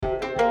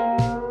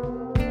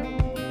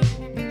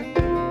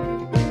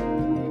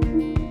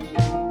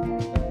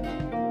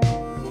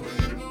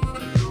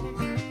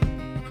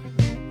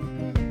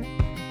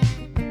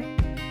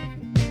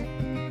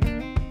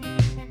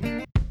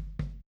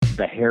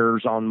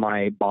hairs on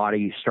my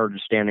body started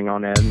standing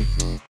on end.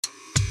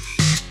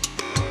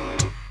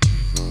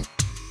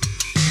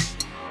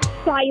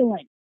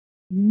 Silent.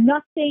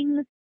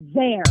 Nothing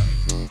there.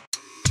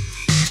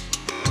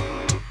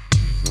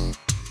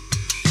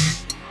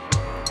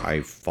 I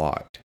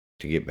fought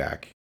to get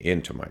back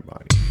into my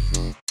body.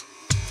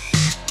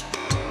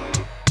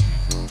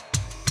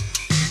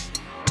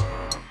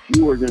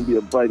 You are going to be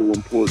of vital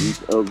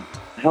importance of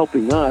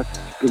helping us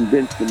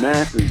convince the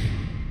masses.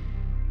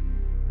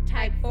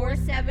 Type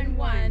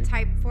 471.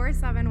 Type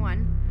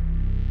 471.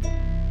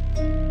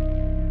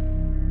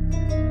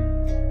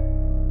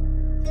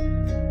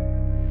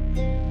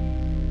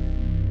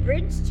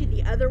 Bridge to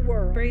the other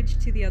world.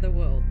 Bridge to the other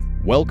world.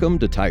 Welcome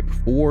to Type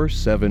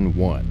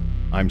 471.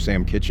 I'm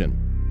Sam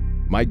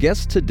Kitchen. My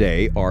guests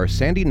today are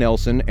Sandy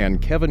Nelson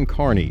and Kevin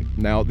Carney.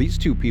 Now, these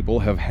two people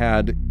have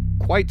had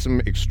quite some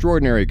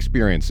extraordinary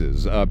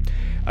experiences,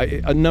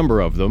 a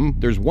number of them.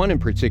 There's one in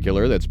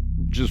particular that's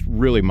just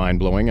really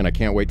mind-blowing, and I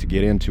can't wait to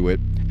get into it.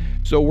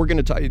 So we're going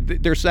to talk,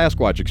 they're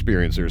Sasquatch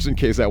experiencers, in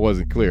case that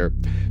wasn't clear.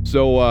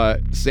 So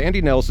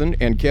Sandy Nelson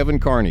and Kevin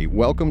Carney,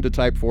 welcome to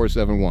Type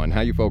 471. How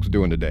you folks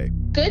doing today?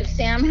 Good,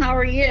 Sam. How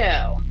are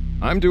you?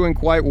 I'm doing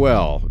quite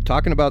well.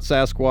 Talking about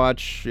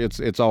Sasquatch,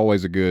 it's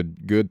always a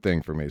good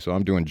thing for me, so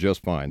I'm doing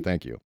just fine.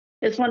 Thank you.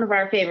 It's one of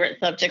our favorite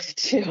subjects,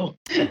 too.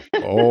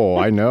 Oh,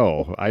 I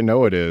know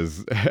it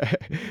is.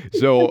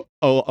 So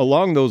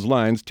along those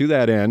lines, to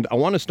that end, I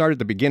want to start at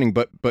the beginning,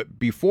 but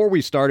before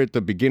we start at the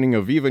beginning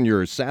of even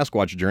your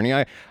Sasquatch journey,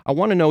 I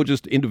want to know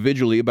just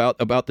individually about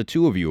the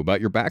two of you,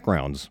 about your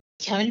backgrounds.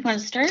 Kevin, you want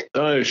to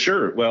start?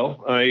 Sure.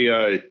 Well,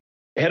 I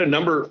had a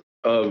number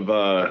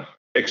of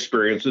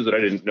experiences that I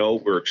didn't know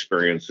were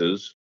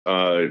experiences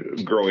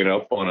growing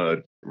up on a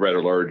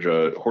rather large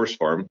horse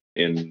farm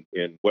in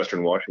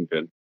Western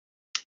Washington.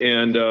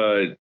 And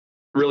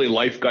really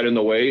life got in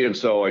the way, and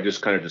so I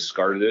just kind of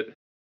discarded it.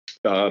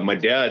 My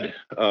dad,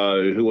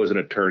 who was an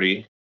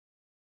attorney,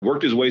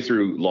 worked his way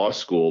through law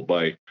school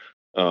by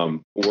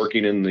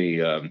working in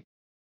the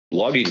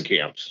logging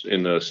camps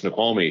in the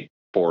Snoqualmie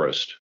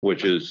Forest,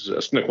 which is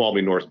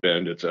Snoqualmie North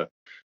Bend. It's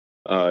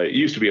it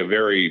used to be a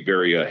very,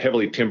 very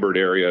heavily timbered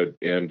area,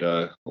 and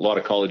a lot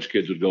of college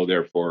kids would go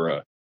there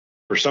for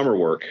summer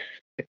work.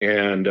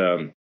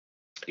 And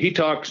he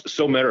talks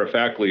so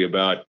matter-of-factly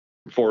about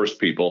forest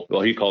people,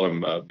 well, he called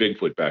them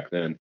Bigfoot back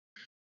then,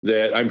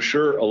 that I'm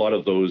sure a lot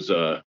of those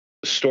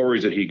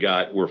stories that he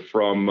got were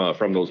from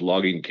those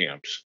logging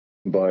camps.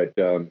 But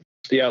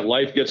yeah,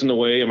 life gets in the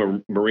way. I'm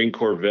a Marine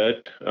Corps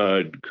vet.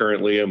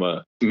 Currently, I'm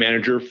a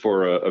manager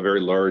for a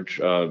very large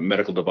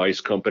medical device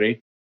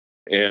company.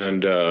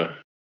 And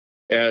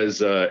as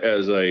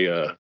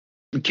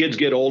kids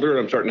get older and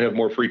I'm starting to have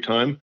more free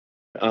time,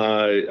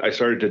 I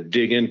started to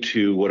dig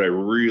into what I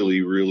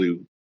really,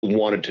 really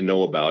wanted to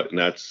know about, and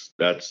that's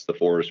the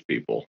forest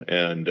people.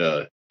 And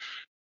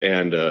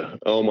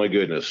oh my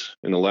goodness,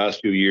 in the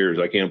last few years,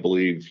 I can't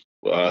believe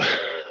that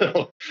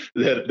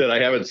I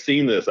haven't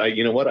seen this.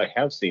 You know what? I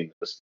have seen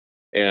this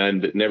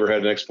and never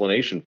had an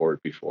explanation for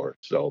it before.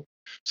 So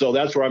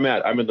that's where I'm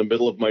at. I'm in the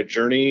middle of my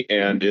journey,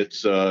 and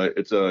it's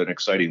an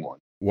exciting one.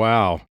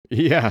 Wow.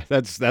 Yeah,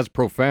 that's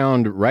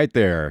profound right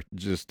there.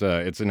 Just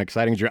it's an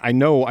exciting journey. I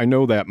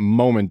know that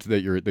moment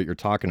that you're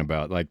talking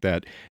about, like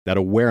that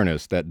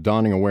awareness, that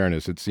dawning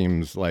awareness, it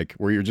seems like,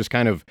 where you're just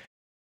kind of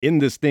in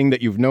this thing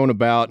that you've known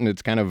about and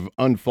it's kind of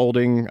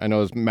unfolding. I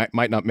know this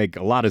might not make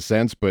a lot of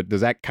sense, but does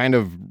that kind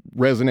of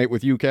resonate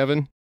with you,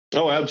 Kevin?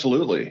 Oh,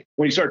 absolutely.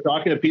 When you start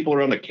talking to people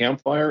around the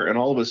campfire and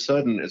all of a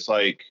sudden it's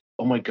like,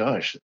 oh my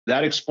gosh,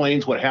 that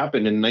explains what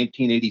happened in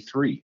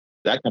 1983.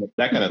 That kind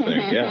of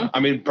thing. Yeah.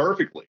 I mean,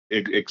 perfectly.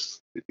 It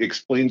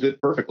explains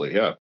it perfectly.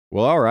 Yeah.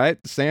 Well, all right.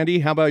 Sandy,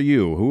 how about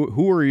you?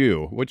 Who are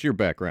you? What's your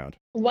background?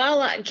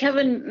 Well,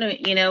 Kevin,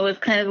 was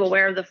kind of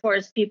aware of the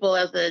forest people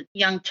as a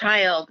young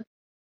child.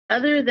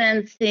 Other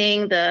than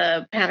seeing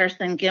the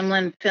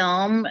Patterson-Gimlin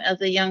film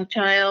as a young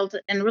child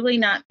and really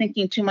not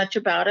thinking too much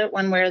about it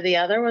one way or the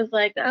other, was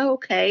like, oh,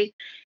 okay.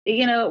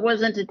 It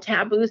wasn't a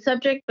taboo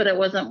subject, but it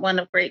wasn't one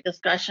of great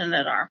discussion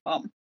at our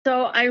home.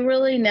 So I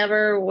really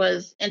never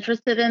was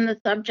interested in the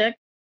subject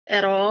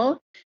at all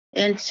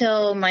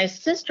until my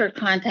sister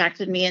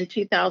contacted me in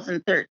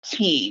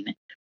 2013.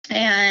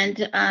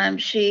 And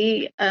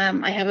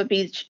I have a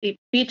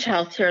beach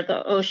house here at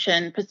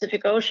the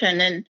Pacific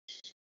Ocean,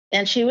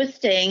 and she was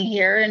staying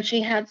here and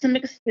she had some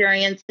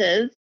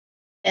experiences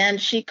and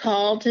she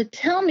called to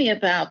tell me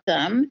about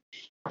them.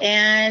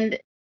 And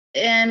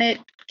it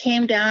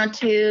came down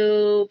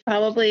to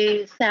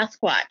probably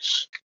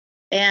Sasquatch.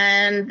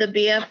 And the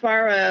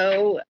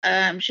BFRO,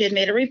 she had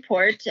made a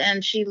report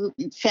and she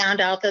found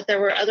out that there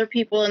were other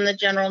people in the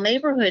general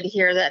neighborhood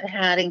here that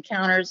had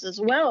encounters as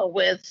well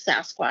with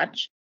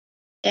Sasquatch.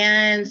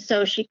 And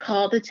so she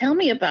called to tell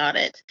me about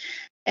it.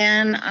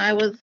 And I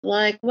was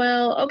like,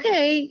 well,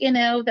 okay,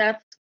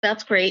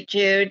 that's great,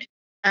 Jude.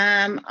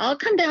 I'll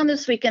come down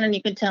this weekend and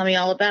you can tell me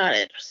all about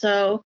it.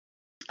 So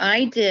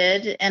I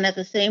did. And at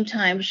the same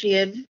time, she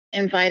had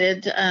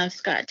invited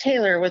Scott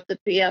Taylor with the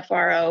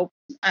BFRO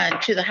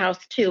to the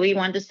house too. He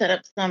wanted to set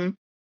up some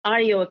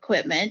audio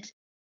equipment.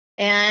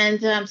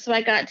 And so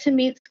I got to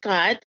meet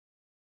Scott,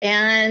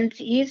 and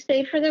he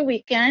stayed for the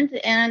weekend,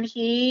 and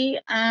he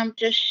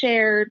just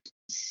shared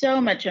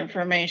so much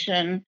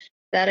information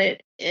that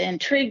it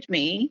intrigued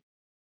me.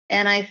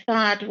 And I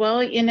thought, well,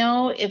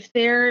 if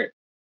there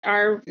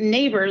are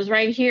neighbors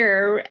right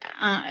here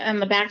on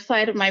the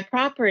backside of my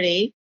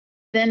property,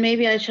 then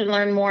maybe I should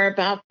learn more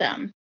about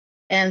them.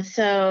 And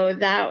so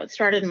that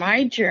started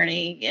my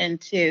journey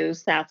into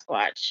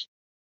Sasquatch.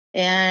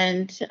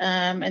 And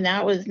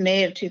that was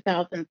May of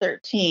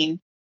 2013.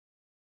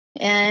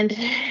 And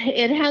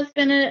it has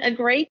been a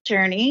great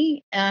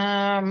journey.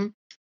 I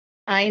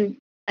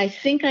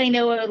think I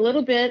know a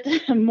little bit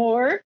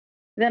more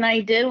than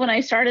I did when I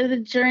started the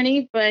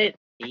journey, but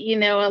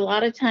a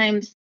lot of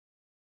times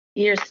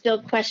you're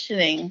still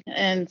questioning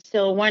and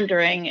still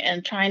wondering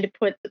and trying to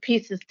put the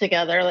pieces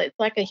together. It's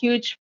like a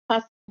huge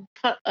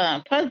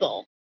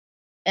puzzle,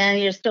 and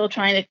you're still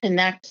trying to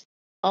connect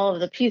all of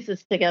the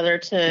pieces together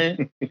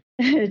to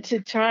to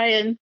try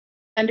and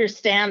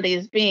understand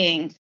these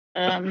beings.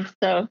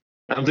 So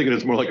I'm thinking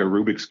it's more like a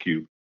Rubik's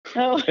Cube.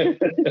 Oh, then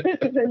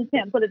you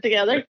can't put it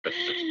together.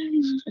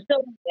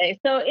 So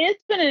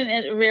it's been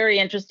a very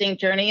interesting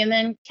journey. And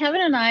then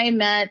Kevin and I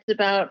met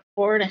about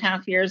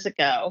 4.5 years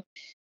ago.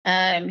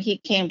 He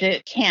came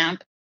to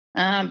camp.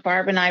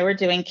 Barb and I were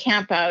doing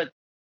camp out,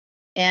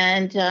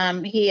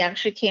 and he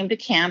actually came to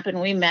camp, and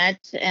we met,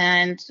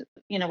 and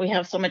we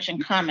have so much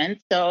in common.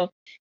 So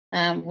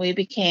we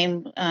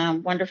became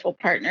wonderful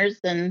partners,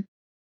 and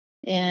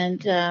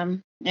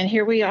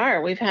here we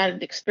are. We've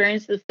had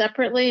experiences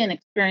separately and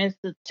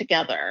experiences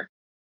together.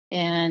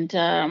 And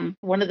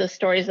one of the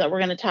stories that we're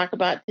going to talk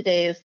about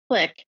today is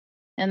Click,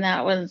 and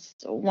that was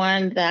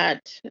one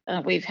that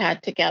we've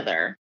had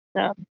together.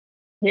 So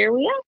here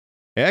we are.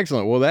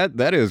 Excellent. Well,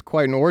 that is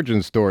quite an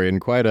origin story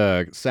and quite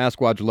a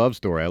Sasquatch love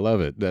story. I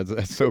love it.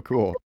 That's so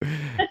cool.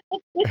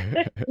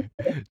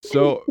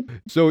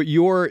 So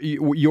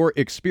your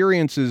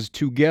experiences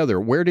together,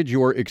 where did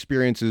your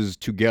experiences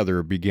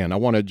together begin? I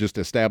want to just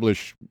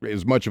establish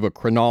as much of a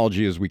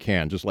chronology as we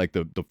can, just like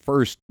the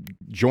first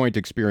joint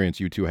experience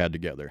you two had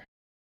together.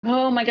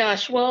 Oh my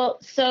gosh. Well,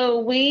 so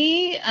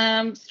we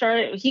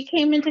he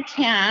came into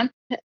camp,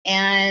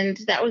 and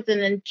that was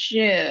in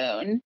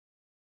June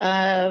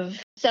of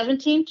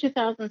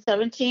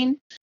 2017.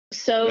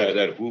 So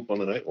that whoop on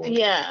the night walk.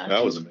 Yeah.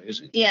 That was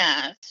amazing.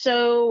 Yeah.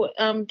 So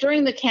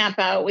during the camp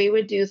out, we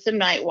would do some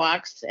night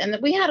walks, and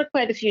we had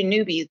quite a few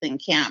newbies in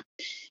camp.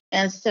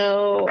 And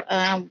so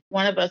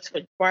one of us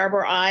Barb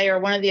or I, or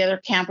one of the other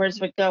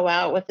campers would go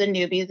out with the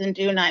newbies and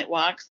do night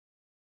walks.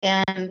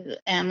 And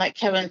like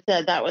Kevin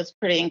said, that was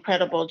pretty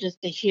incredible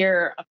just to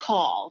hear a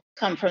call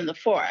come from the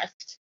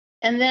forest.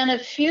 And then a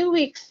few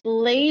weeks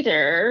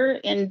later,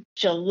 in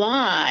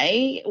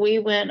July, we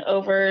went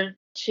over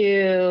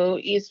to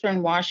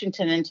Eastern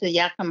Washington into the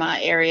Yakima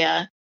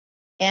area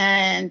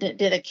and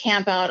did a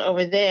camp out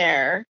over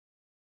there.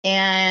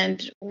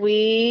 And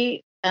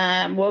we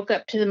woke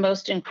up to the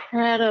most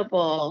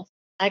incredible,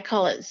 I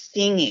call it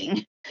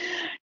singing,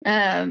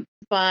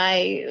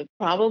 by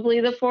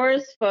probably the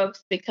forest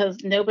folks,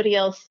 because nobody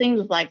else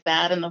sings like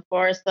that in the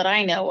forest that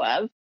I know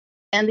of.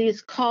 And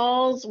these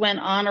calls went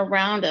on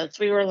around us.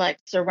 We were like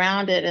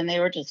surrounded, and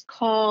they were just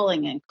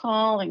calling and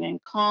calling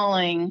and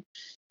calling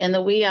in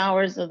the wee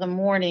hours of the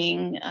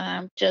morning,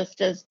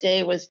 just as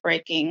day was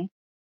breaking.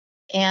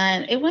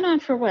 And it went on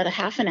for a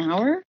half an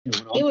hour?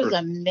 It was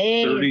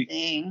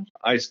amazing.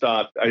 I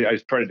stopped. I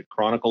tried to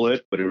chronicle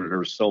it, but there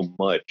was so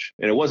much.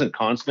 And it wasn't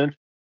constant.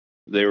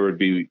 There would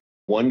be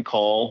one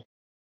call,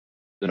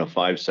 then a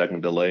 5-second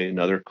delay,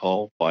 another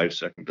call,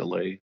 5-second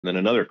delay, then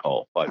another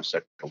call,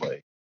 5-second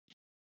delay.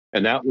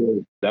 And that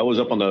was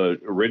up on the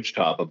ridge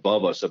top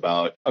above us,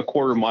 about a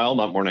quarter mile,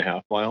 not more than a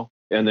half mile.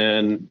 And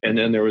then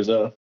there was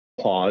a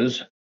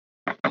pause,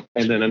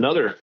 and then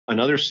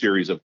another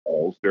series of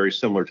calls very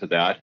similar to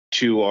that,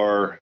 to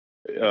our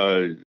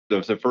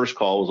the first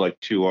call was like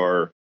to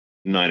our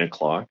 9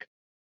 o'clock,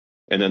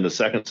 and then the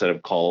second set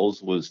of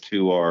calls was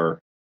to our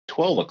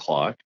 12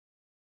 o'clock,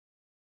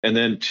 and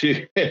then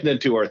to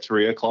our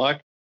 3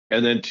 o'clock,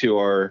 and then to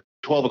our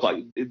 12 o'clock.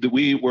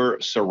 We were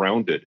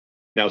surrounded.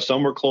 Now,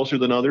 some were closer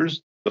than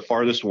others. The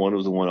farthest one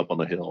was the one up on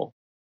the hill.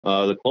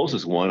 The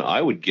closest one,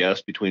 I would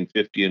guess, between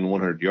 50 and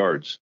 100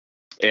 yards.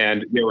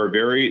 And they were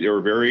very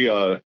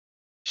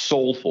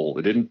soulful.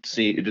 It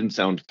didn't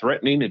sound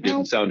threatening. It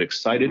didn't sound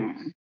excited.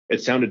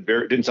 It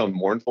didn't sound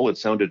mournful. It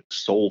sounded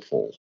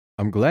soulful.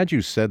 I'm glad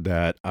you said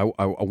that. I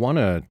want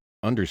to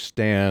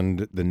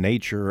understand the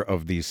nature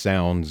of these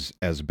sounds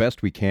as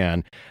best we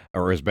can,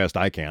 or as best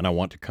I can. I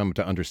want to come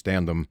to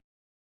understand them.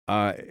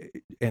 Uh,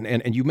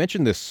 and you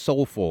mentioned this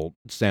soulful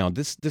sound.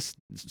 This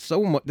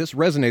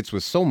resonates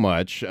with so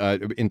much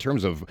in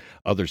terms of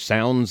other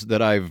sounds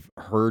that I've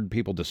heard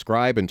people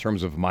describe, in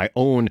terms of my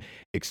own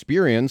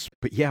experience.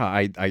 But yeah,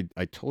 I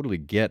totally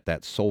get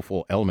that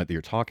soulful element that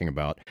you're talking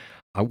about.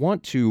 I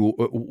want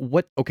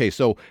to okay,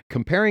 so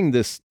comparing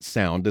this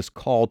sound, this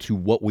call, to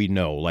what we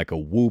know, like a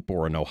whoop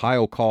or an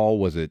Ohio call,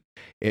 was it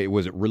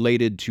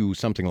related to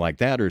something like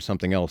that, or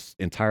something else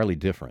entirely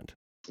different?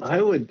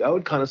 I would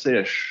kind of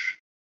say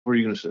what are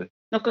you going to say?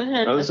 No, go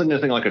ahead. I was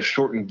thinking like a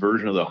shortened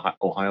version of the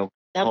Ohio.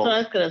 That's what I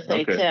was going to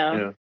say Okay, too.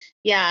 yeah.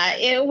 Yeah,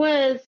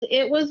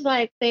 it was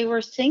like they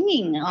were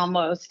singing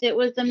almost. It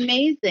was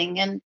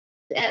amazing. And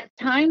at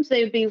times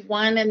they'd be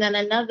one and then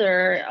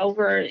another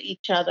over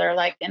each other,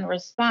 like in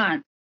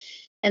response.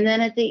 And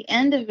then at the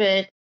end of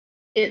it,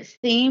 it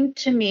seemed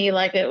to me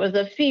like it was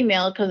a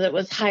female because it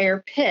was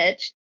higher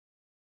pitched.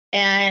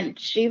 And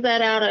she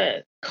let out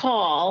a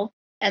call,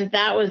 and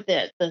that was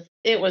it.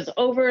 It was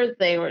over.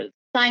 They were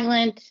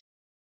silent,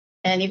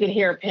 and you could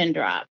hear a pin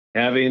drop.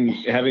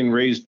 Having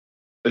raised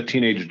a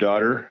teenage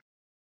daughter,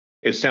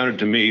 it sounded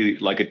to me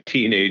like a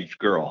teenage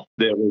girl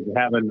that was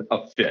having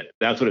a fit.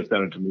 That's what it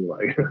sounded to me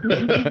like.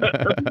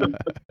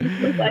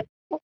 Like,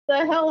 what the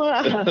hell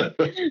up?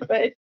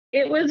 But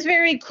it was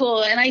very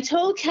cool. And I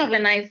told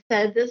Kevin, I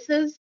said, this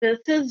is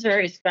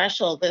very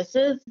special. This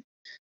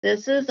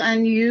is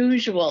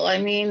unusual. I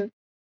mean,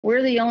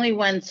 we're the only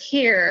ones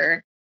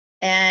here,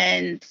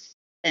 and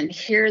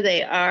here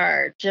they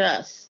are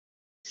just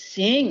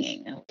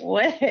singing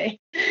away.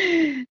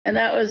 And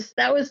that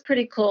was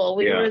pretty cool.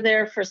 We were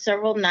there for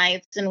several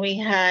nights, and we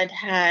had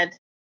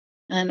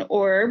an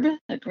orb,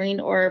 a green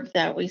orb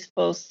that we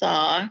both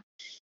saw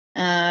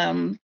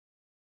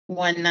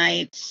one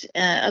night.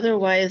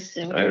 Otherwise,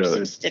 there were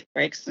some stick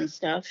breaks and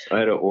stuff. I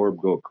had an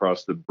orb go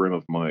across the brim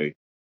of my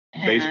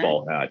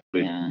baseball hat,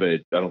 but I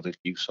don't think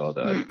you saw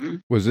that.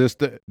 Mm-mm. Was this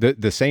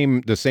the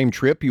same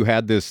trip? You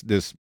had this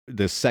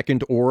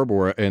second orb,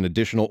 or an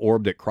additional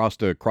orb that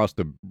crossed across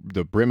the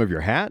brim of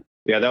your hat?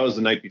 Yeah, that was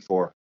the night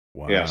before.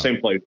 Wow. Yeah,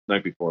 same place,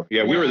 night before.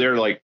 Yeah, we were there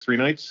like 3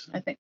 nights. I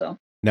think so.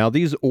 Now,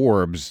 these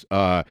orbs,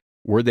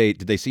 did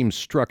they seem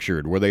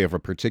structured? Were they of a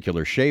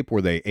particular shape?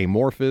 Were they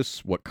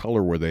amorphous? What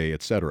color were they,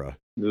 etc.?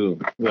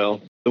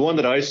 Well, the one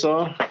that I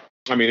saw,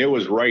 I mean, it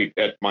was right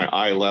at my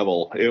eye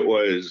level. It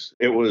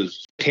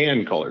was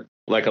tan colored,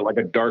 like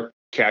a dark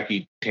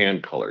khaki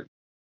tan colored,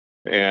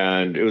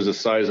 and it was the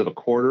size of a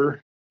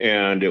quarter,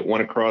 and it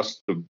went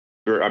across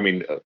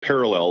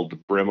parallel the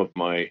brim of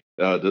my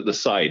the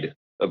side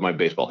of my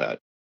baseball hat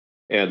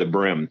and the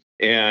brim,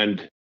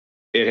 and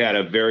it had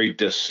a very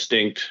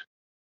distinct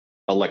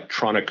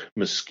electronic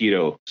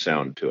mosquito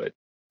sound to it.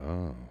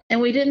 Oh.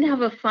 And we didn't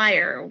have a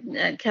fire.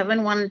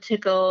 Kevin wanted to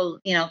go,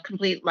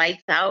 complete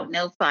lights out,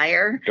 no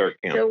fire. Dark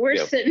camp. So we're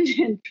sitting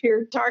in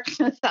pure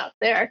darkness out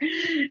there,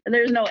 and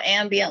there's no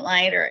ambient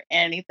light or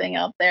anything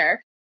out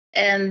there.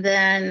 And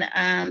then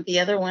the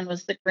other one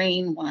was the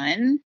green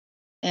one,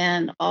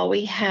 and all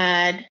we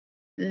had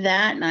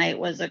that night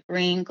was a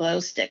green glow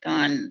stick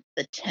on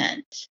the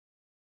tent.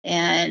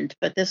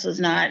 But this was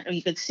not,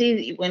 you could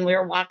see when we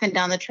were walking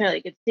down the trail,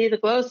 you could see the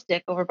glow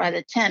stick over by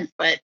the tent,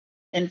 but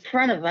in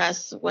front of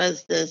us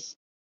was this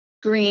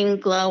green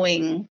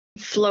glowing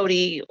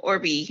floaty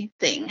orby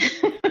thing.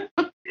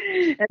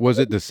 Was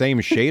it the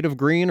same shade of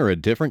green or a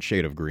different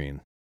shade of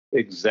green?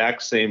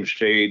 Exact same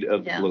shade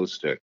of glow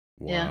stick.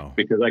 Wow. Yeah.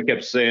 Because I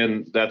kept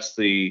saying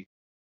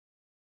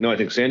I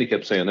think Sandy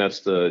kept saying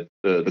that's the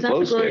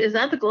glow stick. Is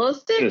that the glow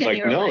stick? And it's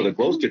like, no, like, the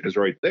glow stick is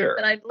right there.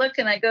 And I look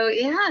and I go,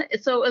 yeah.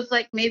 So it was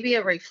like maybe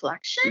a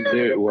reflection.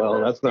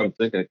 Well, that's what I'm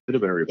thinking. It could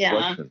have been a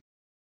reflection. Yeah.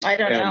 I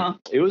don't know.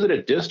 It was at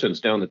a distance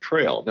down the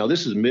trail. Now,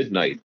 this is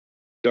midnight,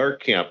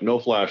 dark camp, no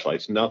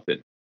flashlights, nothing.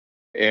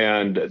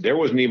 And there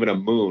wasn't even a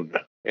moon.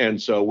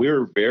 And so we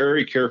were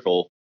very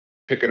careful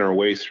picking our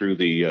way through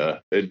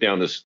down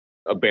this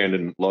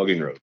abandoned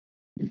logging road,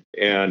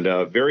 and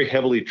very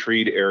heavily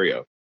treed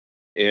area.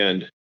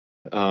 And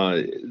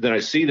then I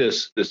see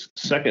this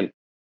second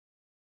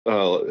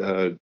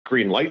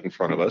green light in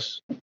front of us,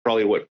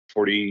 probably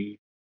 40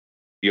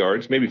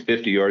 yards, maybe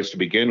 50 yards to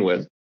begin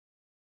with.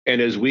 And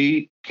as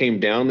we came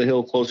down the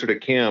hill closer to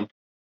camp,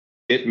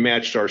 it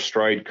matched our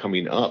stride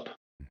coming up.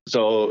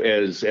 So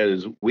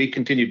as we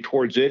continued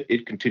towards it,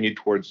 it continued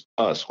towards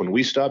us. When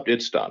we stopped,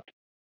 it stopped,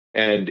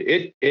 and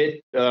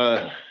it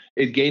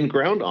gained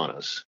ground on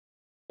us.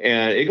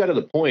 And it got to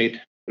the point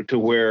to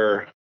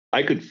where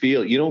I could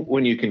feel,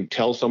 when you can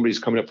tell somebody's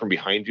coming up from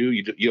behind you,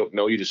 you don't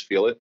know, you just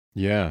feel it.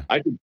 Yeah.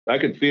 I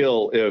could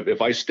feel if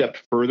I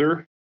stepped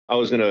further, I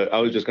was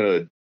just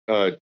gonna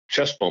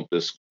chest bump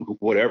this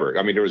whatever.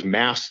 I mean, there was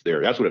mass there.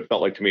 That's what it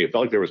felt like to me. It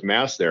felt like there was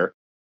mass there,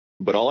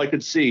 but all I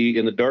could see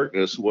in the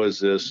darkness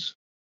was this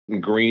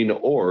green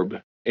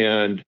orb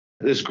and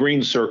this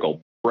green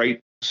circle, bright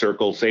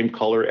circle, same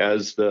color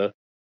as the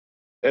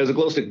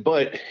glow stick,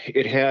 but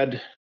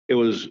it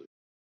was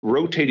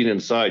rotating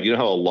inside. You know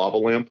how a lava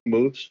lamp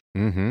moves?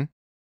 Mm-hmm.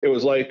 It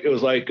was like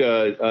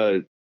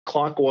a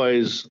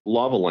clockwise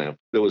lava lamp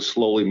that was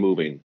slowly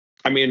moving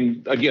I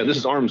mean, again, this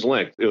is arm's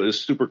length. It was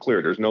super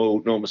clear. There's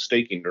no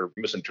mistaking or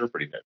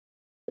misinterpreting it.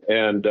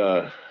 And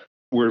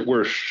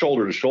we're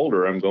shoulder to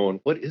shoulder. I'm going,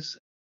 what is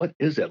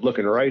that?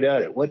 Looking right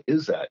at it. What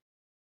is that?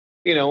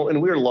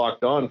 And we were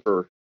locked on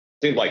for,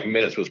 seemed like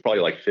minutes. It was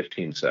probably like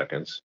 15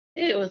 seconds.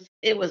 It was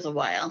a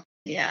while.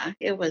 Yeah,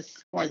 it was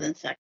more than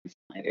seconds.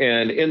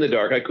 And in the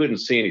dark, I couldn't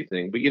see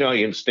anything. But I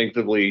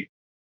instinctively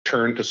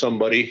turned to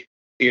somebody,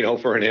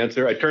 for an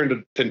answer. I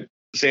turned to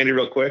Sandy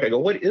real quick. I go,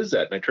 what is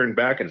that? And I turned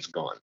back and it's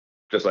gone,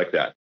 just like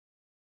that.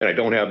 And I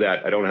don't have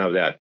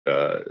that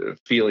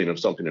feeling of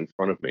something in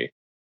front of me.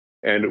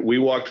 And we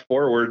walked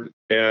forward,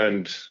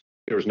 and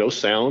there was no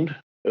sound.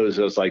 It was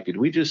just like, did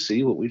we just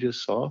see what we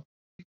just saw?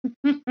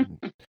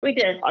 We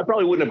did. I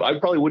probably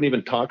wouldn't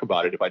even talk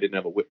about it if I didn't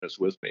have a witness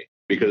with me,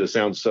 because it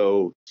sounds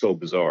so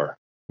bizarre.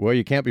 Well,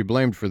 you can't be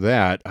blamed for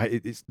that.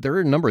 There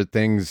are a number of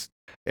things.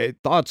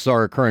 Thoughts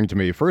are occurring to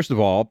me. First of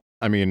all,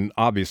 I mean,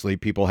 obviously,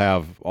 people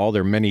have all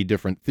their many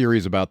different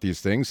theories about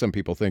these things. Some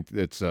people think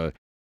it's a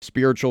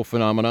spiritual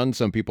phenomenon.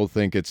 Some people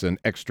think it's an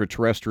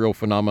extraterrestrial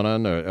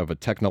phenomenon of a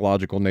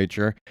technological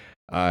nature.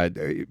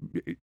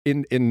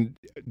 In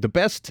the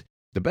best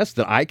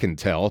that I can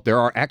tell, there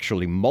are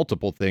actually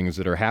multiple things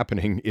that are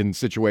happening in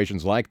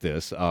situations like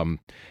this.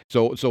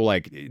 So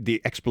like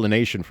the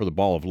explanation for the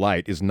ball of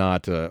light is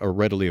not a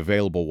readily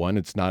available one.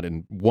 It's not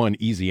in one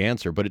easy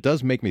answer, but it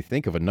does make me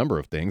think of a number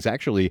of things.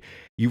 Actually,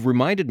 you've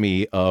reminded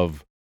me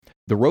of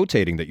the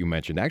rotating that you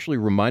mentioned. Actually,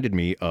 reminded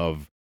me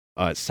of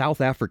South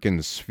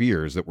African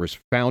spheres that were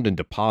found in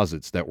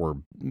deposits that were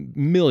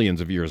millions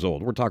of years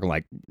old. We're talking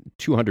like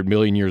 200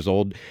 million years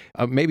old,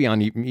 maybe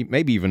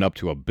even up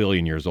to 1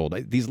 billion years old.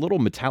 These little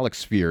metallic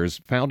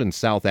spheres found in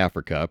South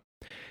Africa,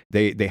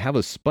 they have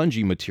a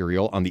spongy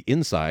material on the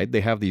inside.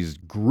 They have these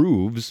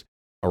grooves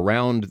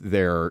around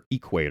their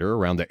equator,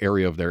 around the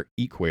area of their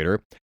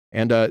equator.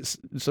 And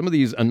some of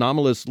these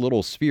anomalous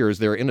little spheres,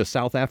 they're in a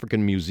South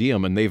African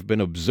museum, and they've been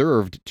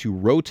observed to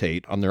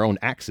rotate on their own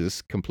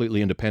axis,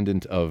 completely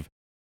independent of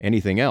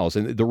anything else.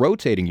 And the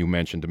rotating you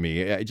mentioned to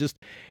me, it just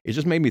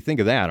made me think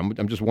of that.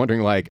 I'm just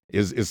wondering, like,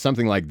 is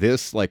something like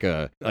this like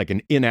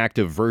an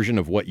inactive version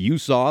of what you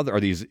saw? Are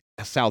these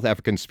South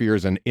African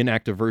spheres an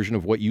inactive version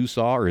of what you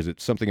saw, or is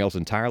it something else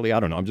entirely? I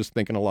don't know. I'm just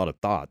thinking a lot of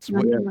thoughts.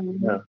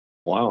 Yeah.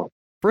 Wow.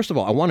 First of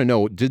all, I want to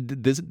know,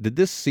 did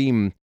this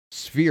seem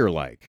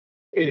sphere-like?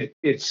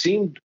 It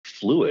seemed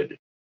fluid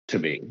to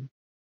me.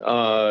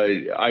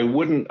 I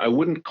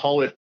wouldn't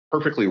call it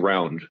perfectly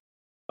round.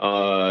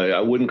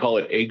 I wouldn't call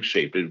it egg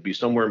shaped. It'd be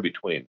somewhere in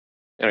between.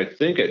 And I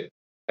think it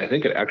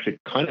actually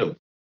kind of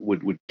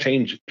would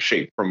change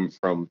shape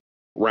from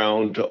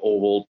round to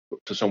oval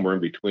to somewhere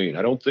in between.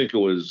 I don't think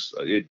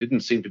it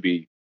didn't seem to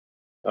be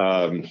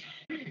have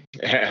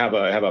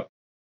a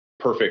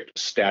perfect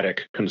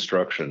static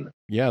construction.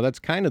 Yeah, that's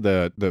kind of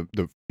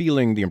the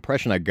feeling, the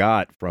impression I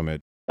got from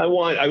it. I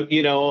want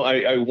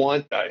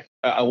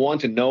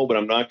to know, but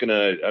I'm not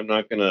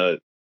gonna.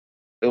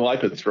 Well, I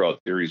could throw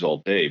out theories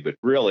all day, but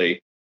really,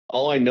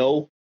 all I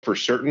know for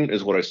certain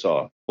is what I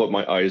saw, what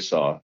my eyes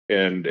saw,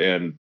 and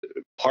a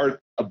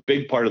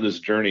big part of this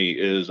journey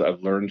is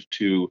I've learned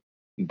to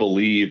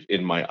believe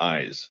in my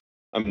eyes.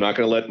 I'm not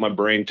gonna let my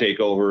brain take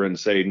over and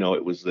say no,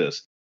 it was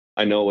this.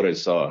 I know what I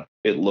saw.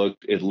 It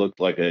looked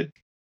like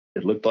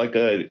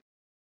a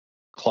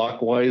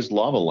clockwise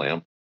lava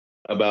lamp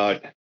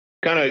about.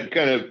 Kind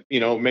of,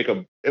 make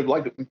a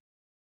like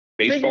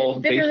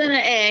baseball bigger than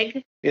an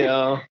egg.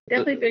 Yeah,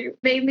 definitely bigger.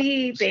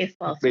 Maybe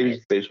baseball size.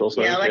 Maybe baseball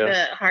size. Yeah, like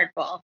a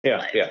hardball.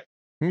 Yeah, size. yeah.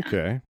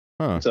 Okay.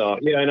 Huh. So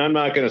and I'm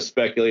not going to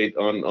speculate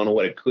on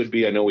what it could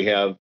be. I know we've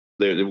had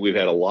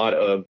a lot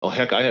of. Oh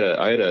heck, I had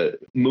a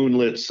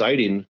moonlit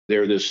sighting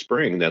there this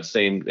spring. In that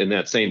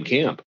same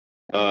camp,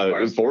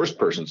 forest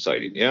person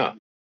sighting. Yeah.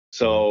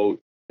 So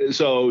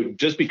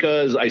just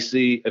because I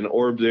see an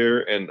orb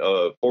there and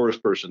a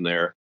forest person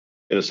there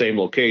in the same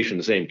location,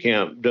 the same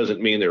camp,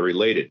 doesn't mean they're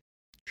related.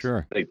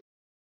 Sure. They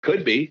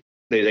could be.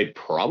 They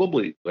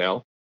probably,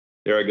 well,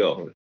 there I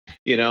go.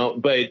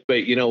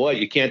 But you know what?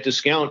 You can't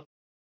discount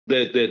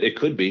that it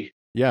could be.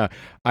 Yeah,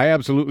 I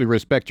absolutely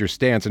respect your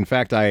stance. In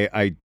fact,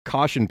 I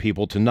caution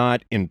people to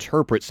not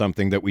interpret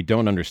something that we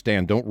don't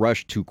understand. Don't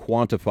rush to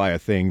quantify a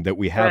thing that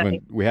we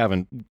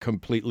haven't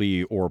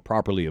completely or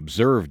properly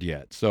observed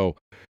yet. So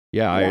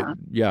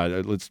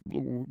let's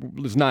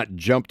not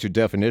jump to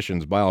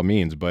definitions by all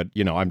means, but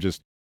I'm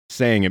just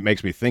saying it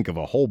makes me think of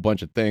a whole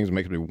bunch of things,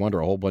 makes me wonder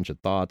a whole bunch of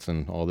thoughts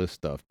and all this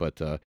stuff. But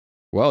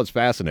it's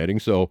fascinating.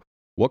 So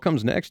what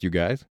comes next, you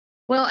guys?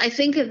 Well, I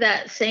think of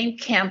that same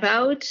camp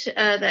out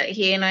that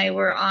he and I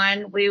were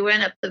on. We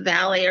went up the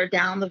valley or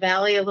down the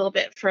valley a little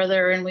bit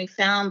further, and we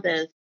found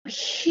this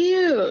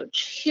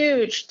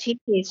huge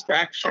teepee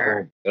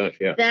structure. Oh, gosh,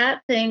 yeah.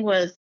 That thing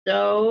was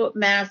so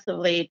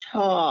massively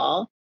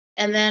tall.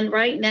 And then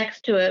right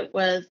next to it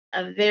was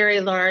a very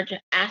large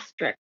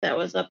asterisk that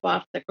was up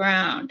off the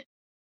ground.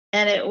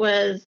 And it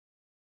was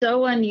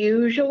so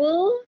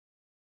unusual.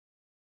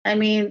 I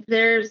mean,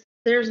 there's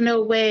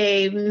no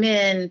way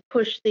men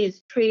push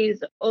these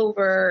trees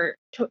over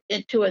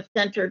into a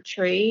center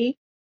tree.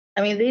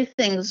 I mean, these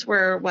things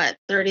were what,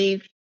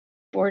 30,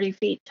 40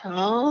 feet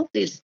tall?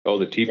 These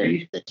The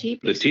teepee. the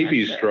teepee. The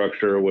teepee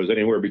structure was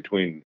anywhere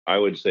between, I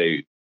would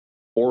say,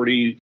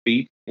 40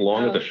 feet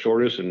long at the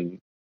shortest and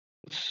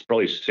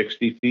probably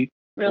 60 feet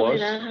Really plus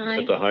that high?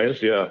 at the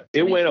highest. Yeah,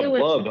 it went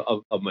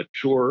above a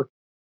mature.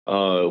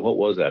 What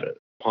was that? A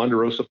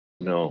ponderosa?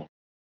 No,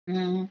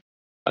 Mm.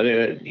 I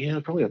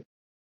think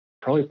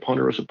probably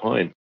ponderosa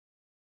pine.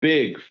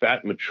 Big,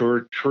 fat,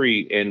 mature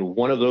tree, and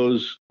one of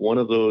those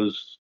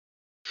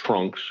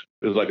trunks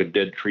is like a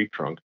dead tree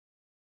trunk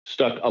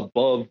stuck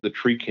above the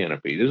tree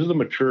canopy. This is a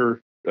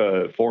mature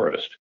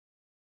forest,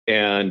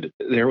 and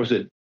there was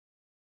a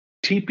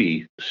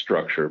teepee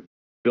structure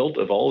built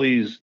of all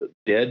these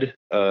dead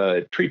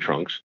tree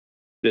trunks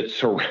that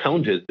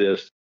surrounded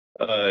this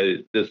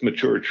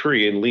mature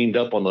tree and leaned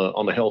up on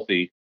the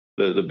healthy,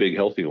 the big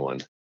healthy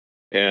one.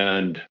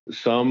 And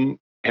some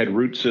had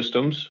root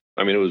systems.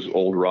 I mean, it was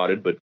old,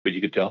 rotted, but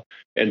you could tell.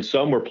 And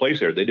some were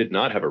placed there. They did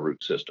not have a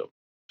root system.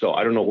 So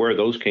I don't know where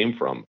those came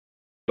from,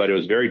 but it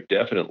was very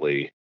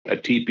definitely a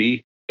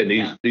teepee.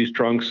 And these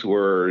trunks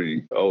were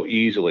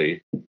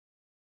easily,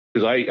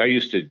 because I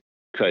used to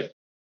cut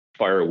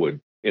firewood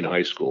in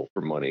high school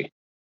for money.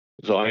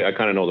 So I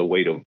kind of know the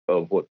weight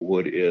of what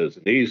wood is.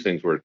 And these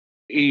things were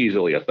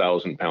easily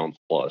 1,000 pounds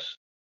plus.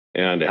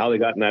 And how they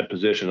got in that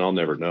position, I'll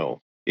never know.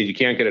 You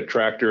can't get a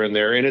tractor in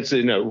there, and it's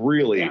in a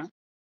really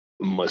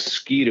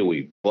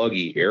mosquito-y,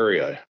 buggy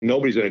area.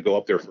 Nobody's going to go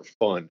up there for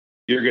fun.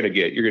 You're going to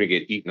get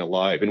eaten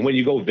alive. And when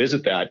you go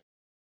visit that,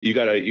 you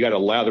gotta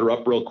lather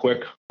up real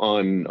quick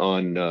on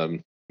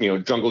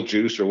jungle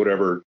juice or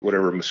whatever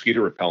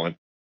mosquito repellent,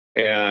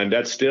 and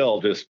that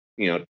still just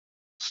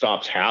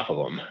stops half of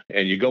them.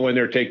 And you go in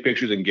there, take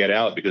pictures, and get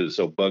out because it's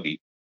so buggy.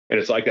 And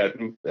it's like that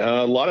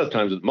a lot of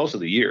times, most of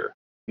the year,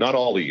 not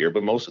all the year,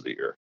 but most of the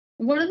year.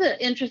 One of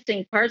the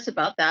interesting parts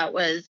about that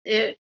was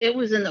it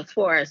was in the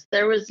forest.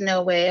 There was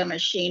no way a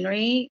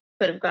machinery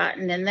could have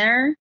gotten in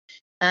there.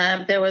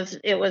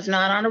 It was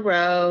not on a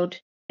road.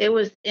 It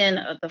was in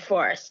the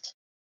forest.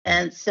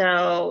 And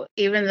so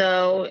even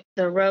though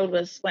the road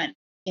went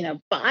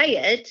by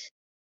it,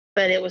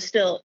 but it was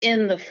still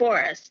in the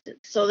forest.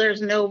 So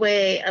there's no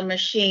way a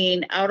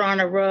machine out on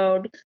a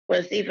road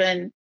was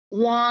even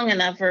long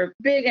enough or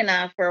big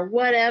enough or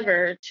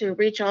whatever to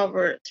reach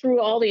over through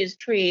all these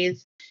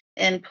trees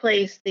and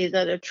place these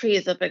other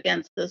trees up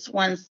against this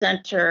one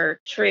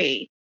center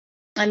tree.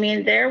 I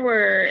mean, there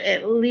were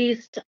at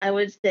least, I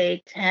would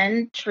say,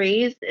 10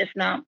 trees, if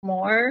not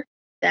more,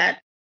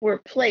 that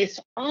were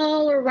placed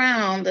all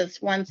around this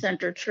one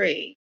center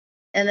tree.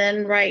 And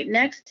then right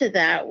next to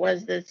that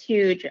was this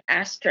huge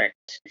asterisk.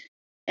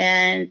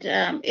 And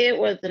it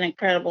was an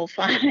incredible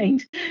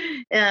find.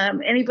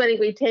 Anybody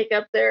we take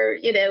up there,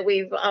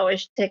 we've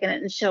always taken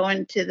it and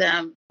shown to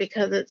them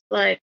because it's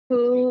like,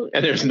 who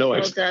and there's no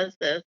does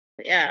this?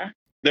 Yeah.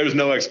 There's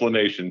no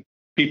explanation.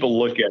 People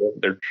look at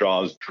it, their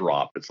jaws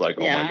drop. It's like,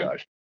 oh my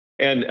gosh.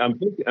 And I'm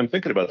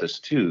thinking about this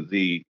too.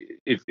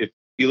 If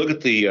you look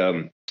at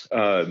the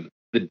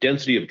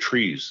density of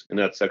trees in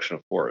that section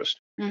of forest,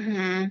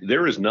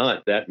 there is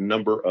not that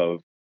number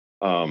of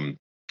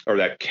or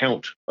that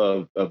count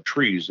of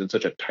trees in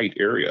such a tight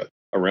area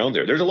around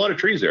there. There's a lot of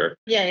trees there.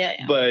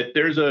 Yeah. But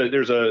there's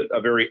a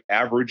very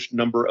average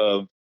number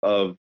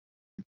of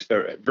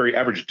very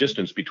average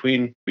distance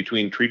between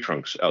tree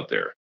trunks out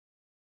there.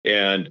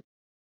 And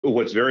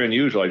what's very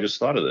unusual, I just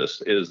thought of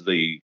this, is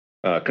the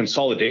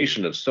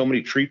consolidation of so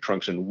many tree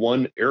trunks in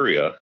one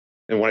area.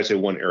 And when I say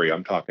one area,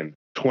 I'm talking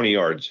 20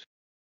 yards.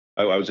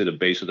 I would say the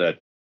base of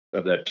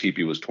that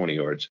teepee was 20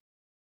 yards,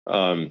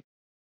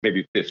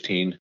 maybe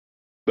 15.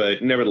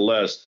 But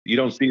nevertheless, you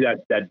don't see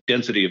that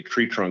density of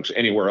tree trunks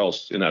anywhere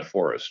else in that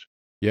forest.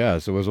 Yeah,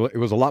 so it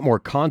was a lot more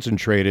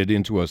concentrated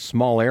into a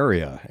small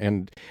area,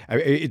 and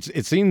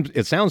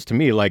it sounds to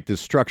me like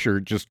this structure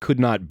just could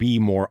not be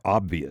more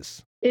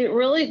obvious.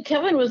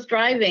 Kevin was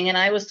driving and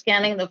I was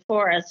scanning the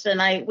forest,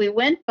 and we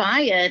went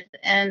by it,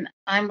 and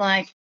I'm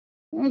like,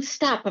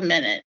 stop a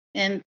minute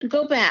and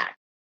go back.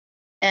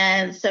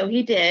 And so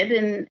he did,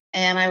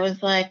 and I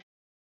was like,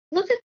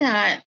 look at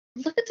that.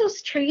 Look at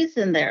those trees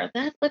in there.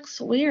 That looks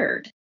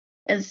weird.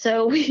 And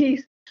so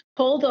we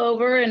pulled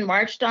over and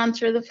marched on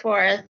through the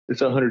forest.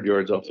 It's 100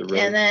 yards off the road.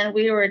 And then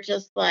we were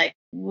just like,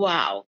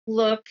 wow,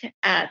 look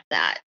at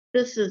that.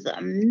 This is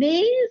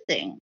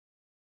amazing.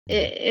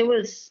 It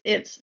was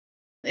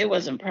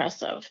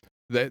impressive.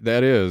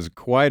 That is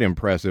quite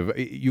impressive.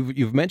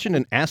 You've mentioned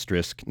an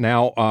asterisk.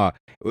 Now,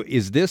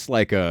 is this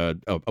like a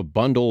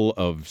bundle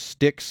of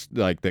sticks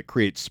like that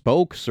create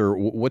spokes, or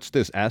what's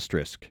this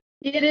asterisk?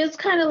 It is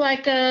kind of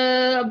like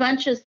a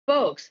bunch of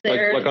spokes.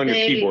 Like on your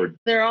keyboard.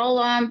 They're all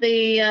on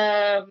they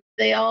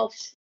all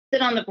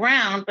sit on the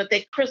ground, but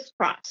they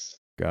crisscross.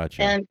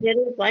 Gotcha. And it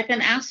is like an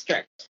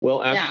asterisk.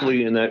 Well,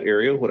 actually, in that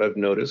area, what I've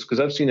noticed,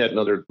 because I've seen that in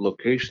other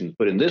locations,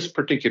 but in this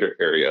particular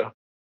area,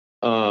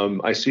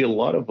 I see a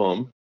lot of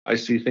them. I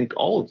think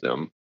all of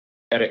them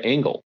at an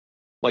angle,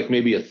 like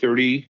maybe a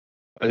 30.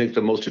 I think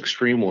the most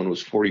extreme one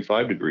was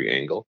 45-degree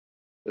angle.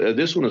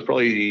 This one was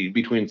probably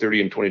between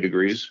 30 and 20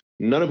 degrees.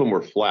 None of them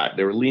were flat.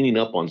 They were leaning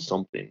up on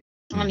something.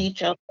 On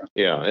each other.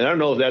 Yeah, and I don't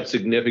know if that's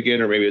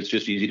significant or maybe it's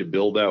just easy to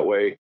build that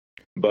way,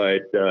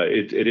 but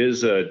it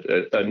is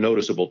a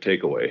noticeable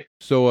takeaway.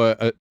 So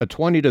a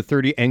 20 to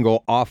 30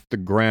 angle off the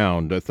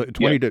ground,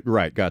 20 to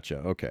right. Gotcha.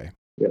 Okay.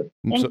 Yeah.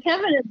 And So,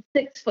 Kevin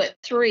is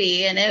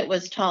 6'3", and it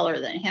was taller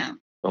than him.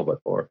 Oh, by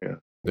far, yeah.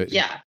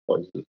 Yeah.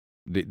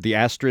 the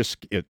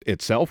asterisk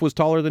itself was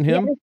taller than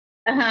him.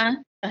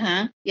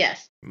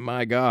 Yes.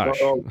 My gosh.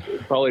 Well,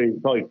 probably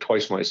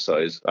twice my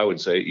size. I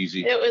would say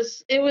easy. It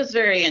was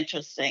very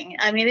interesting.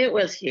 I mean, it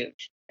was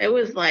huge. It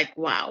was like,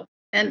 wow.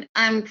 And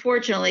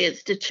unfortunately,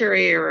 it's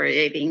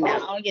deteriorating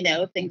now. You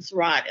know, things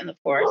rot in the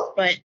forest,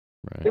 but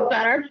Right. we've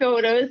got our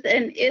photos,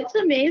 and it's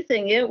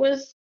amazing. It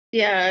was,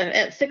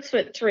 at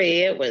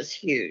 6'3", it was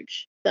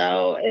huge.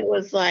 So it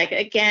was like,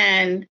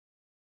 again,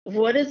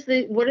 what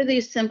do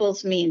these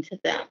symbols mean to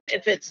them?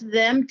 If it's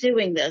them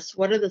doing this,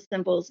 what do the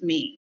symbols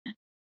mean?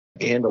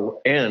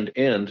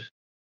 And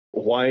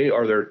why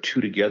are there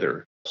two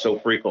together so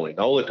frequently?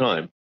 All the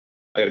time.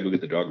 I got to go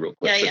get the dog real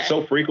quick. But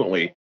so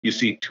frequently, you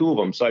see two of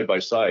them side by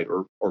side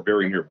or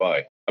very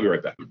nearby. I'll be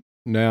right back.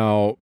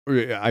 Now,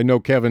 I know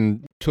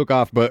Kevin took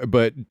off,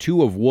 but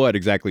two of what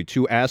exactly?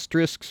 Two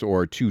asterisks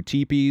or two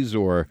teepees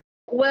or?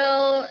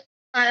 Well,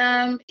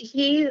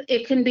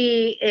 it can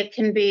be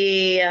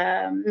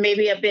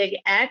maybe a big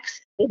X.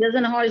 It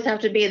doesn't always have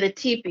to be the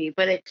teepee,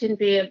 but it can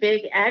be a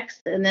big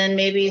X and then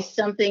maybe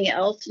something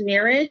else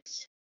near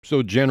it.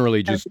 So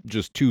generally,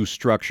 just two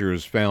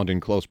structures found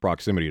in close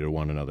proximity to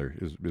one another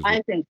is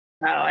I think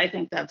so. I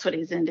think that's what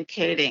he's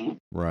indicating.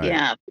 right.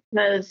 Yeah,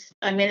 because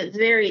I mean, it's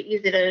very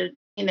easy to,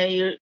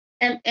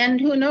 and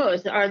who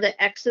knows? Are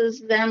the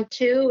X's them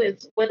too?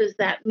 What does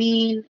that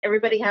mean?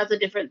 Everybody has a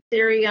different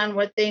theory on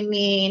what they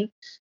mean,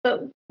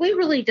 but we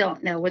really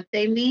don't know what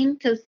they mean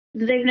because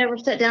they've never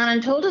sat down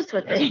and told us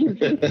what they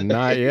mean.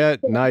 Not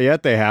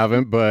yet they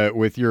haven't, but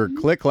with your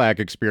click-clack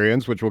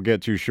experience, which we'll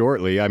get to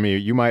shortly, I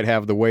mean, you might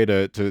have the way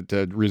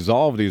to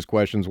resolve these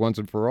questions once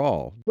and for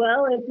all.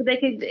 Well, if they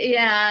could,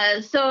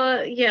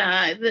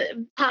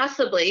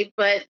 possibly,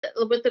 but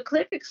with the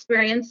click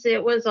experience,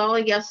 it was all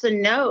yes and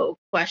no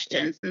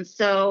questions. And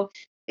so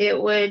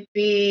it would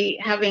be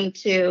having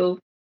to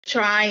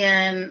try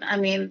and,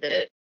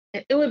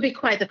 it would be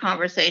quite the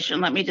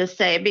conversation, let me just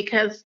say,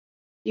 because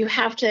you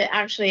have to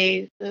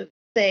actually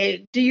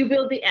say, do you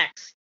build the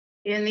X?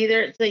 And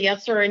either it's a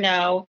yes or a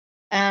no.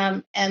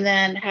 And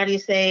then how do you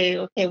say,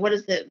 okay, what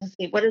does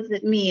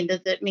it mean?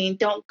 Does it mean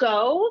don't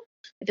go?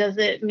 Does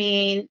it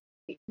mean,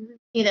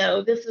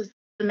 this is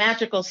the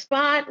magical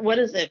spot? What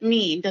does it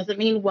mean? Does it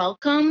mean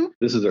welcome?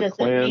 This is a plan. Does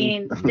it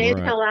mean stay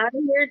the hell out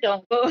of here?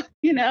 Don't go,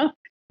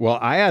 Well,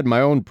 I had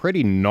my own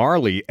pretty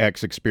gnarly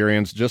X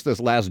experience just this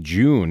last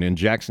June in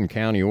Jackson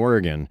County,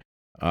 Oregon.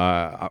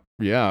 A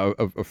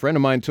friend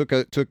of mine took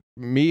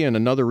me and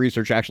another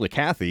researcher, actually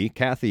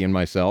Kathy and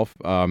myself,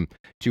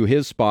 to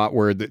his spot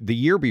where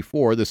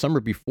the summer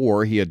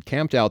before, he had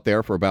camped out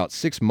there for about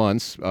 6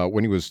 months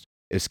when he was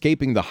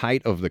escaping the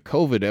height of the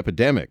COVID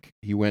epidemic.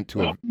 He went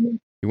to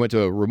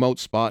a remote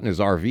spot in his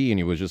RV and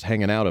he was just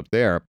hanging out up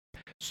there.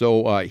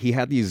 So he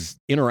had these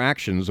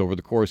interactions over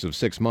the course of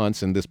 6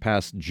 months, and this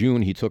past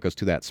June he took us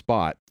to that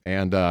spot.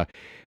 And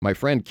my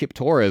friend Kip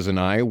Torres and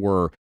I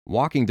were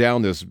walking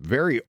down this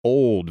very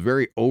old,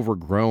 very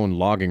overgrown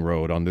logging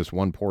road on this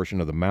one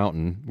portion of the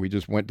mountain. We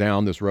just went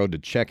down this road to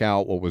check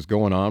out what was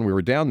going on. We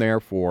were down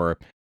there for,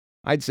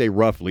 I'd say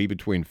roughly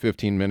between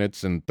 15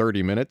 minutes and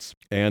 30 minutes.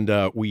 And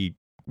we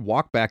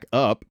walked back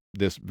up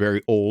this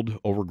very old,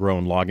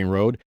 overgrown logging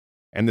road.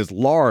 And this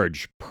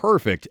large,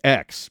 perfect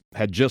X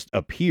had just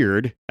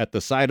appeared at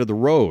the side of the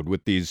road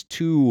with these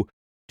two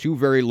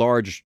very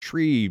large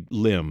tree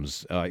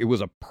limbs. It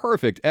was a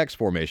perfect X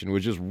formation. It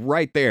was just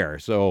right there.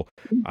 So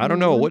I don't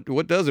know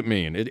what does it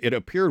mean. It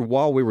appeared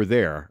while we were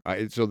there.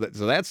 So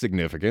that's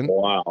significant.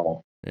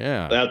 Wow.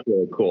 Yeah. That's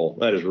really cool.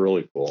 That is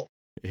really cool.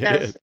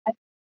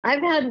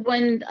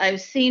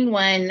 I've seen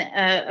one.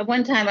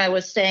 One time I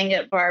was staying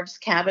at Barb's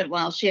cabin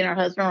while she and her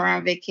husband were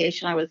on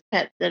vacation. I was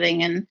pet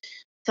sitting, and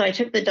so I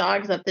took the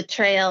dogs up the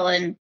trail,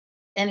 and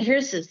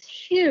here's this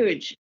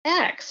huge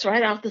X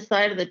right off the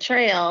side of the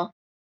trail.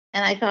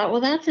 And I thought,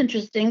 well, that's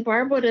interesting.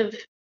 Barb would have,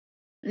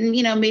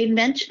 made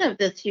mention of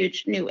this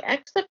huge new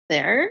X up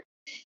there.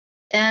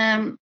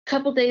 A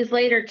couple days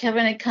later,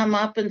 Kevin had come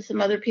up and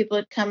some other people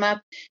had come up.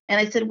 And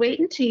I said, wait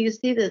until you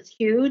see this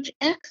huge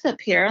X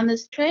up here on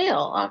this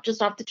trail,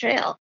 just off the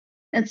trail.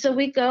 And so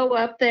we go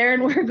up there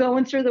and we're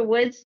going through the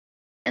woods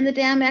and the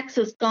damn X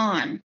is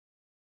gone.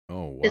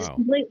 Oh, wow. It's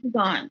completely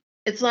gone.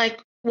 It's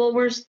like, well,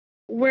 where's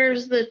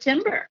the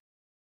timber?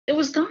 It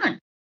was gone.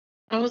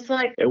 I was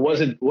like, it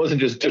wasn't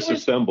just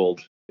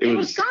disassembled. It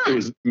was gone. It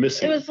was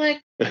missing. It was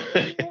like,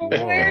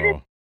 where did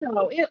it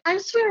go? I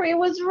swear it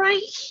was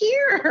right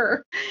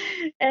here,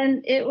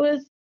 and it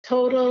was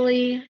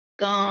totally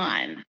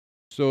gone.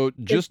 So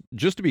just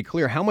to be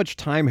clear, how much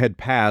time had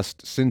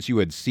passed since you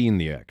had seen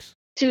the X?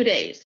 2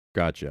 days.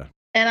 Gotcha.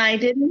 And I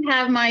didn't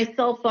have my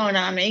cell phone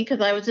on me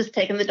because I was just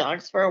taking the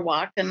dogs for a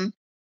walk, and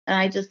and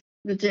I just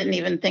didn't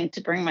even think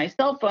to bring my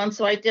cell phone,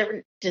 so I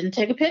didn't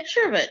take a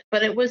picture of it.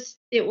 But it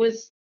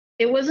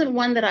wasn't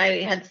one that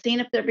I had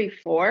seen up there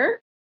before,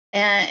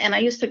 and I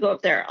used to go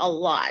up there a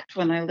lot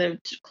when I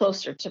lived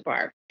closer to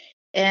Barb,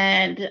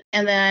 and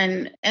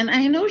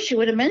I know she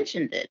would have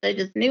mentioned it. I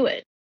just knew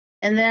it.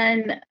 And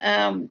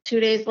then 2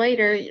 days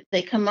later,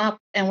 they come up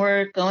and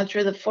we're going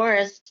through the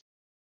forest,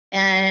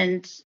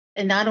 and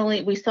not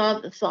only we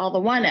saw the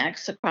one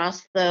X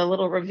across the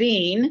little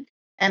ravine,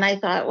 and I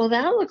thought, well,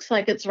 that looks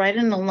like it's right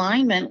in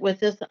alignment with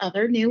this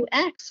other new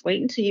X.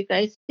 Wait until you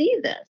guys see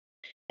this.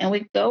 And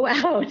we go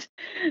out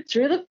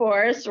through the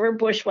forest. We're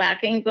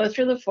bushwhacking, go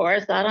through the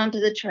forest, out onto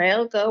the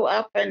trail, go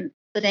up, and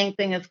the dang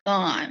thing is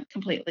gone,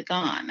 completely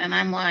gone. And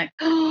I'm like,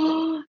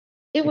 oh,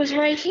 it was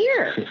right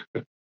here.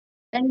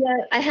 And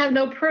yet I have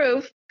no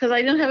proof because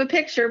I don't have a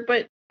picture,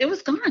 but it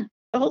was gone.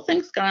 The whole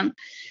thing's gone.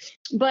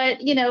 But,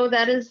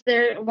 that is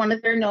one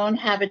of their known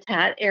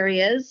habitat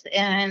areas.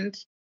 And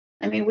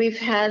I mean, we've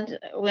had,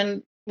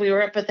 when we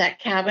were up at that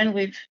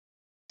cabin,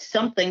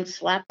 something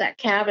slapped that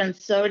cabin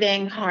so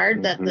dang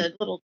hard that the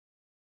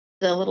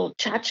little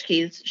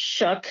tchotchkes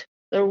shook,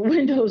 the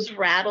windows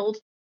rattled,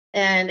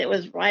 and it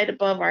was right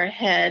above our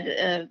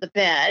head, the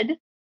bed.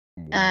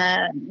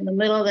 In the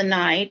middle of the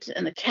night,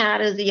 and the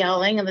cat is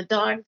yelling and the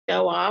dogs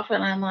go off,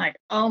 and I'm like,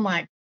 oh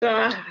my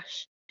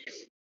gosh.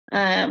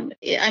 I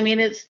mean,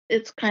 it's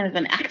kind of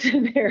an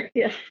active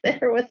area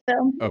there with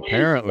them.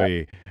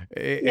 Apparently.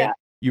 Yeah.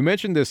 You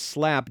mentioned this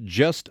slap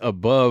just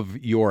above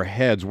your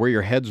heads, where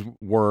your heads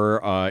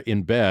were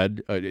in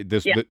bed,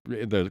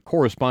 the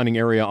corresponding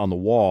area on the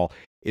wall.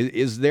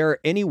 Is there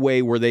any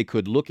way where they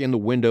could look in the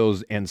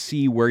windows and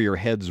see where your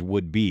heads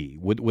would be?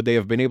 Would they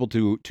have been able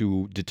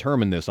to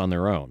determine this on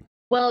their own?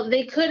 Well,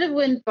 they could have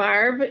when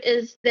Barb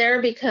is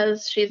there,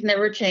 because she's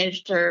never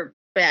changed her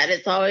bed.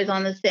 It's always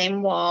on the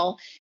same wall,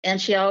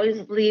 and she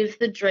always leaves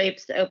the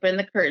drapes open,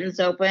 the curtains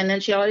open,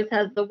 and she always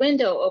has the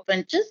window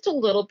open just a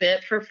little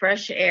bit for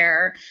fresh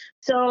air.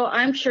 So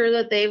I'm sure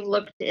that they've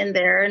looked in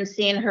there and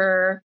seen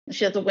her.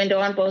 She has a window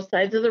on both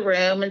sides of the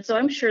room, and so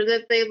I'm sure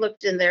that they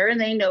looked in there and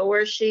they know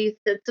where she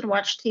sits and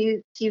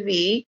watches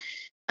TV.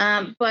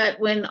 But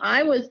when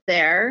I was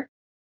there,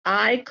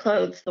 I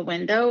closed the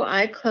window,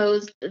 I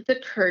closed the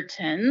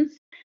curtains.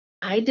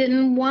 I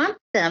didn't want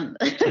them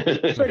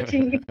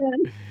looking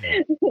in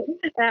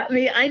at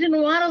me. I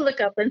didn't want to look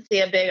up and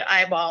see a big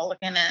eyeball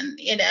looking in,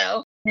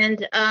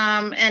 And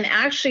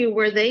actually,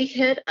 where they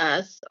hit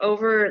us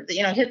over,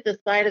 hit the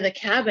side of the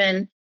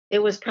cabin, it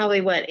was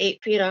probably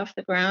 8 feet off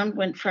the ground,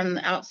 went from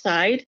the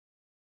outside,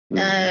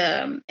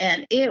 and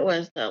it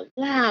was the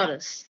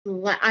loudest.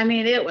 I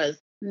mean, it was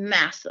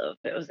massive.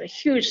 It was a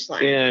huge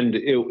slap. And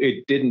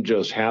it didn't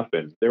just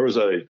happen. There was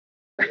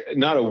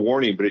not a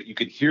warning, but you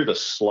could hear the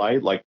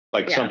slide, like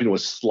something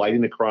was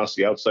sliding across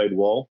the outside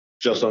wall,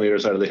 just on the other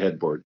side of the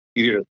headboard.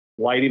 You hear it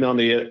sliding on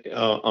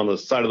the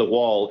side of the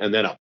wall, and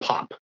then a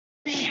pop,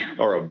 bam,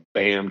 or a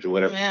bam, or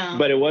whatever. Yeah.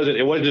 But it wasn't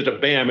just a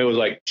bam. It was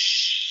like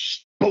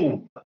shh,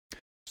 boom.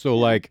 So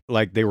like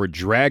they were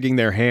dragging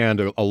their hand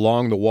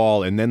along the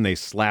wall, and then they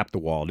slapped the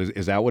wall.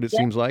 Is that what it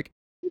seems like?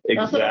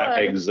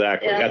 Exactly.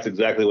 Yeah. That's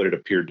exactly what it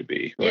appeared to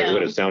be. Yeah.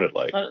 What it sounded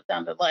like. What it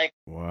sounded like.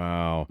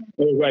 Wow.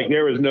 It was like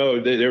there was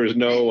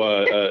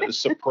no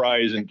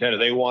surprise intent.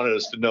 They wanted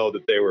us to know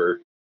that they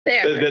were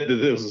There. that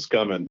this was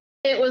coming.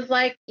 It was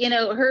like,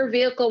 her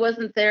vehicle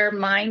wasn't there.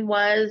 Mine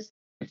was.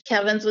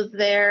 Kevin's was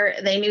there.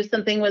 They knew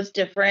something was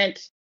different.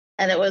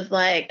 And it was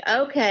like,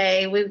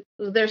 okay,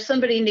 there's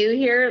somebody new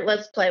here.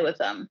 Let's play with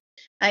them.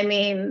 I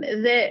mean,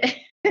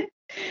 it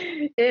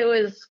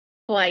was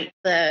quite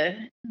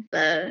the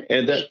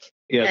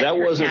And that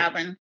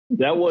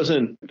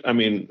wasn't, I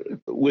mean,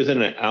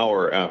 within an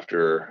hour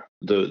after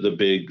the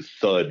big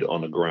thud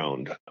on the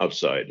ground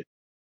outside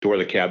to where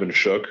the cabin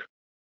shook.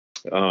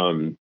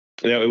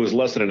 It was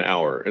less than an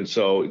hour. And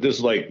so this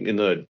is like in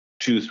the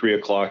 2-3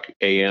 o'clock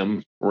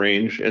a.m.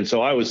 range. And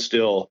so I was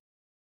still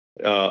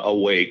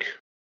awake,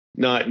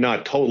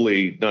 not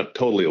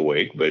totally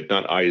awake, but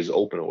not eyes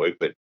open awake,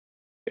 but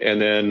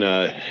and then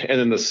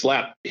the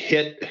slap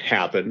hit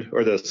happened,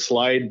 or the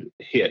slide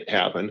hit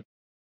happened.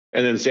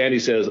 And then Sandy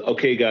says,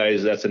 okay,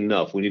 guys, that's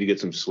enough. We need to get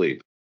some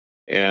sleep.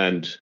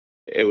 And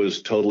it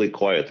was totally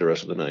quiet the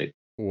rest of the night.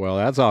 Well,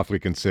 that's awfully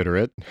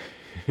considerate.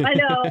 I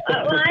know.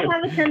 Well, I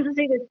have a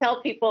tendency to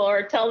tell people,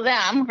 or tell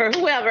them, or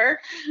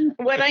whoever,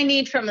 what I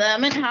need from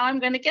them and how I'm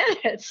going to get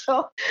it.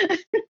 So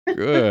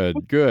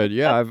Good.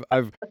 Yeah,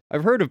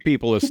 I've heard of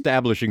people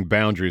establishing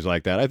boundaries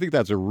like that. I think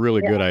that's a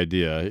really good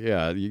idea.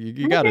 Yeah,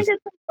 you got to. I think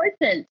it's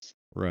important.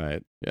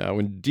 Right. Yeah,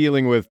 when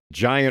dealing with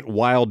giant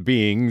wild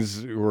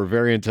beings who are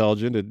very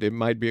intelligent, it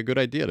might be a good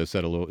idea to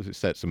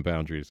set some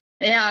boundaries.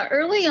 Yeah,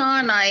 early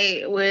on,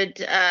 I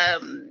would.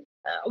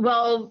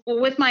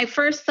 With my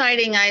first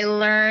sighting, I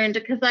learned,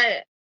 because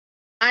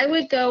I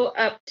would go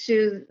up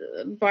to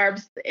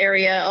Barb's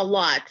area a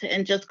lot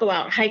and just go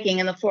out hiking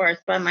in the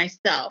forest by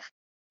myself.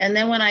 And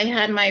then when I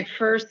had my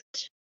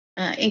first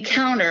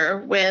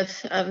encounter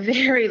with a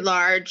very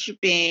large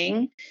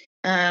being,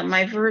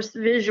 my first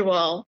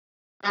visual,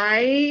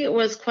 I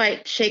was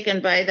quite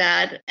shaken by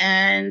that,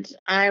 and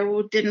I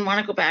didn't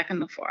want to go back in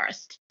the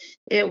forest.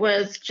 It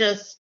was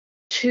just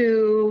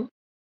too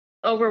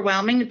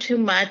overwhelming, too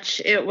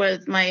much. It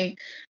was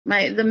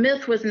the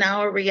myth was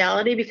now a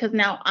reality because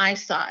now I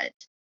saw it.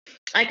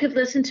 I could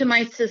listen to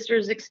my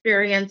sister's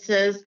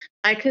experiences.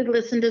 I could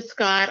listen to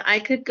Scott. I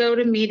could go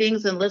to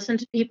meetings and listen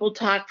to people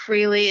talk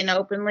freely and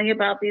openly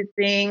about these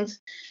things.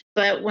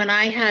 But when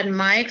I had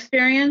my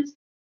experience,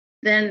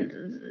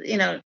 then,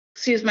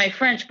 excuse my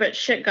French, but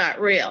shit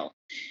got real.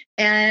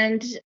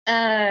 And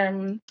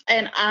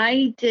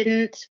I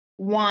didn't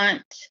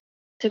want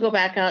to go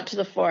back out to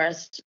the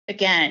forest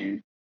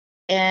again.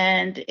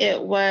 And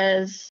it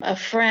was a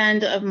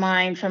friend of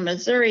mine from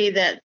Missouri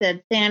that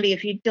said, Sandy,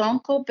 if you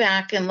don't go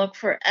back and look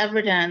for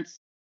evidence,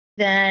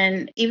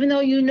 then even though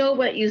you know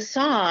what you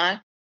saw,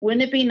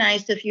 wouldn't it be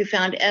nice if you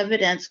found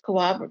evidence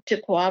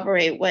to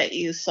corroborate what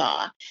you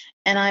saw?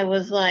 And I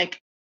was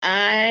like,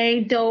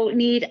 I don't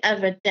need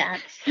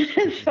evidence.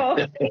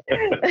 So,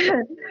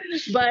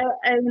 but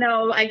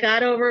I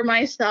got over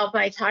myself.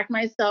 I talked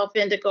myself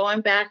into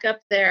going back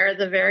up there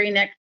the very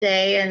next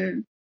day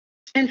and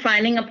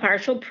finding a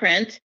partial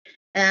print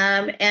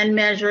and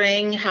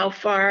measuring how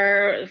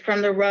far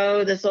from the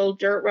road, this old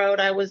dirt road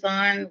I was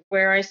on,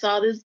 where I saw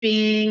this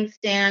being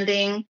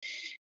standing.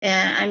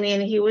 And I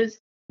mean, he was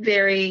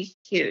very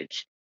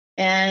huge.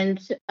 And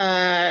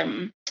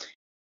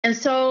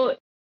so,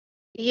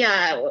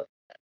 yeah,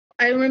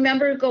 I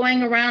remember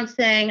going around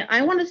saying,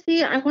 I want to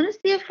see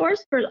a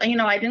forest person.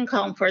 I didn't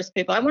call them forest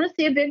people. I want to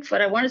see a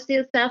Bigfoot. I want to see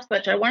a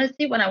Sasquatch. I want to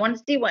see one. I want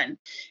to see one.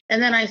 And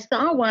then I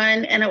saw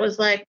one and it was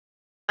like,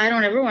 I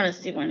don't ever want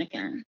to see one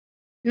again.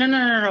 No,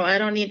 I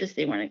don't need to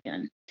see one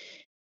again.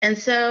 And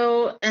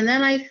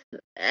then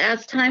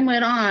as time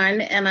went on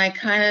and I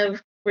kind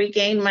of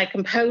regained my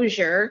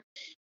composure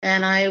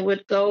and I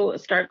would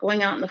start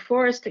going out in the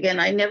forest again.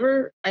 I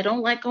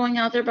don't like going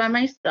out there by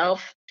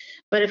myself,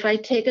 but if I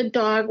take a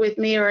dog with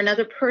me or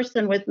another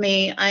person with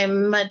me,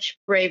 I'm much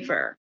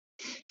braver.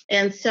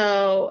 And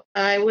so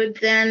I would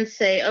then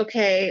say,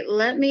 okay,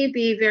 let me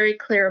be very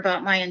clear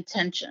about my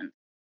intentions.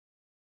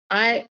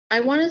 I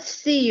want to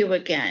see you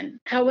again.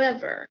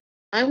 However,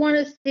 I want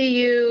to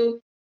see you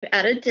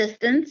at a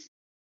distance,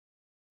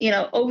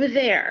 over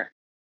there.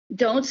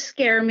 Don't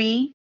scare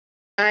me.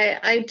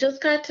 I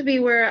just got to be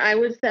where I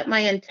would set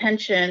my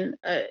intention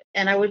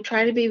and I would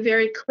try to be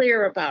very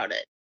clear about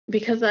it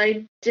because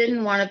I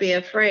didn't want to be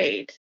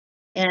afraid.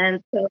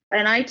 And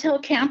I tell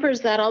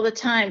campers that all the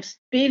time,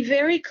 be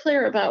very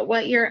clear about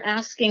what you're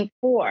asking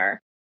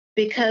for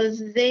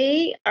because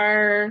they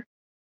are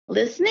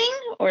listening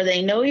or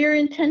they know your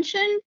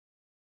intention.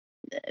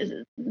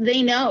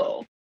 They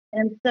know.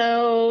 And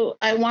so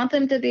I want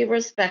them to be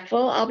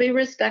respectful. I'll be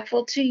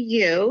respectful to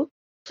you.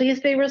 Please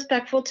be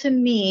respectful to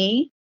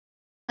me.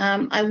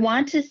 I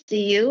want to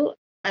see you.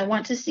 I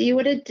want to see you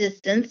at a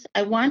distance.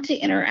 I want to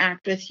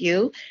interact with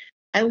you.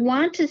 I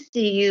want to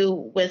see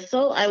you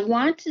whistle. I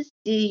want to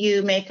see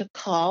you make a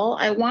call.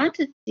 I want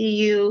to see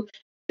you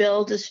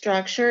build a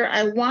structure.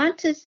 I want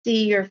to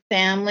see your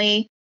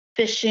family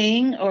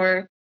fishing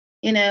or,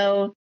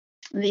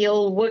 the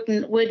old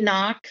wood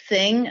knock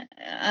thing,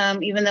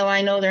 even though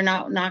I know they're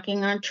not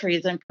knocking on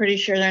trees. I'm pretty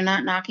sure they're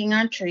not knocking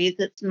on trees.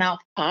 It's mouth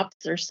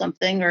pops or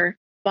something or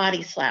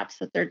body slaps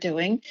that they're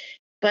doing.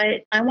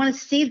 But I want to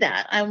see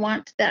that. I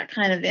want that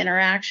kind of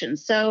interaction.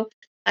 So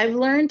I've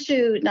learned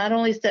to not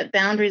only set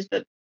boundaries,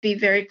 but be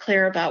very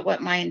clear about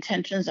what my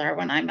intentions are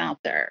when I'm out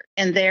there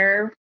in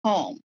their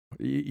home.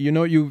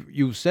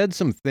 You've said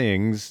some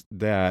things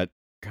that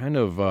kind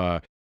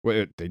of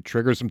they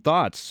trigger some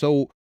thoughts.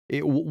 So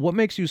what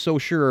makes you so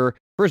sure?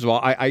 First of all,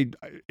 I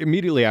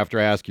immediately after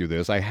I ask you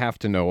this, I have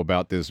to know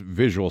about this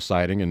visual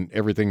sighting and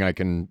everything I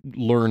can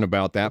learn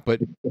about that.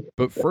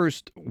 But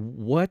first,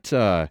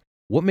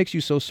 what makes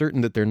you so certain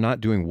that they're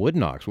not doing wood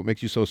knocks? What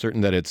makes you so certain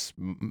that it's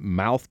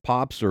mouth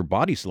pops or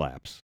body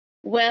slaps?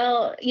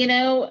 Well,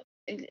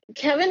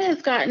 Kevin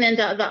has gotten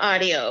into the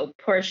audio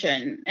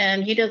portion,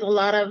 and he does a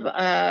lot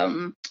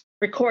of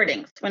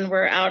recordings when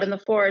we're out in the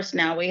forest.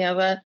 Now we have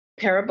a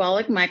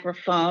parabolic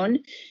microphone,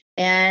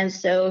 and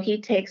so he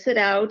takes it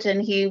out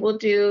and he will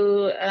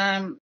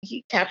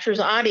he captures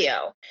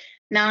audio.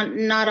 Now,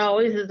 not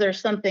always is there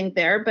something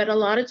there, but a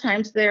lot of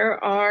times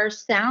there are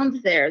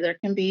sounds there. There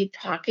can be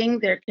talking,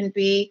 there can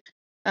be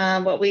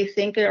what we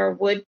think are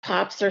wood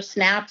pops or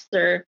snaps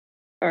or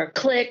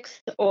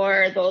clicks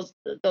or those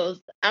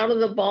out of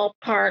the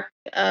ballpark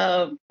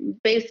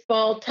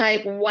baseball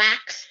type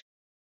whacks.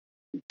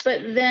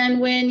 But then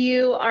when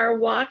you are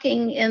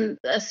walking in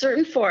a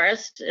certain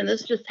forest, and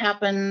this just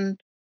happened,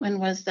 when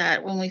was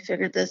that? When we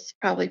figured this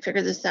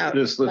out?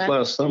 This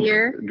last summer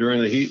year?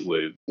 During the heat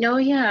wave. Oh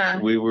yeah.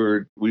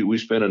 We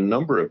spent a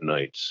number of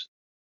nights,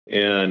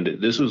 and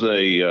this was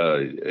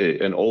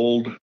an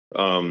old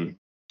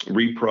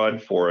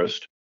reprod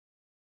forest,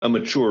 a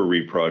mature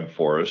reprod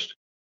forest.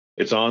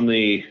 It's on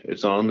the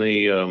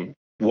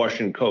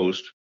Washington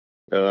coast.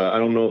 I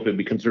don't know if it'd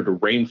be considered a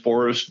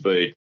rainforest,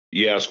 but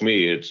you ask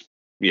me,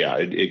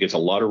 it gets a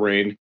lot of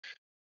rain.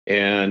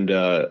 and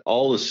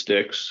all the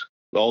sticks,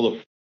 all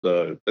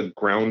the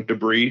ground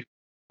debris,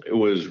 it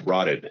was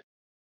rotted.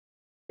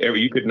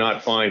 You could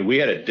not find. We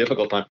had a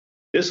difficult time.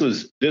 This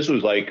was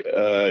like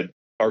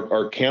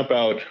our camp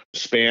out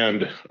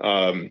spanned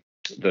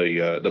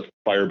the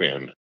fire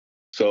band.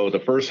 So the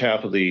first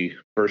half of the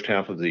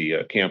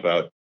camp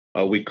out,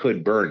 we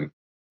could burn,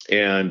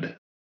 and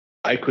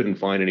I couldn't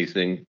find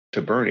anything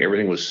to burn.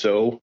 Everything was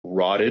so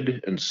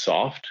rotted and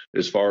soft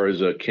as far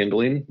as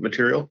kindling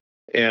material.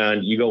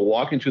 And you go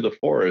walking through the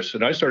forest,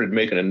 and I started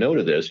making a note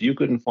of this. You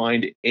couldn't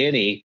find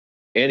any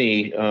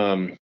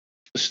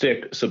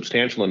stick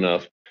substantial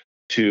enough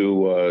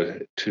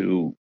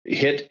to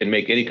hit and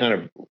make any kind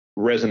of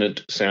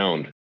resonant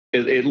sound.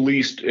 At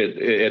least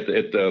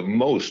at the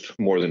most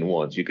more than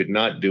once. You could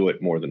not do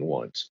it more than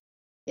once.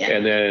 Yeah.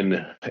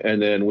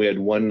 And then we had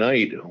one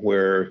night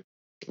where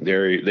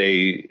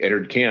they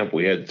entered camp.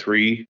 We had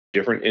 3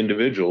 different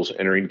individuals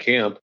entering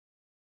camp,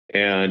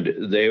 and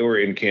they were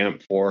in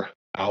camp for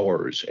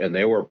hours, and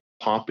they were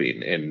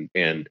popping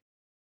and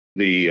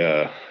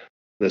the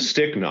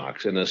stick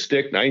knocks and the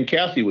stick. And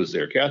Kathy was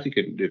there. Kathy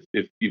could,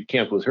 if you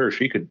camped with her,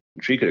 she could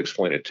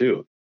explain it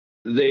too.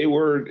 They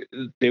were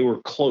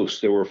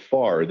close. They were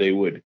far. They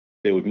would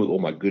move. Oh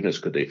my goodness,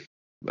 could they?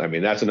 I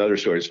mean, that's another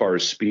story. As far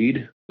as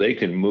speed, they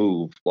can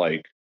move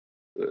like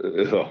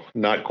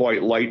not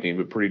quite lightning,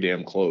 but pretty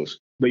damn close.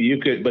 But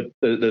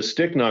the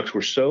stick knocks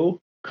were so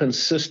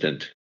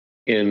consistent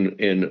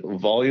in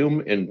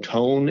volume and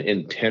tone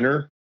and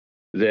tenor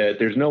that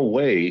there's no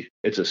way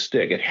it's a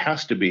stick. It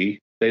has to be.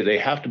 They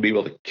have to be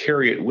able to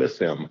carry it with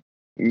them,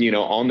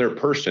 on their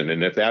person.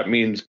 And if that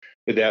means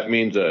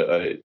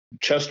a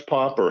chest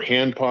pop or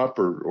hand pop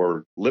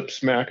or lip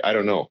smack, I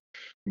don't know,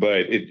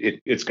 but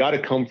it's got to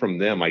come from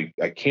them. I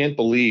can't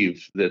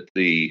believe that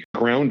the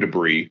ground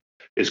debris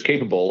is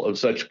capable of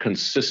such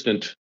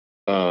consistent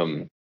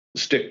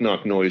stick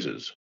knock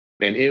noises.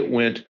 And it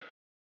went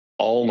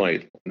all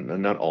night,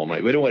 not all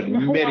night, but it went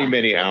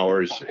many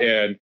hours.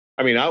 And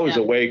I mean, I was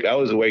awake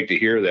to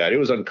hear that. It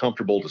was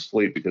uncomfortable to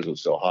sleep because it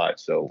was so hot.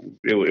 So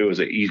it was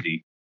an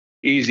easy,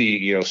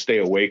 stay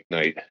awake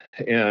night.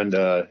 And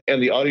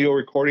the audio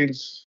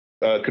recordings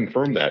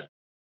confirmed that.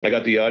 I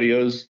got the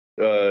audios,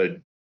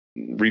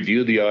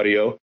 reviewed the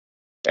audio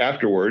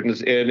afterward,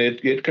 and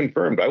it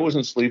confirmed. I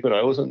wasn't sleeping.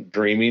 I wasn't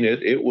dreaming.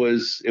 It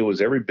was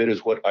every bit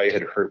as what I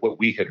had heard, what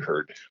we had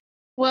heard.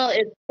 Well,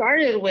 it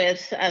started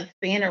with us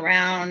being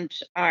around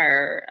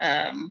our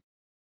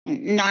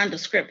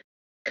nondescript,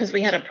 because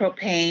we had a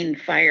propane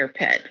fire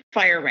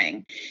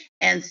ring,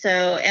 and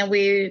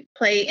we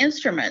play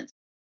instruments.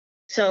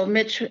 So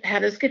Mitch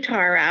had his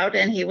guitar out,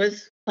 and he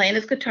was playing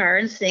his guitar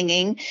and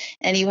singing,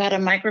 and you had a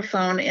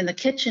microphone in the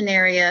kitchen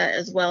area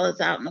as well as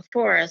out in the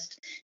forest.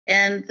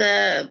 And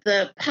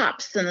the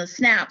pops and the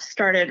snaps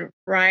started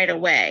right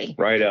away,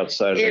 right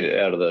outside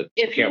out of the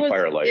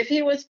campfire light. If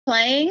he was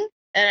playing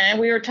and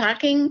we were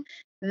talking,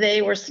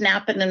 they were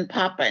snapping and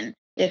popping.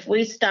 If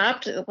we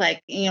stopped,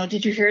 like,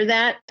 did you hear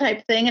that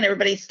type thing? And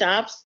everybody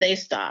stops, they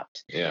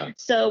stopped. Yeah.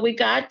 So we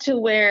got to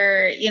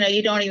where,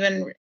 you don't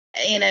even,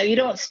 you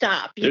don't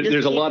stop.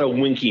 There's a lot of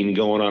winking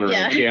going on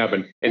around the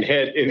cabin and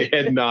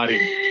head nodding,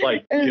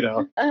 like, came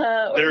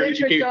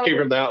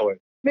from that way.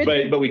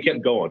 But we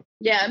kept going.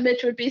 Yeah,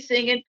 Mitch would be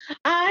singing,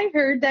 I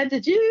heard that.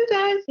 Did you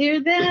guys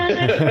hear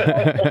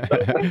that?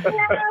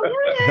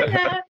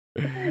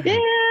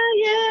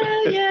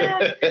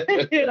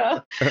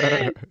 Yeah.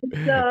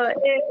 So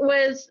it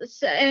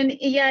was, and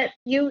yet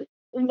you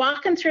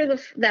walking through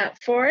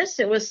that forest,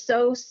 it was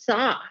so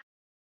soft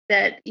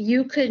that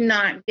you could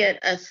not get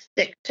a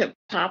stick to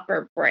pop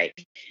or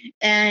break.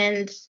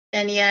 And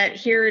yet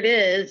here it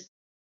is.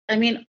 I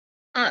mean,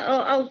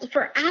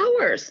 for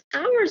hours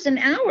and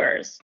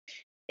hours,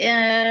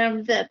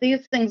 that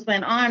these things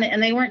went on,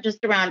 and they weren't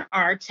just around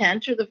our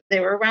tent, they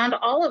were around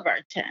all of our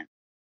tents.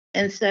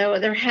 And so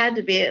there had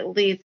to be at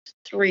least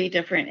 3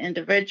 different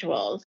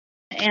individuals.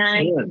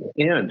 And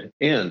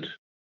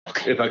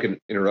if I can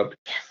interrupt,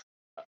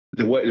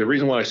 the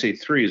reason why I say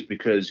 3 is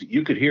because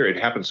you could hear it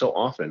happen so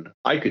often.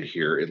 I could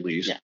hear at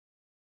least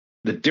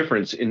the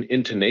difference in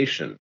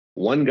intonation.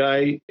 One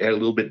guy had a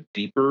little bit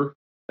deeper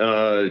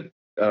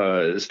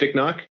stick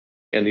knock,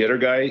 and the other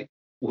guy,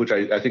 which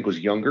I think was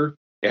younger,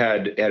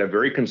 had a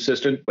very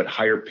consistent but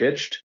higher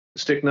pitched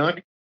stick knock.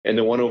 And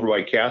the one over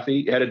by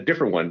Kathy had a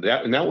different one.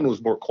 That one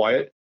was more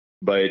quiet,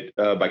 but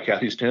by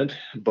Kathy's tent,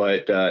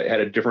 but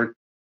had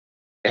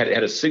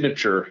a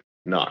signature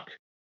knock,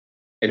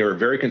 and they were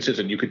very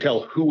consistent. You could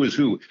tell who was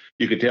who.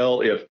 You could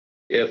tell if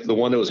the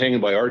one that was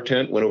hanging by our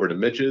tent went over to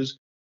Mitch's,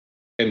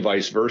 and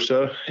vice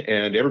versa.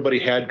 And everybody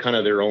had kind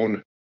of their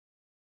own.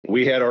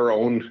 We had our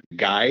own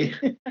guy.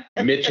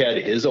 Mitch had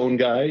his own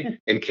guy,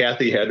 and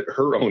Kathy had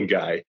her own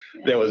guy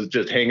that was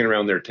just hanging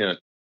around their tent.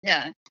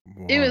 Yeah,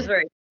 wow. It was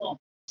very cool.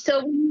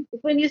 So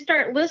when you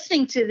start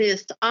listening to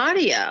this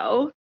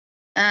audio,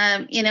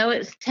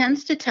 it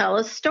tends to tell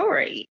a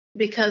story,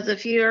 because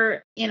if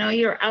you're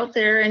out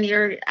there and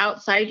you're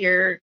outside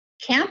your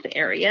camp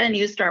area and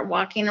you start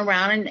walking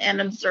around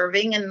and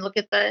observing and look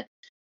at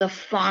the the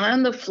fauna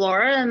and the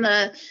flora and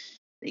the,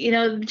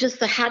 just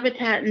the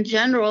habitat in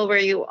general where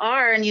you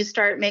are, and you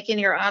start making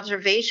your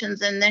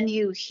observations, and then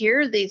you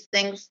hear these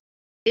things.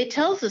 It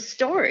tells a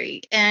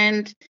story.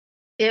 And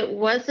it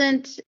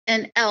wasn't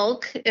an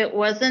elk, it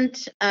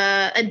wasn't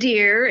a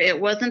deer,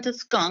 it wasn't a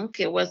skunk,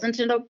 it wasn't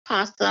an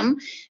opossum,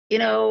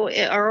 or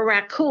a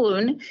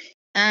raccoon.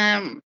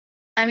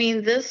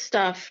 This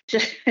stuff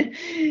just,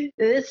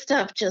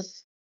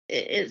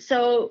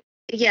 so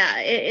yeah,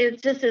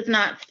 it just is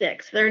not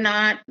sticks. They're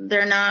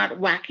not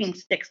whacking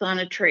sticks on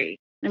a tree.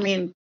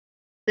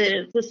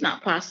 It's just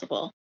not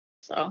possible.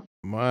 So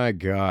My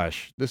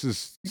gosh, this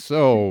is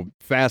so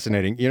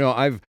fascinating.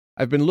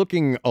 I've been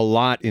looking a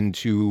lot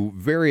into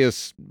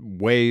various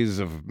ways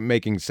of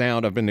making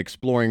sound. I've been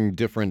exploring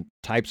different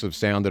types of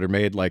sound that are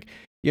made. Like,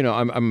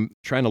 I'm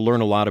trying to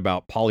learn a lot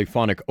about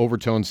polyphonic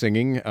overtone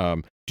singing,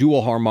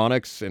 dual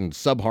harmonics and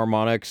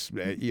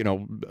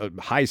subharmonics.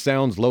 High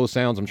sounds, low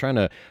sounds. I'm trying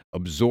to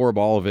absorb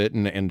all of it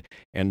and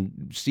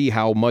see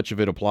how much of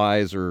it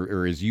applies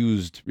or is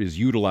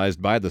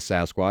utilized by the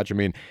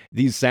Sasquatch.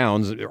 These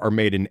sounds are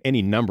made in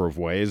any number of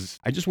ways.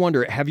 I just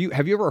wonder, have you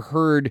ever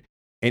heard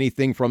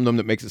anything from them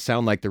that makes it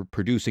sound like they're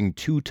producing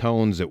two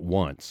tones at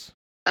once?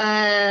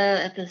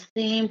 At the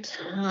same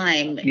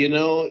time,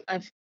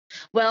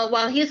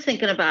 while he's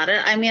thinking about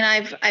it,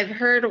 I've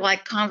heard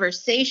like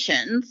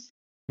conversations,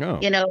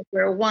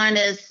 where one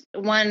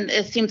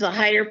it seems a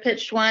higher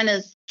pitched one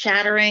is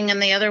chattering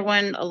and the other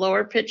one a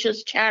lower pitch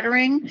is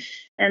chattering,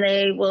 and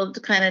they will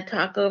kind of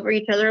talk over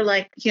each other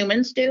like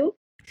humans do.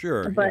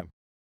 Sure. But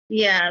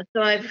yeah,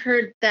 so I've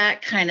heard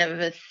that kind of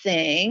a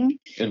thing.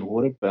 And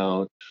what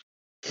about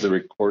the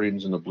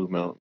recordings in the Blue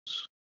Mountains?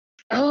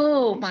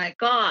 Oh my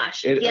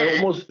gosh!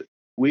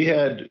 We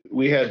had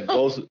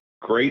both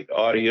great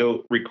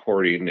audio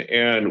recording,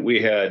 and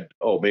we had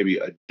maybe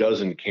a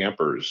dozen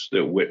campers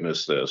that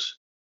witnessed this.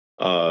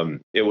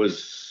 It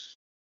was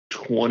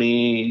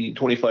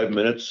 25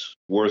 minutes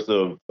worth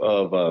of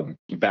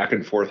back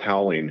and forth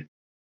howling,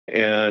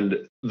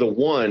 and the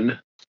one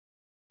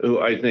who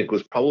I think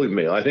was probably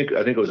male. I think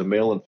it was a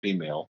male and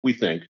female. We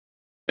think,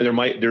 and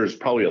there's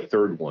probably a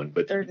third one,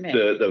 but third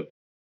male.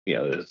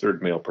 The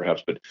third male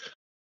perhaps, but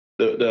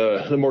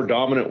the more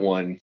dominant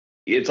one,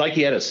 it's like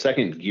he had a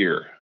second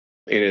gear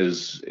in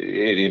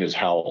his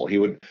howl. He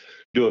would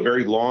do a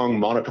very long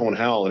monotone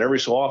howl, and every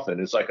so often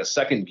it's like a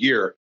second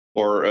gear,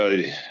 or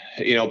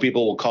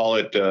people will call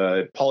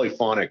it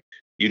polyphonic.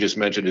 You just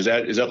mentioned, is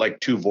that like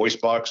two voice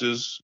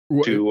boxes?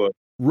 Two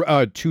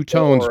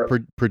tones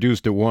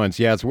produced at once.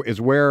 Yeah,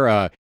 it's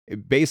where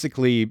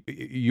basically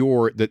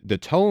the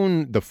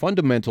tone, the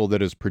fundamental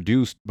that is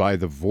produced by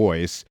the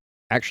voice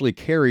actually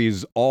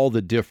carries all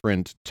the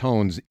different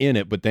tones in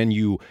it, but then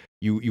you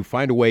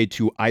find a way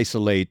to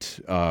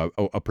isolate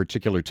a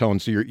particular tone.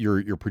 So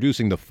you're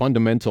producing the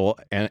fundamental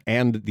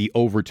and the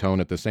overtone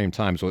at the same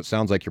time. So it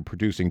sounds like you're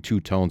producing two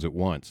tones at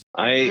once.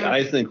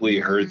 I think we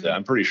heard that.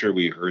 I'm pretty sure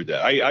we heard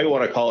that. I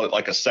want to call it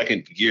like a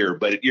second gear,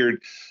 but you're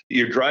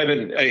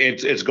driving.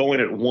 It's going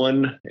at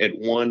one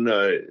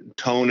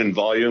tone and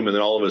volume, and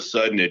then all of a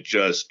sudden it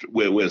just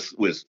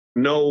with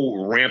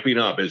no ramping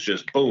up. It's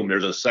just boom.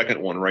 There's a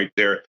second one right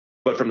there,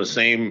 but from the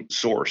same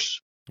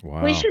source.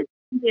 Wow. We should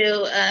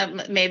do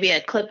maybe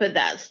a clip of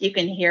that so you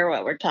can hear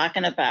what we're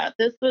talking about.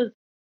 This is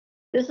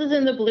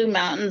in the Blue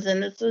Mountains,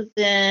 and this was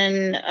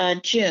in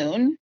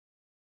June.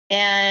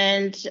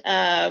 And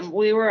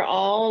we were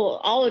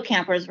all the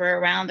campers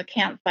were around the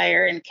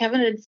campfire, and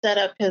Kevin had set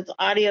up his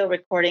audio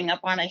recording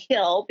up on a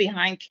hill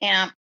behind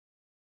camp,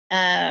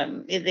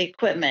 the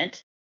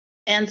equipment.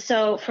 And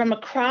so from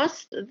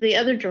across the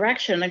other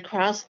direction,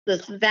 across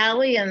this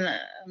valley and the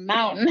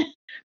mountain,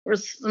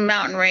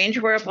 mountain range,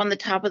 we're up on the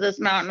top of this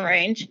mountain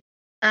range.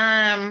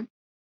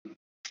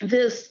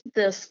 This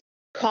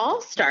call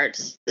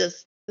starts. It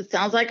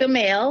sounds like a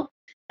male,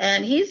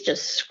 and he's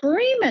just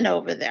screaming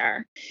over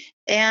there.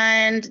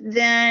 And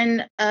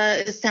then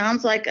it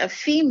sounds like a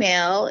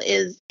female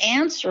is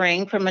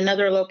answering from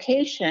another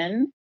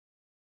location.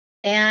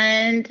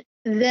 And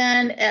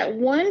then at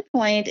one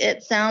point,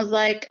 it sounds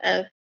like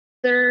a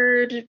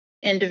third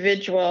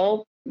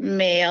individual,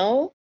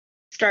 male,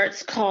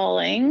 starts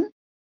calling.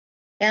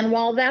 And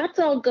while that's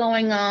all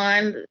going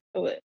on,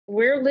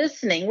 we're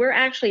listening. We're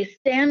actually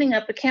standing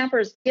up. The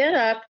campers get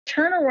up,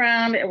 turn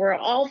around, and we're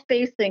all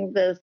facing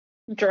this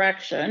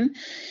direction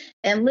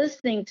and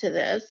listening to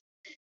this.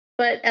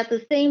 But at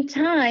the same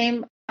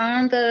time,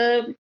 on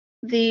the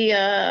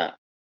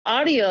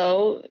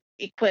audio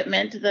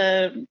equipment,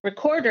 the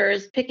recorder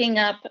is picking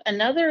up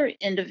another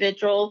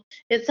individual.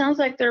 It sounds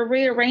like they're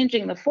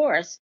rearranging the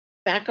forest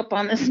back up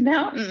on this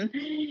mountain.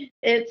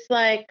 It's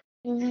like,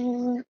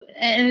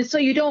 and so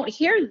you don't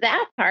hear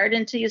that part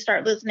until you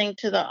start listening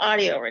to the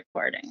audio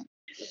recording.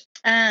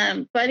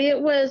 But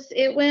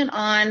it went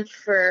on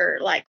for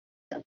like,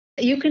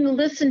 you can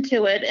listen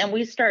to it, and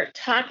we start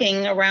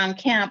talking around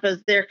camp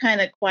as they're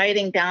kind of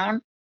quieting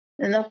down,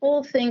 and the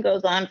whole thing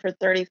goes on for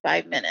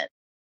 35 minutes.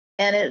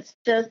 And it's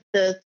just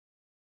this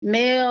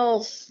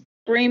male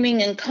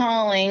screaming and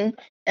calling,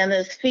 and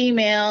this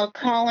female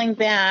calling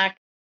back,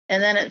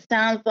 And then it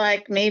sounds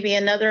like maybe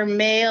another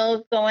male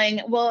is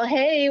going, well,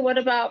 hey, what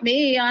about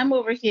me? I'm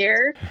over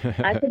here.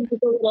 I can do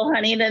a little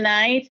honey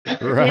tonight.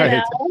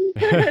 Right.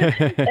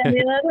 And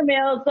the other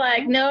male is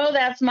like, no,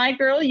 that's my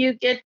girl.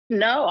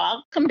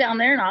 I'll come down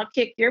there and I'll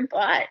kick your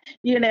butt,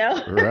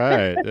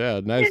 Right.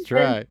 Yeah. Nice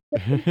try.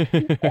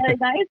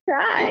 Nice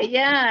try.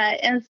 Yeah.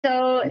 And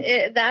so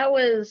that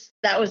was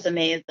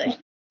amazing.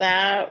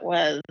 That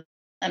was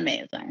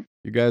amazing.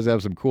 You guys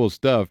have some cool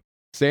stuff.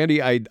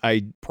 Sandy,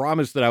 I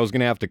promised that I was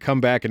going to have to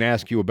come back and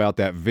ask you about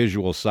that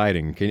visual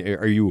sighting.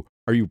 Are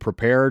you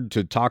prepared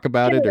to talk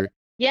about it? Or?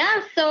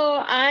 Yeah,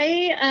 so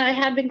I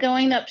have been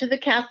going up to the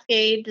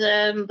Cascades,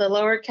 the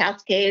lower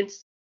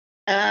Cascades,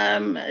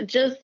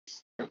 just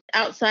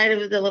outside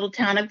of the little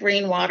town of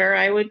Greenwater.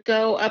 I would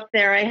go up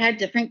there. I had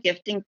different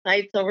gifting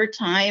sites over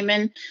time,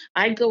 and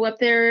I'd go up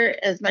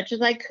there as much as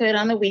I could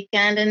on the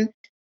weekend and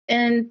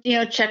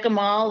check them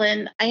all.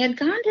 And I had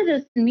gone to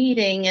this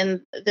meeting,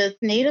 and this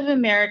Native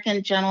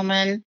American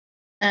gentleman,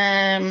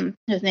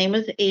 his name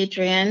was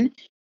Adrian,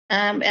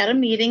 at a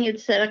meeting, he'd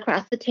sit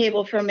across the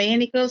table from me,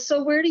 and he goes,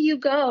 so where do you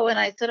go? And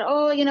I said,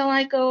 oh,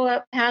 I go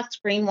up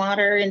past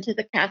Greenwater into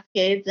the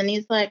Cascades. And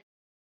he's like,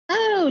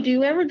 oh, do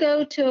you ever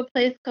go to a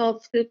place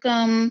called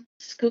Skookum,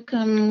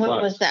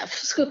 what was that?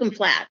 Skookum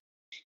Flat.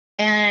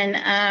 And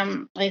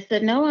I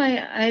said, no,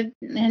 I had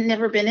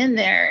never been in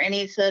there. And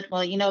he said,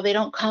 well, they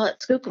don't call it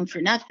Skookum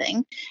for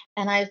nothing.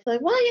 And I said,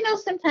 well,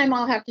 sometime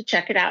I'll have to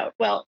check it out.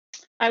 Well,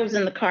 I was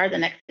in the car the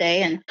next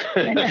day and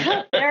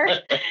out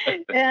there.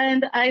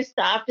 And I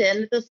stopped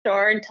in the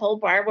store and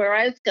told Barb where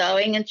I was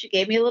going. And she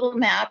gave me a little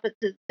map of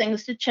the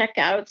things to check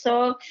out.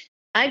 So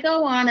I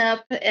go on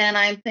up and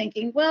I'm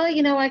thinking, well,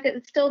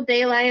 it's still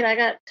daylight. I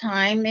got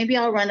time. Maybe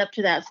I'll run up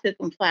to that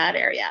Skookum Flat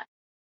area.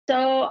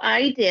 So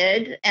I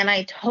did, and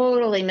I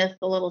totally missed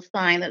the little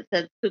sign that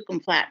said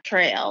Skookum Flat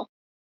Trail.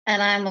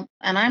 And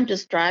I'm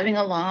just driving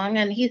along,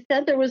 and he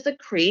said there was a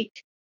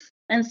creek.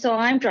 And so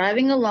I'm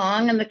driving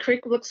along, and the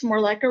creek looks more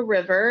like a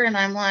river. And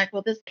I'm like,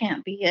 well, this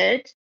can't be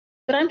it.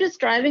 But I'm just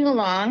driving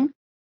along,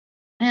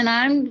 and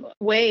I'm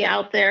way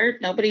out there.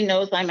 Nobody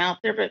knows I'm out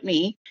there but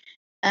me.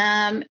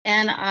 And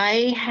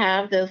I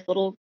have this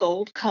little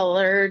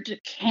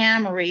gold-colored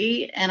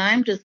Camry, and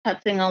I'm just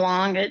putzing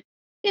along at,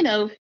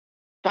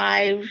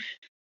 5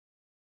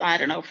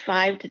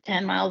 to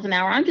 10 miles an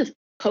hour. I'm just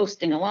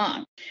coasting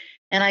along.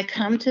 And I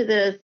come to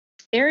this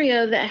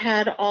area that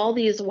had all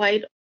these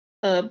white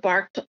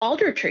barked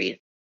alder trees.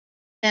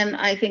 And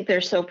I think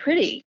they're so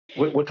pretty.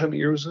 What time of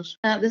year was this?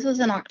 This was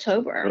in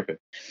October. Okay.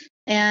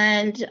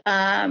 And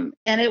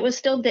it was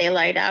still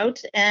daylight out.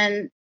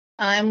 And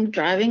I'm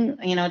driving,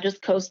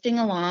 just coasting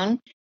along.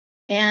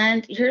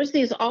 And here's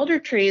these alder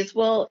trees.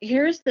 Well,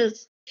 here's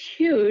this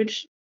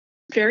huge,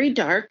 very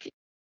dark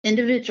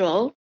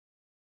individual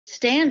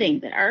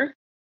standing there.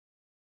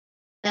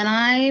 And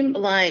I'm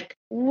like,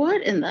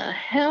 what in the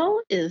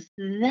hell is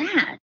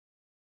that?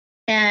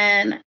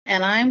 And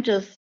I'm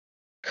just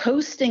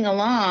coasting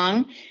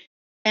along,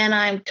 and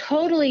I'm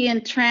totally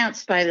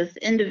entranced by this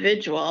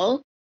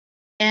individual.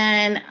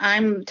 And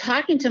I'm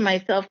talking to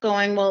myself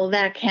going, well,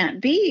 that can't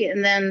be.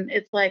 And then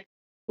it's like,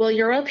 well,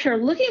 you're up here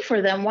looking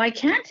for them. Why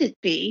can't it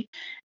be?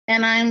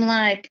 And I'm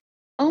like,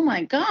 oh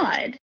my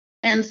God.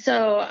 And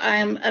so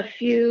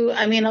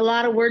a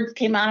lot of words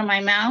came out of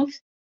my mouth,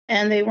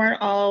 and they weren't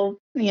all,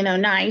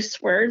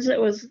 nice words. It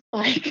was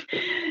like,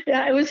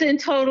 I was in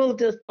total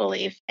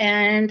disbelief.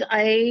 And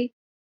I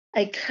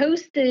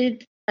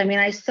coasted.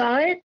 I saw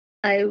it.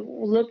 I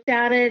looked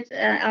at it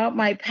out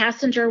my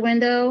passenger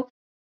window.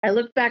 I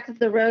looked back at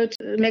the road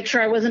to make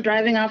sure I wasn't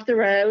driving off the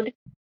road.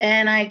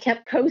 And I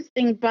kept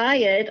coasting by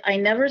it. I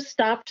never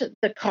stopped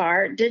the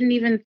car, didn't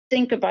even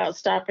think about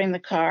stopping the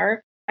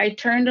car. I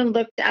turned and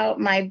looked out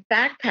my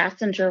back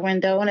passenger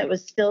window, and it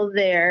was still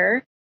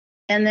there.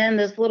 And then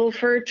this little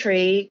fir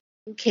tree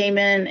came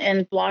in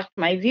and blocked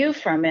my view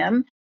from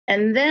him.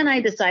 And then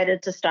I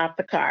decided to stop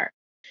the car.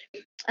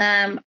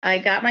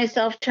 I got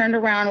myself turned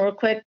around real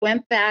quick,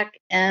 went back,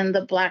 and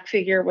the black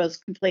figure was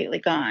completely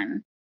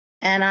gone.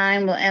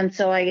 And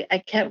so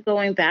I kept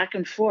going back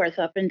and forth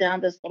up and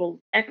down this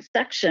little X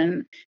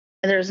section.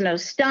 And there's no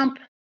stump.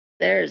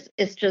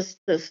 It's just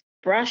this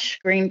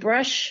green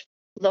brush,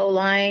 low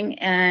lying,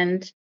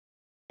 and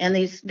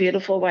these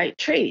beautiful white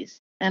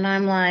trees. And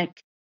I'm like,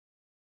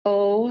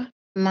 oh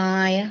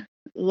my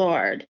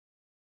Lord.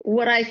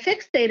 What I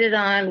fixated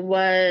on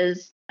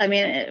was,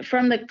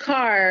 from the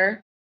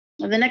car,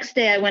 the next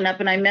day I went up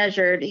and I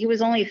measured, he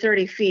was only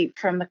 30 feet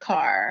from the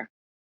car,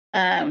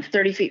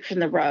 30 feet from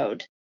the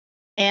road.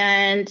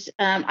 And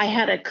I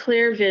had a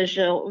clear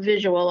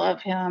visual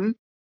of him.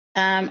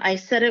 I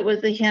said it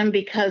was a him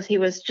because he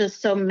was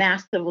just so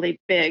massively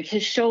big.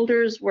 His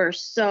shoulders were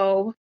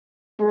so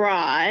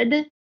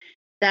broad.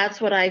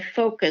 That's what I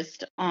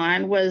focused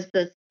on, was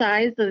the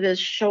size of his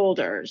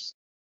shoulders.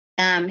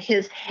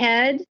 His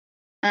head,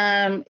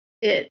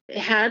 it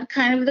had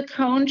kind of the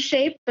cone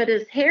shape, but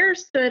his hair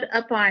stood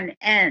up on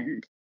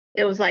end.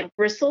 It was like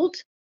bristled.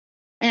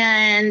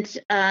 And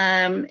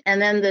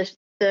then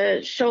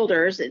the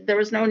shoulders. There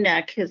was no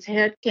neck. His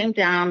head came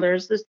down.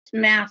 There's this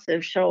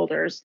massive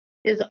shoulders.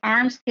 His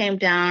arms came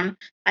down.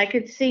 I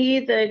could see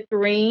the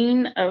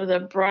green of the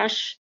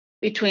brush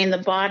between the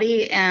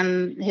body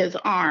and his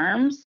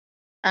arms.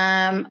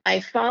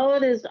 I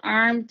followed his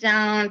arm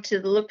down to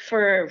look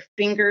for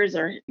fingers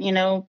or,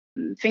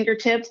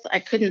 fingertips. I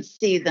couldn't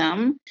see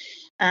them.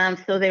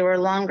 So they were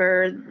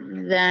longer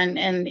than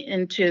and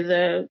into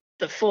the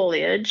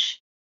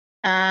foliage.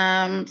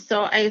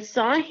 So I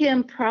saw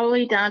him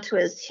probably down to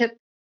his hip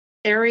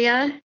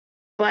area,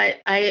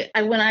 but I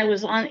when I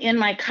was in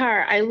my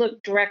car, I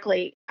looked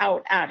directly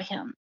out at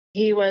him.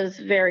 He was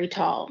very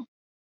tall,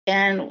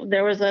 and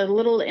there was a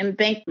little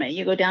embankment.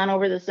 You go down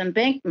over this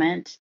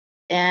embankment,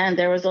 and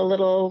there was a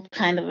little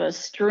kind of a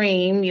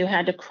stream you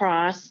had to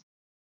cross,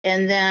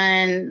 and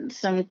then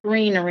some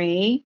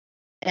greenery,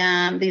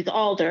 and these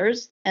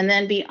alders, and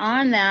then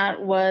beyond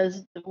that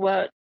was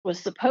what was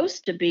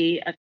supposed to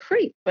be a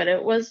creek, but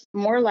it was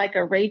more like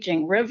a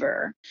raging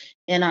river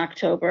in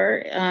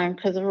October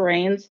because of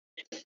rains.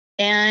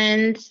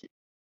 And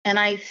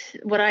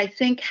what I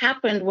think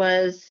happened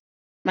was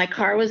my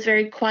car was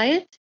very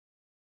quiet.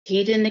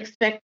 He didn't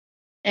expect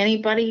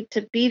anybody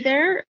to be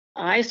there.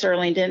 I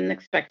certainly didn't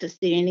expect to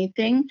see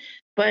anything,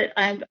 but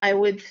I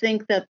would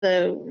think that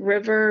the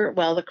river,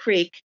 the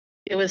creek,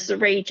 it was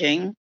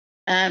raging.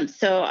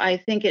 So I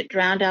think it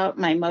drowned out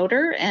my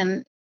motor,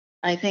 and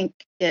I think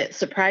it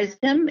surprised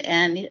him,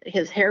 and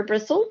his hair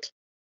bristled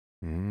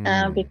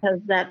because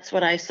that's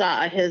what I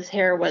saw. His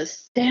hair was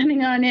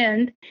standing on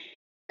end.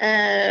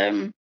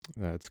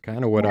 That's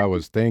kind of what I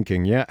was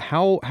thinking. Yeah.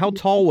 How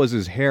tall was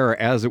his hair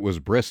as it was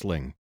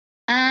bristling?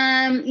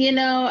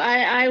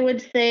 I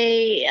would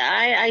say,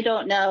 I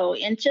don't know,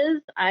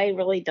 inches. I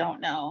really don't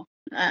know.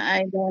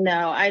 I don't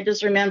know. I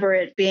just remember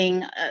it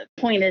being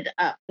pointed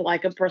up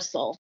like a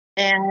bristle.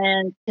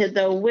 And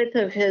the width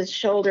of his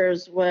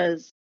shoulders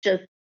was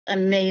just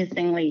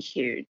amazingly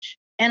huge.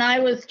 And I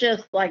was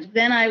just like,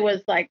 then I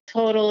was like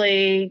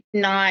totally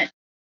not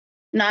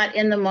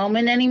in the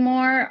moment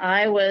anymore.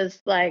 I was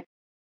like,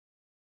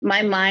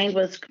 my mind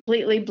was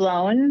completely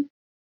blown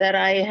that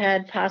I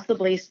had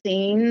possibly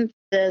seen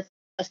a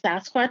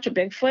Sasquatch, a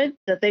Bigfoot,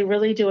 that they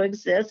really do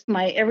exist.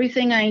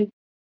 Everything I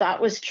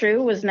thought was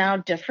true was now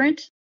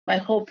different. My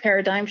whole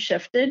paradigm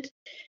shifted,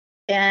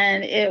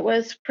 and it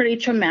was pretty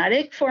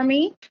traumatic for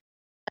me.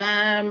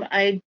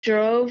 I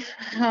drove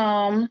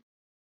home,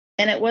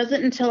 and it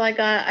wasn't until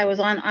I was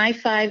on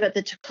I-5 at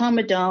the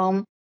Tacoma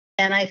Dome,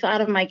 and I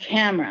thought of my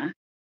camera.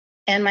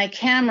 And my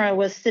camera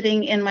was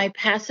sitting in my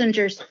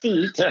passenger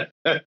seat.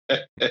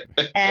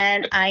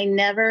 And I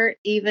never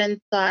even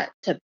thought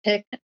to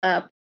pick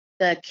up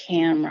the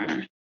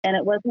camera. And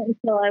it wasn't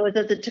until I was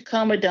at the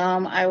Tacoma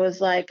Dome, I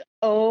was like,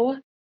 oh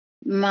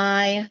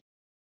my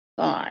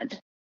God.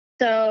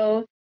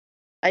 So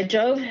I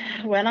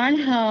went on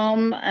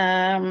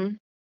home,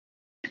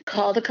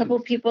 called a couple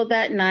of people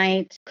that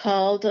night,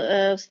 called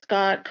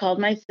Scott, called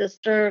my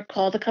sister,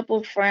 called a couple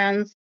of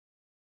friends.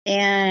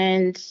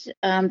 And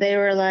they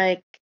were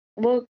like,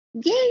 well,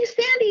 yay,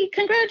 Sandy,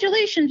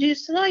 congratulations, you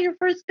saw your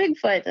first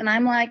Bigfoot. And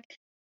I'm like,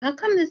 how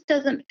come this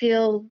doesn't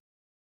feel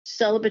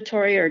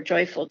celebratory or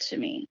joyful to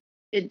me?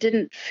 It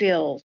didn't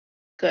feel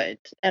good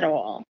at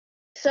all.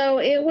 So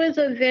it was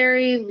a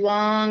very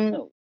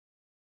long,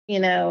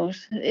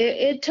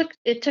 it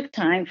took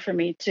time for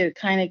me to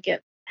kind of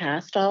get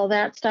past all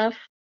that stuff.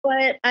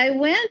 But I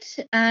went,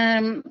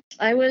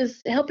 I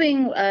was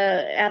helping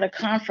at a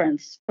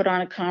conference, put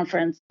on a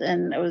conference,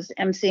 and I was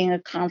emceeing a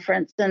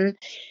conference. And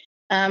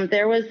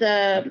there was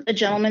a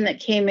gentleman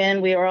that came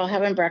in. We were all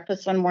having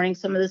breakfast one morning,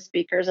 some of the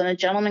speakers, and a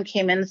gentleman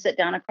came in and sat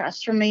down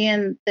across from me,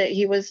 and that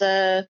he was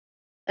a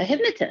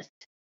hypnotist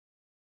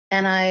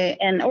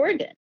in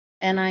Oregon.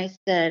 And I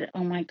said,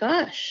 oh my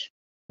gosh,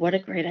 what a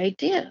great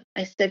idea.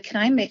 I said, can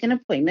I make an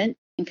appointment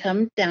and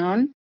come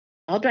down?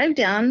 I'll drive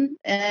down,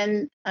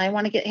 and I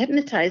want to get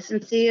hypnotized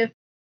and see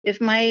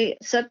if my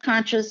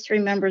subconscious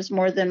remembers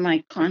more than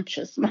my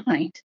conscious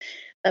mind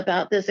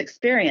about this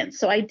experience.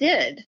 So I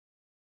did.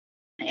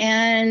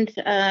 And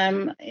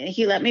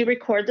he let me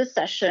record the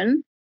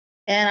session.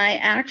 And I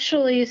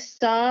actually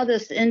saw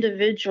this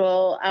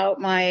individual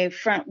out my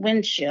front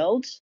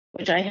windshield,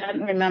 which I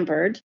hadn't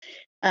remembered.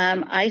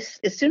 As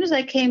soon as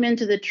I came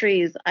into the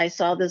trees, I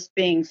saw this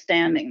being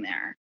standing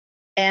there.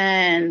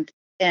 And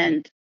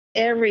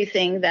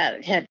everything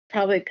that had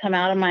probably come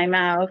out of my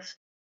mouth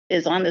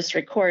is on this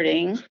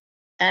recording.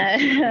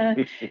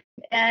 And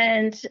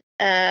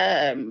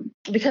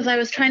because I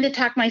was trying to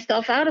talk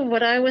myself out of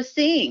what I was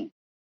seeing.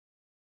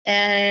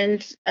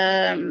 And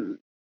so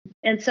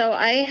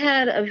I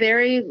had a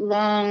very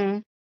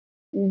long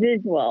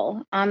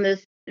visual on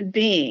this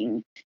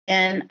being.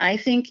 And I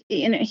think,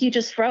 he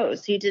just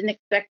froze. He didn't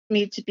expect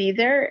me to be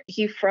there.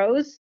 He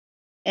froze.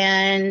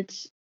 And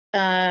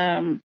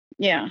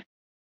yeah.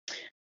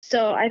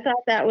 So I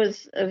thought that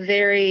was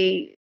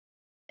it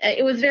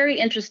was very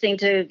interesting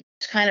to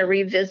kind of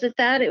revisit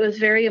that. It was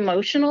very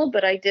emotional,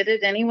 but I did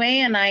it anyway.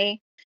 And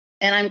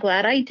I'm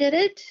glad I did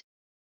it.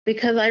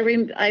 because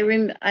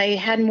I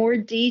had more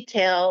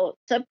detail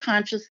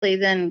subconsciously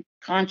than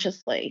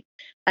consciously.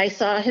 I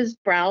saw his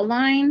brow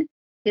line,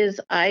 his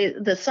eye.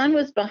 The sun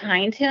was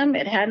behind him.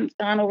 It hadn't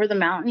gone over the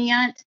mountain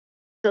yet,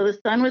 so the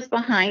sun was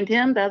behind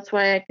him. That's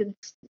why I could,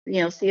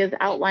 see his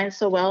outline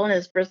so well and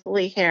his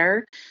bristly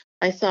hair.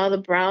 I saw the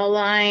brow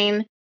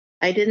line.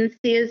 I didn't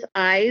see his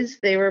eyes.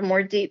 They were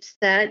more deep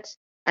set.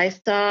 I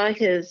saw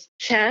his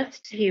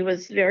chest. He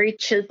was very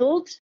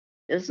chiseled.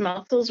 His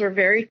muscles were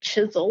very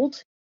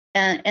chiseled.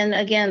 And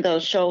again,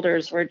 those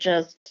shoulders were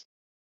just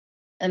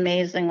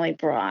amazingly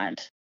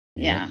broad.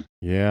 Yeah.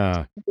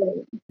 Yeah.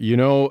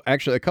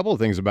 Actually, a couple of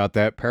things about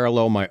that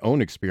parallel my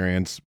own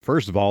experience.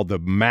 First of all, the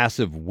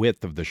massive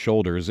width of the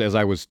shoulders. As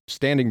I was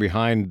standing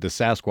behind the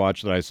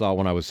Sasquatch that I saw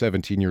when I was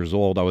 17 years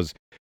old, I was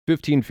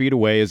 15 feet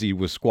away as he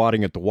was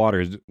squatting at the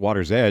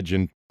water's edge,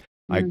 and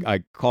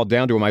I called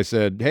down to him. I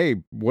said, "Hey,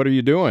 what are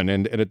you doing?"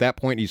 And at that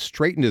point, he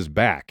straightened his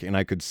back, and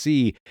I could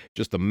see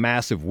just the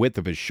massive width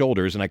of his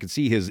shoulders, and I could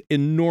see his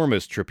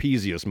enormous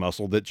trapezius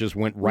muscle that just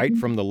went right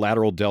from the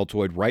lateral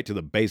deltoid right to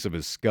the base of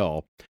his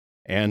skull,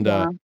 and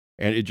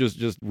it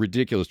just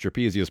ridiculous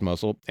trapezius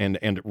muscle.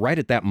 And right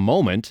at that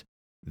moment,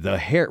 the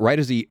hair, right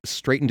as he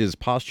straightened his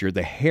posture,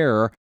 the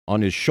hair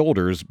on his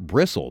shoulders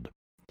bristled.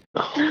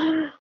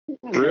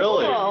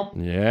 Really? Cool.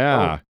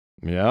 Yeah.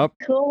 Yep.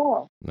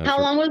 Cool.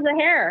 How long was the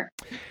hair?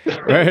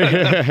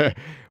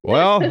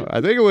 Well,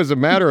 I think it was a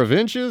matter of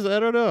inches. I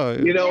don't know.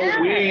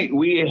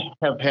 We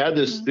have had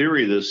this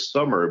theory this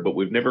summer, but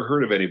we've never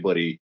heard of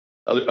anybody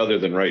other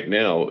than right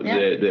now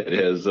that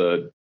has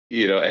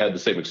had the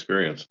same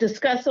experience.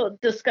 Discuss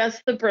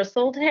the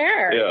bristled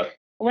hair. Yeah.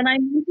 When I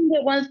mentioned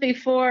it once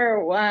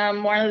before,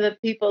 one of the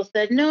people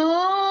said,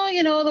 "No,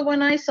 the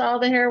one I saw,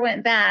 the hair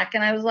went back,"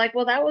 and I was like,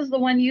 "Well, that was the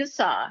one you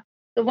saw.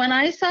 The one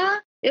I saw,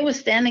 it was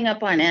standing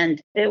up on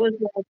end. It was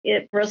like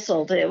it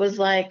bristled. It was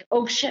like,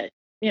 oh shit.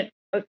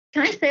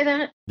 Can I say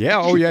that? Yeah.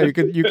 Oh yeah. You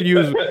can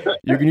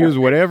use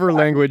whatever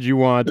language you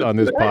want on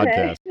this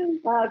podcast.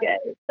 Okay.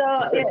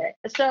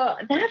 So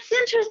that's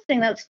interesting.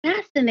 That's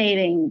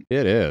fascinating.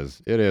 It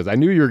is. I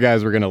knew your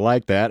guys were going to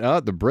like that. Oh,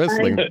 the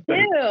bristling. I do.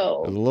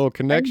 There's a little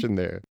connection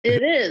there.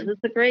 It is.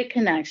 It's a great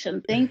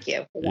connection. Thank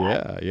you for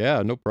that.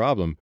 Yeah, no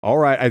problem. All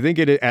right, I think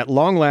at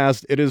long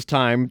last it is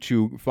time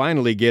to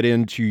finally get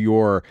into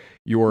your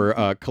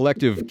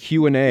collective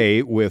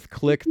Q&A with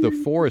Click the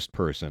Forest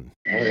Person.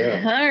 Oh,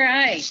 yeah. All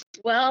right.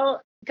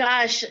 Well,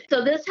 gosh,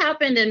 so this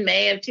happened in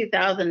May of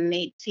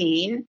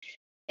 2018.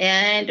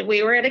 And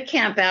we were at a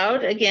camp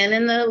out, again,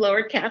 in the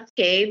Lower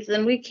Cascades,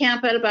 and we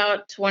camp at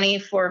about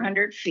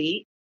 2,400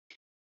 feet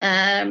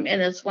in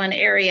this one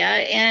area.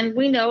 And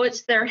we know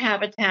it's their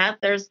habitat.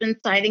 There's been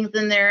sightings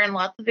in there and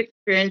lots of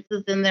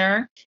experiences in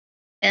there.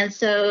 And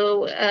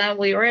so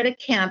we were at a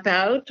camp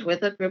out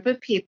with a group of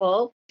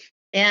people,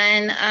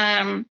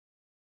 and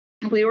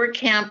we were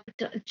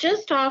camped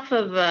just off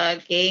of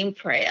a game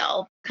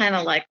trail, kind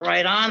of like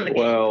right on the game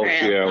trail. Well,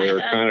 yeah, we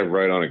were kind of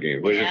right on a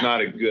game, which is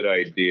not a good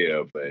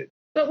idea, but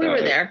we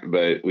were there.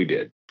 But we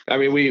did. I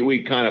mean,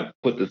 we kind of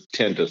put the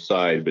tent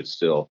aside, but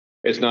still,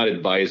 it's not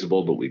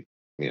advisable, but we.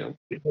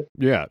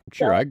 Yeah,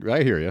 sure. I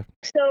hear you.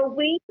 So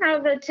we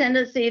have a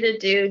tendency to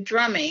do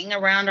drumming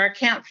around our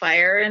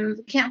campfire, and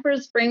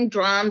campers bring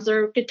drums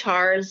or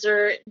guitars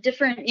or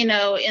different,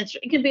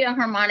 it can be a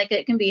harmonica,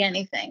 it can be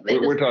anything.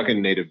 We're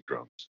talking native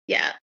drums.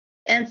 Yeah.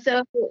 And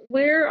so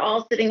we're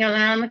all sitting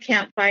around the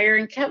campfire,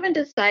 and Kevin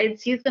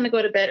decides he's going to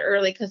go to bed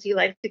early because he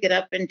likes to get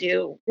up and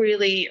do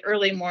really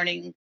early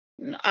morning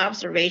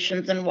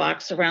observations and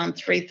walks around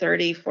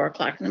 3:30, 4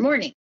 o'clock in the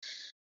morning.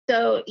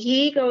 So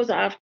he goes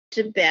off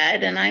to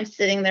bed, and I'm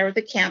sitting there with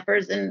the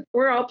campers, and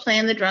we're all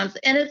playing the drums,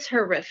 and it's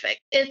horrific.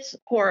 It's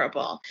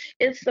horrible.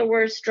 It's the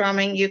worst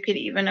drumming you could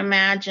even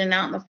imagine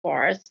out in the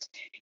forest.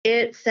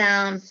 It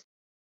sounds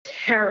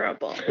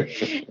terrible.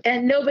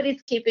 And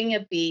nobody's keeping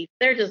a beat.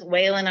 They're just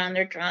wailing on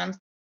their drums.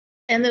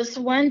 And this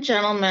one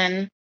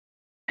gentleman,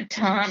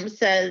 Tom,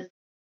 says,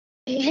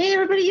 "Hey,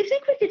 everybody, you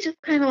think we could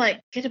just kind of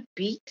like get a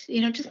beat?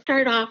 Just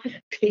start off with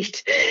a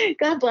beat."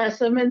 God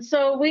bless him. And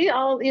so we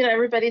all,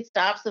 everybody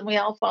stops and we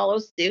all follow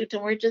suit.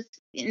 And we're just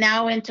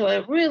now into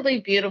a really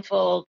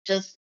beautiful,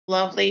 just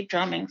lovely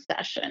drumming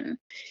session.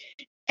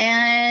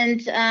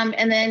 And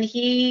then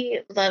he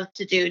loves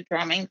to do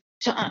drumming.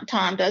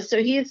 Tom does.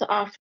 So he's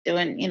off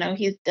doing,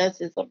 he does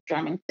his little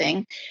drumming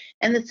thing.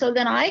 And so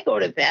then I go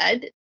to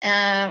bed.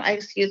 I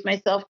excuse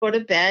myself, go to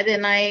bed,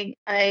 and I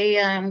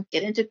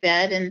get into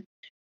bed, and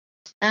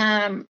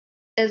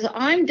as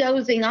I'm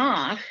dozing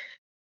off,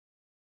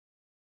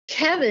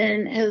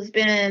 Kevin has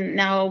been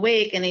now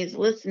awake, and he's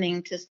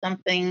listening to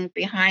something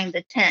behind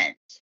the tent.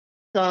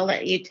 So I'll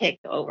let you take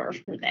over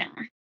from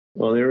there.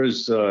 Well, there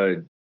was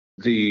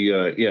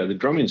the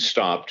drumming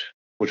stopped,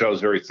 which I was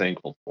very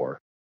thankful for,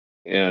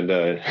 and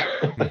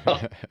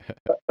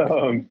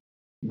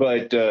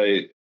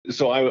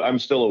so I'm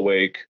still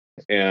awake,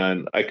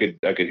 and I could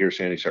hear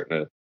Sandy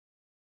starting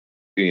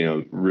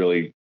to,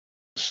 really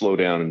slow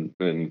down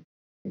and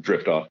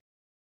drift off.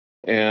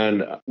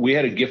 And we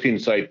had a gifting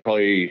site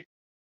probably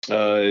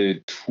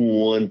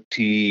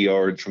 20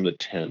 yards from the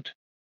tent,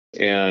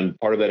 and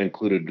part of that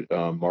included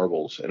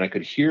marbles. And I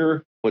could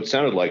hear what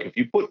sounded like if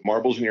you put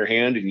marbles in your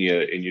hand and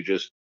you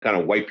just kind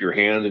of wipe your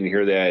hand and you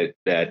hear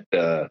that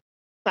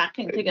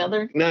clacking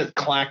together. Not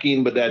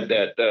clacking, but that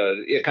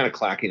yeah, kind of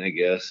clacking, I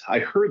guess. I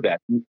heard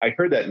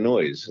that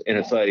noise, and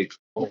it's like,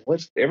 well,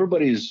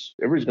 everybody's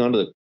gone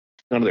to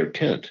their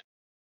tent,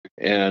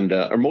 and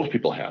or most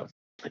people have,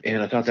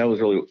 and I thought that was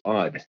really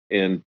odd.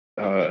 And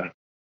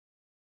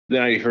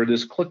then I heard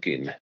this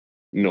clicking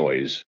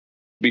noise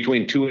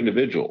between two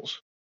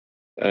individuals,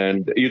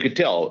 and you could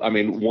tell. I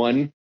mean,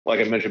 one, like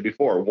I mentioned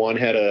before, one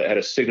had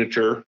a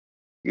signature.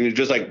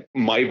 Just like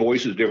my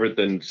voice is different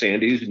than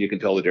Sandy's, and you can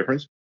tell the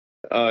difference.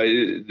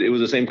 It was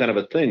the same kind of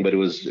a thing, but it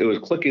was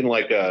clicking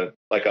like a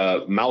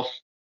mouse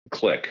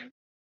click.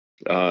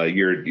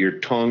 Your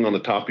tongue on the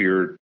top of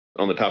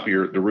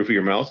the roof of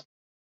your mouth,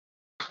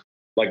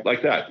 like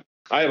that.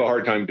 I have a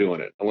hard time doing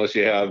it unless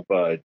you have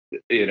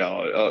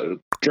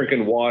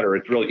drinking water.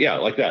 It's really, yeah,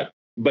 like that.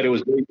 But it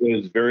was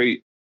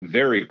very,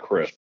 very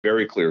crisp,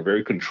 very clear,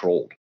 very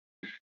controlled,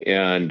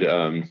 and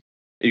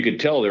you could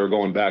tell they were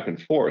going back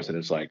and forth. And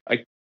it's like,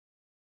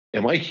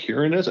 am I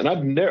hearing this? And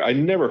I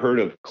never heard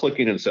of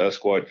clicking and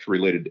Sasquatch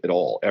related at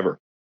all, ever.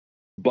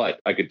 But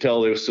I could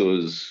tell there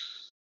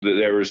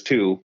was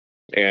two,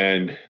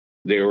 and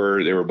they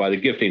were by the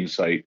gifting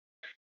site,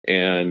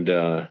 and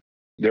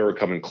they were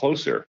coming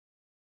closer.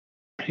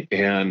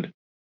 And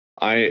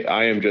I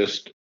am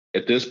just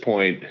at this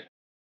point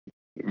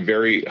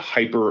very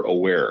hyper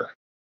aware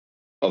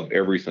of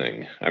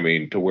everything. I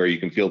mean, to where you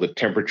can feel the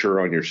temperature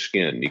on your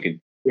skin. You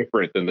can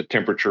different than the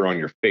temperature on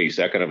your face.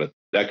 That kind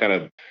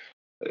of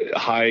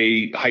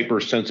high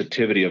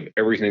hypersensitivity of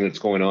everything that's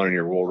going on in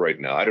your world right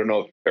now. I don't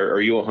know.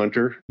 Are you a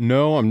hunter?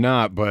 No, I'm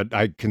not, but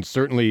I can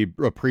certainly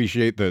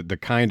appreciate the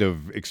kind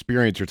of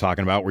experience you're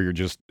talking about, where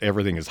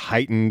everything is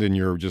heightened and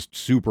you're just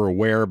super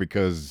aware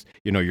because,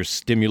 you're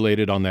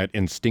stimulated on that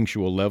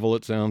instinctual level,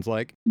 it sounds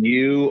like.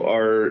 You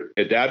are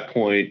at that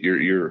point,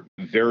 you're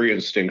very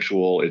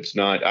instinctual. It's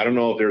not, I don't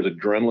know if there's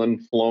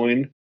adrenaline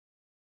flowing,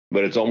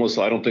 but it's almost,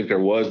 I don't think there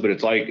was, but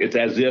it's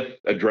as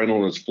if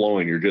adrenaline is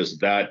flowing. You're just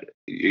that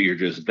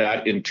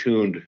in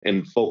tuned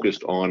and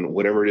focused on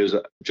whatever it is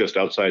just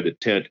outside the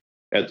tent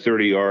at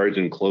 30 yards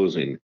and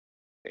closing.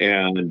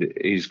 And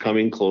he's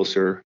coming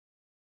closer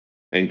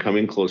and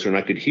coming closer. And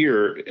I could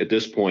hear at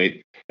this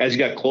point, as he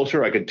got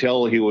closer, I could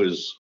tell he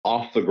was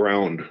off the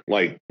ground,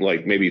 like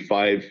maybe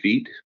 5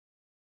 feet,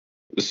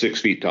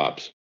 6 feet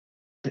tops.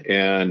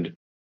 And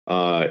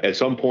at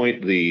some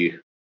point, the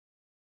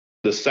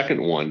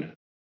second one,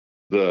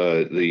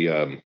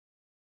 the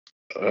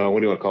what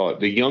do you want to call it?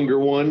 The younger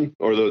one,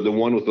 or the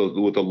one with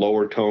the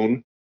lower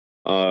tone,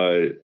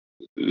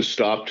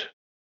 stopped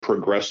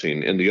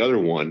progressing, and the other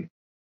one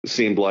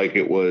seemed like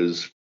it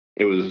was.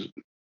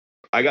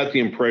 I got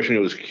the impression it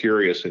was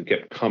curious and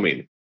kept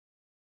coming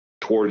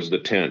towards the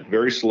tent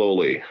very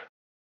slowly.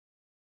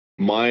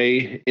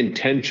 My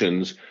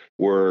intentions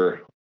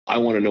were, I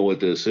want to know what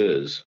this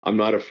is. I'm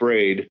not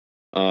afraid.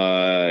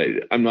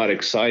 I'm not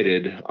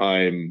excited.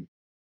 I'm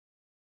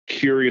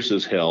curious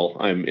as hell.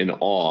 I'm in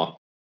awe,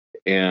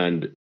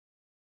 and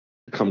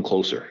come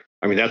closer.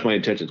 I mean, that's my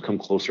intentions. Come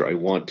closer. I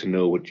want to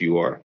know what you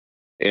are.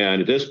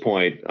 And at this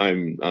point,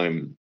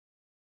 I'm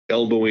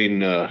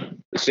elbowing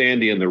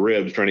Sandy in the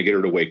ribs, trying to get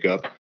her to wake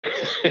up,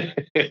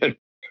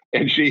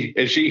 and she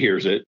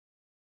hears it,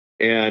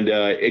 and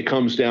it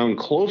comes down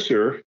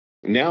closer.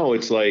 Now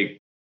it's like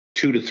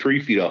 2 to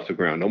 3 feet off the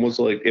ground, almost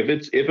like if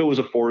it was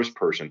a forest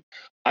person.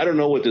 I don't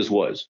know what this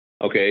was.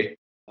 Okay.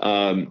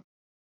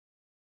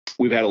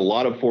 We've had a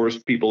lot of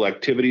forest people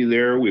activity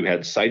there. We've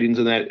had sightings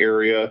in that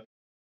area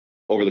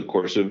over the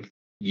course of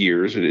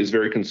years. It is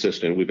very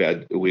consistent. We've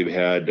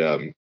had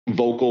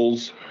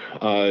vocals.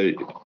 I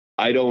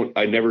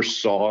never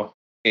saw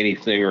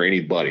anything or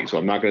anybody, so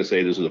I'm not going to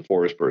say this is a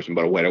forest person.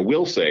 But what I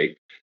will say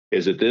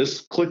is that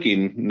this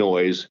clicking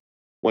noise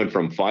went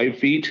from 5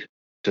 feet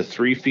to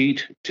 3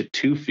 feet to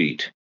 2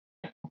 feet,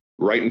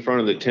 right in front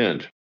of the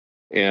tent.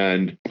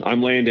 And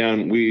I'm laying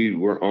down. We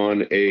were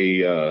on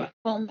a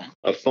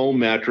foam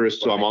mattress,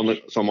 so I'm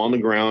on the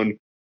ground.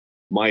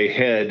 My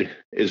head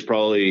is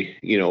probably,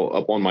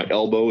 up on my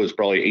elbow, is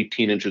probably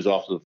 18 inches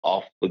off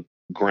the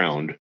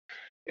ground,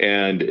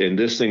 and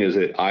this thing is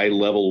at eye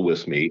level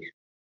with me.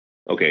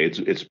 Okay,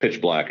 it's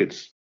pitch black.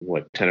 It's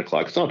 10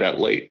 o'clock. It's not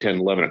that late. 10,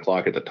 11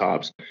 o'clock at the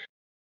tops,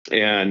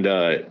 and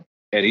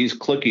he's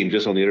clicking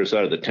just on the other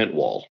side of the tent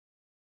wall.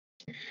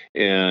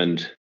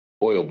 And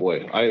boy, oh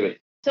boy, I haven't.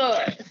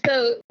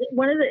 So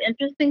one of the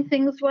interesting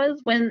things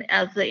was when,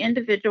 as the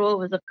individual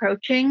was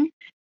approaching,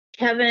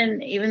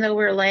 Kevin, even though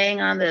we're laying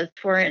on this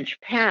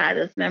 4-inch pad,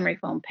 this memory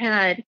foam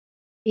pad,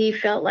 he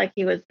felt like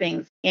he was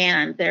being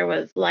scanned. There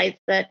was lights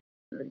that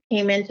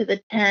came into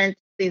the tent.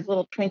 These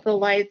little twinkle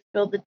lights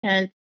filled the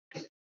tent,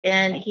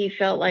 and he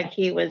felt like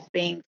he was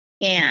being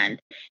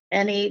scanned.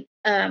 And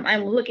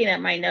I'm looking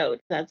at my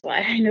notes, that's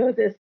why I know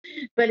this.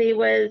 But he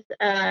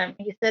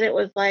said it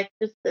was like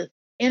just this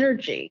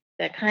energy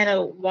that kind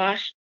of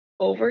washed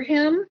over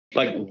him,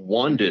 Like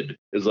wanded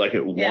is like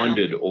it Yeah.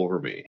 wanded over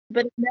me.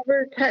 but it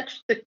never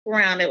touched the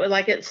ground. It was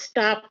like it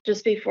stopped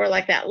just before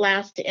like that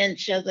last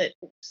inch as it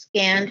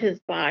scanned his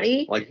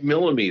body. Like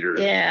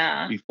millimeters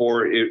Yeah.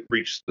 before it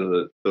reached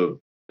the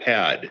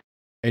pad.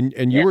 And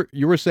Yeah.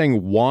 you were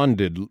saying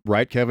wanded,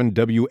 right, Kevin?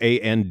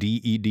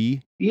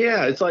 WANDED?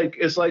 Yeah, it's like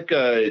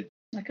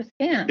Like a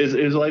scan.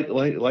 is like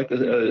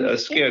a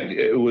scan.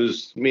 It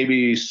was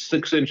maybe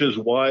 6 inches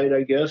wide,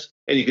 I guess,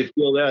 and you could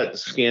feel that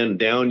scan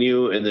down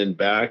you and then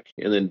back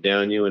and then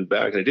down you and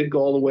back. And it didn't go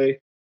all the way.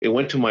 It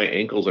went to my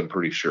ankles, I'm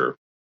pretty sure.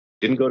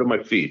 Didn't go to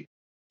my feet,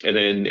 and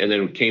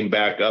then came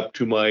back up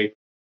to my.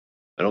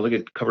 I don't think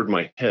it covered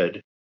my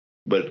head,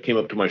 but it came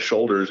up to my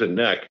shoulders and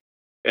neck,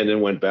 and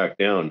then went back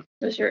down.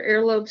 It was your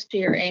earlobes to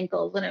your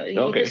ankles, and he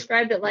Okay.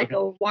 described it like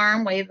a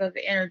warm wave of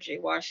energy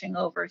washing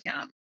over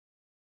him,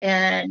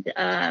 and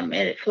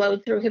it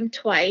flowed through him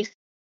twice,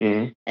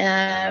 Mm-hmm.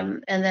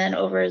 and then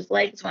over his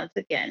legs once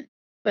again.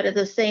 But at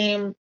the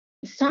same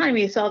time,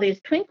 he saw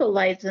these twinkle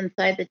lights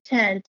inside the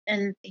tent,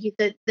 and he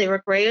said they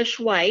were grayish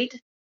white,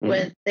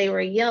 when they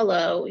were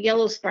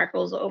yellow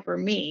sparkles over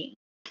me.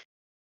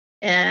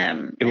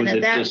 And was at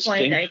a that point,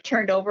 distinct- I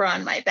turned over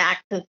on my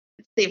back to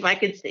see if I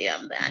could see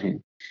him then.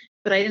 Mhm.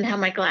 But I didn't have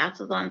my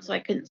glasses on, so I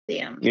couldn't see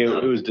him. It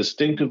was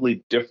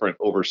distinctively different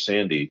over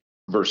Sandy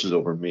versus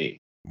over me,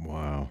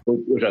 Wow.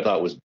 which I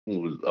thought was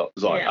odd.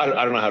 Yeah.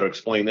 I don't know how to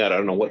explain that. I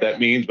don't know what that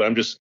means, but I'm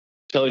just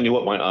telling you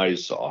what my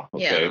eyes saw.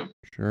 Okay. Yeah.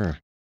 Sure.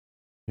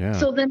 Yeah.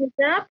 So then at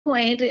that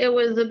point, it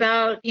was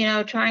about,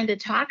 trying to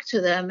talk to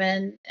them.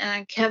 And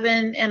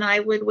Kevin and I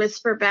would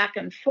whisper back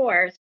and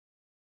forth.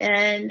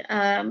 And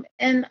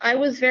I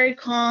was very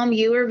calm.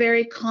 You were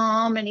very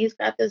calm. And he's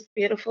got this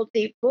beautiful,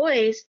 deep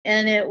voice.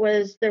 And there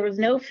was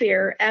no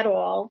fear at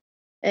all.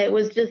 It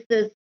was just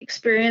this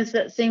experience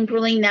that seemed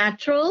really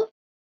natural.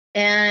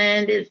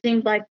 And it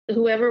seemed like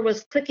whoever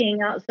was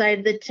clicking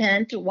outside the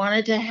tent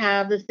wanted to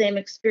have the same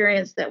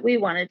experience that we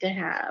wanted to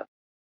have.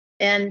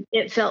 And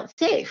it felt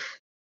safe.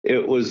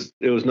 It wasn't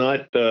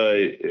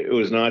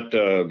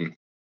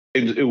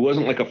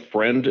like a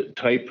friend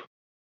type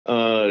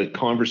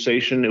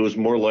conversation. It was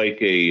more like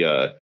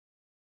a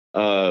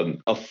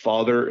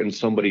father and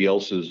somebody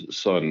else's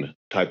son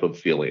type of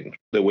feeling.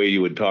 The way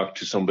you would talk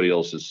to somebody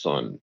else's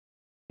son.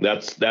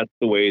 That's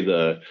the way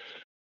the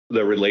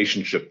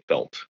relationship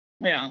felt.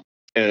 Yeah.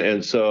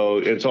 And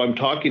so I'm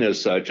talking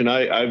as such. And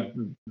I've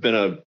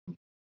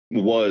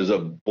was a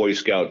Boy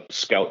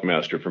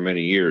Scoutmaster for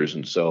many years,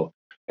 and so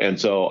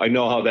I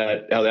know how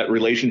that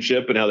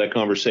relationship and how that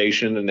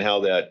conversation and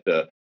how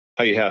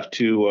you have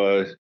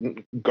to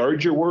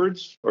guard your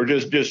words or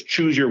just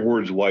choose your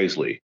words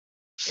wisely,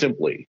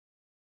 simply,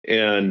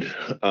 and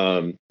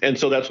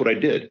so that's what I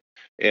did,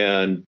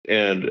 and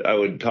I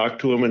would talk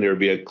to him, and there would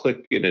be a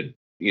click in it,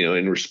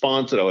 in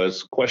response. And I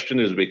was questioned,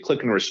 there would be a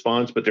click in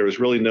response, but there was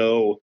really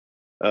no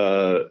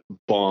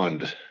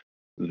bond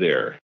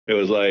there. It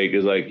was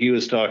like he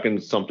was talking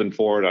something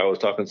forward, I was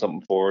talking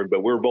something forward, but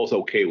we were both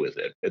okay with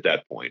it at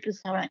that point.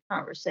 Just having a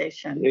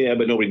conversation. Yeah,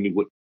 but nobody knew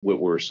what we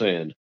were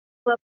saying.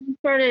 But we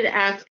started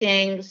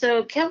asking.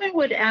 So Kevin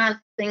would ask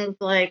things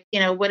like,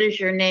 what is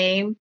your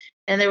name?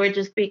 And there would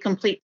just be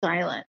complete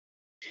silence.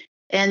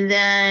 And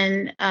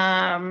then,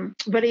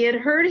 but he had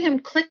heard him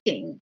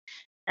clicking.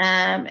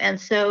 And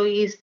so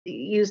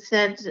you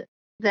said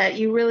that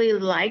you really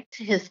liked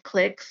his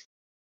clicks.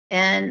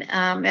 And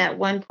at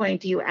one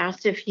point you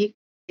asked if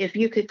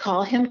you could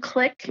call him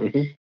Click,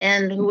 Mm-hmm.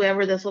 and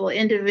whoever this little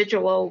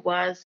individual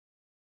was,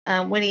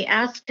 when he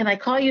asked, "Can I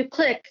call you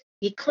Click?"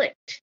 he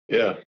clicked.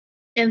 Yeah.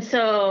 And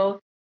so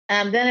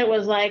then it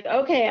was like,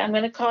 "Okay, I'm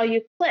going to call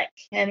you Click,"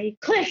 and he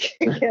clicked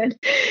again.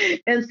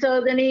 And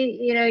so then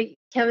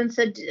Kevin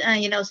said,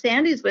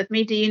 "Sandy's with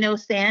me. Do you know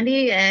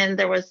Sandy?" And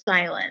there was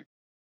silence.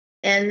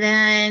 And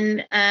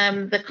then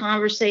the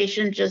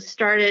conversation just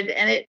started,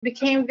 and it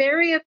became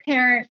very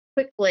apparent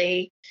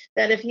quickly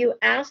that if you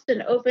asked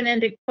an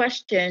open-ended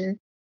question,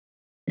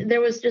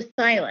 there was just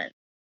silence.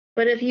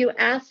 But if you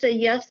asked a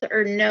yes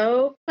or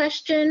no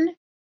question,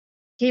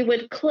 he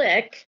would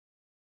click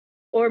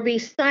or be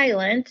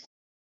silent,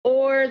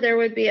 or there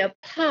would be a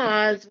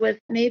pause with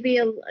maybe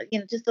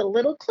just a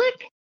little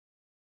click.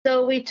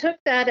 So we took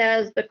that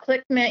as the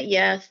click meant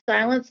yes,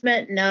 silence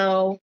meant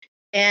no,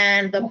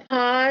 and the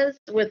pause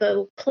with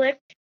a click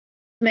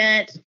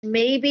meant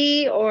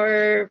maybe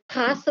or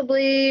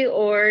possibly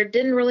or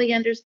didn't really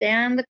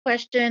understand the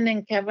question,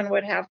 and Kevin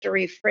would have to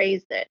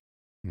rephrase it.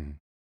 Hmm.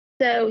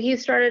 So he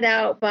started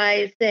out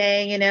by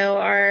saying,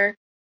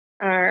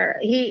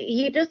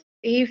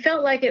 he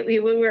felt like we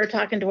were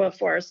talking to a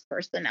forest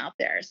person out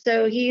there.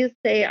 So he'd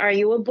say, "Are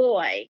you a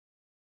boy?"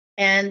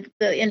 And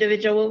the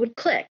individual would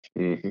click.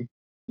 Mm-hmm.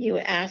 You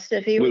asked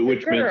if he was a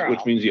girl.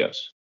 Which means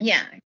yes.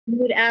 Yeah. You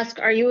would ask,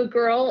 "Are you a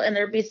girl?" And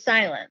there'd be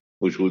silence.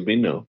 Which would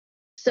mean no.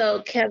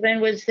 So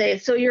Kevin would say,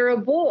 "So you're a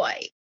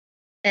boy?"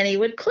 And he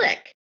would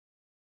click.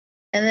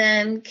 And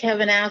then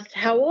Kevin asked,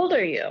 "How old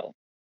are you?"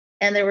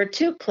 And there were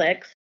two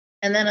clicks.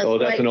 And then that's an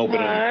slight open-ended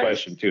pause.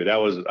 question too.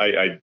 That was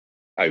I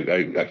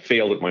I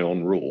failed at my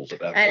own rules at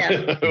that I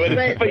know.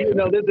 point. but you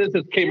know, this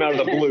just came out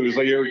of the blue,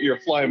 so you're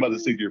flying by the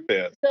seat of your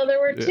pants. So there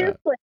were two Yeah.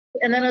 clicks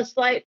and then a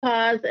slight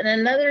pause and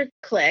another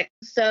click.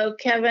 So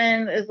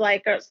Kevin is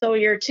like, so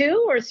you're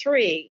 2 or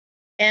 3?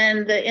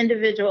 And the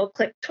individual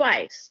clicked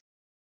twice.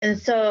 And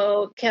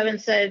so Kevin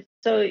said,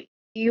 so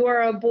you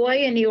are a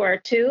boy and you are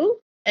 2?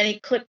 And he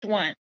clicked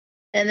once.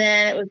 And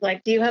then it was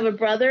like, do you have a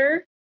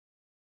brother?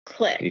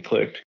 Click. He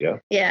clicked, yeah.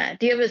 Yeah.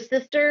 Do you have a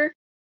sister?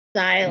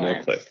 Silence.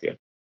 No click, yeah.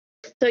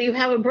 So you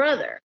have a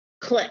brother?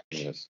 Click.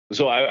 Yes.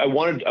 So I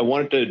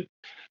wanted to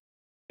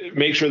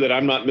make sure that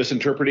I'm not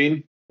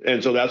misinterpreting,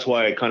 and so that's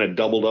why I kind of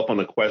doubled up on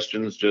the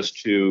questions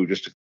just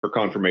for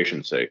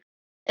confirmation's sake.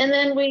 And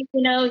then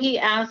he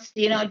asked,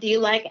 do you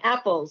like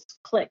apples?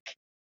 Click.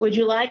 Would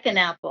you like an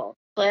apple?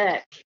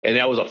 Click. And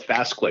that was a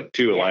fast click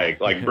too, like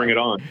bring it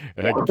on.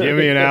 Give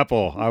me an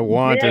apple. I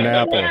want an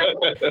apple.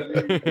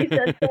 He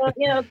said,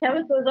 so,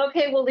 Kevin says,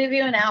 okay, we'll leave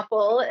you an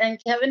apple.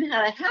 And Kevin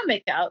had a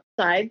hammock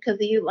outside because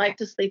he liked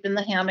to sleep in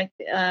the hammock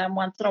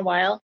once in a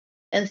while.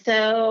 And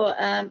so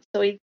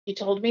he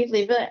told me to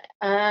leave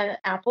an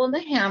apple in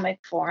the hammock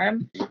for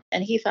him.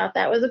 And he thought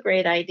that was a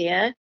great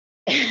idea.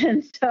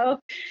 And so,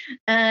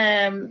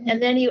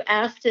 and then you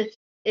asked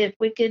if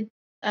we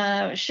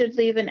should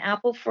leave an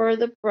apple for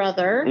the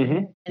brother,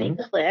 and he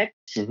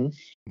clicked.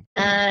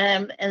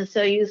 And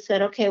so you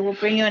said, okay, we'll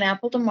bring you an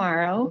apple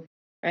tomorrow,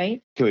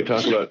 right? Can we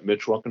talk about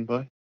Mitch walking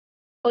by?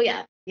 Oh,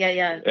 yeah.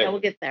 We'll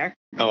get there.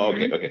 Oh,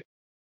 okay.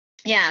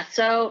 Yeah,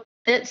 so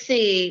let's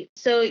see.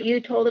 So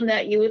you told him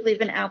that you would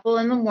leave an apple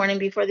in the morning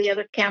before the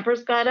other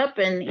campers got up,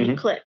 and he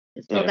clicked.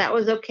 So that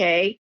was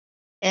okay.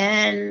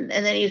 And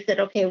then you said,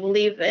 okay, we'll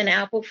leave an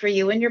apple for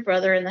you and your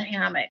brother in the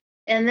hammock.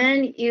 And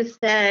then you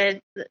said,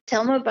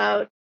 tell him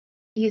about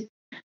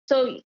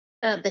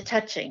the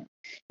touching.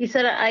 You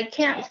said, I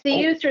can't see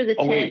you through the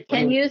tent. Wait.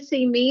 Can you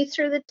see me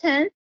through the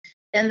tent?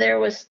 And there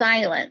was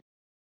silence.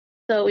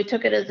 So we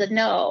took it as a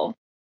no.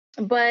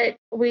 But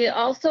we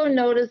also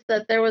noticed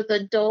that there was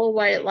a dull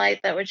white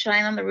light that would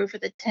shine on the roof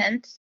of the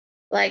tent,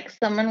 like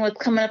someone was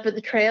coming up with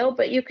the trail,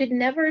 but you could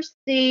never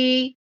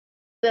see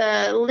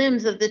the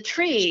limbs of the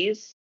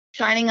trees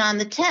shining on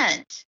the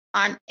tent,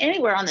 on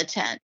anywhere on the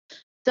tent.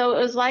 So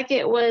it was like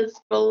it was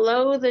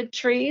below the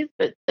trees,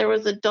 but there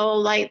was a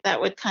dull light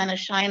that would kind of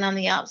shine on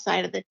the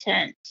outside of the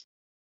tent,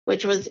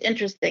 which was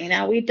interesting.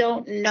 Now, we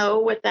don't know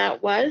what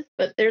that was,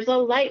 but there's a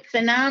light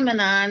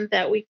phenomenon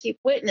that we keep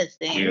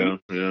witnessing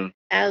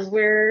as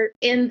we're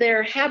in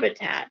their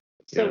habitat.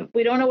 So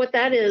we don't know what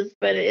that is,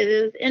 but it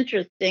is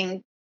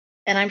interesting.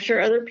 And I'm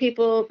sure other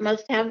people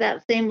must have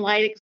that same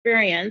light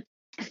experience,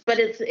 but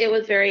it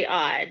was very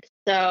odd.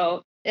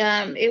 So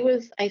it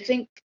was, I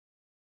think,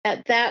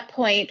 at that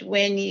point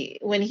when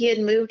he had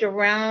moved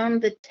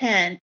around the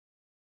tent.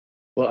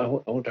 Well, I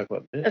want to talk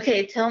about Mitch.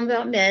 Okay, tell him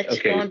about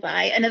Mitch going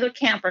by. Another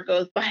camper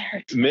goes by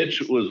her. Mitch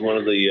was one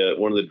of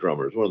the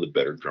drummers, one of the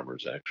better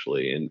drummers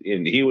actually,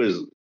 and he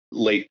was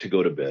late to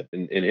go to bed.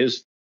 And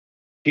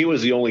he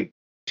was the only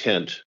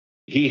tent.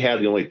 He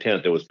had the only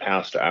tent that was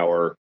past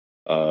our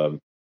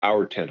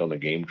tent on the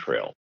game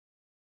trail.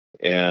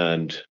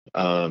 And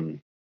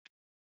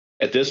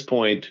at this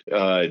point,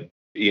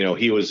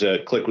 he was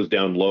Click was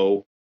down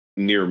low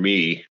near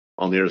me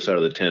on the other side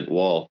of the tent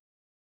wall.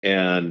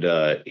 And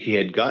he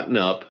had gotten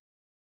up,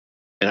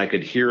 and I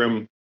could hear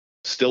him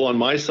still on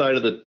my side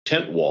of the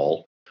tent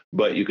wall,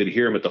 but you could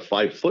hear him at the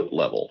 5-foot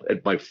level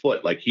at my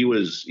foot, like he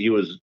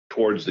was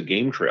towards the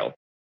game trail.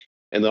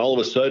 And then all of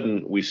a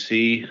sudden, we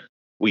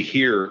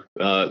hear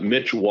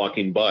Mitch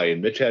walking by,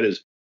 and Mitch had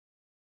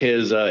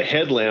his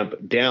headlamp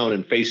down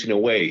and facing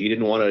away. He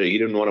didn't want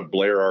to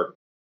blare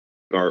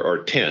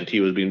our tent. He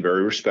was being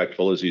very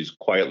respectful as he's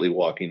quietly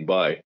walking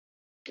by,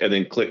 and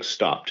then Click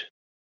stopped.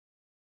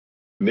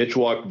 Mitch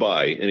walked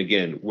by, and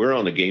again, we're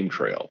on the game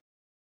trail.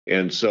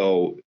 And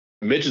so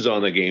Mitch is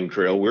on the game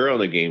trail. We're on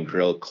the game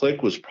trail.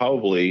 Click was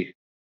probably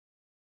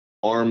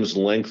arm's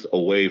length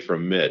away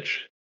from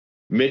Mitch.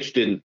 Mitch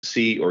didn't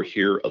see or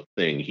hear a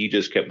thing. He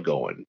just kept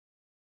going.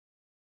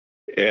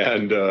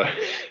 And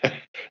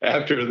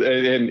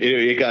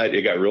it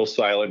got real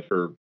silent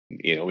for,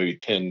 maybe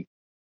 10,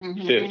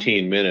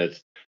 15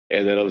 minutes.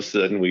 And then all of a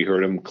sudden we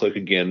heard him click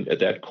again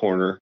at that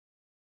corner.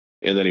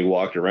 And then he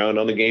walked around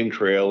on the game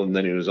trail, and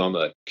then he was on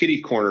the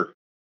kitty corner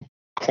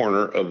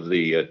of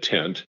the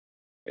tent,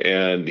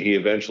 and he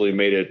eventually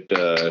made it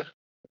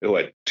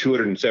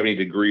 270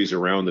 degrees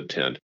around the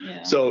tent.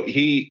 Yeah. So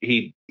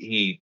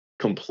he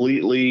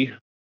completely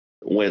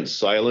went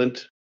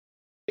silent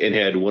and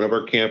had one of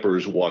our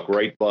campers walk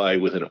right by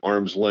with an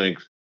arm's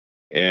length,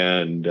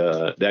 and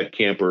that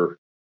camper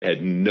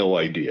had no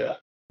idea.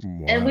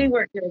 Wow. And we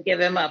weren't going to give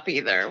him up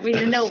either. We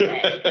didn't know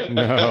that.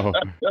 No.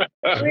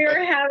 We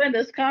were having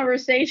this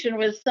conversation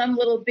with some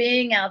little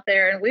being out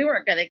there, and we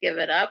weren't going to give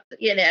it up.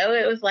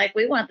 It was like,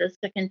 we want this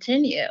to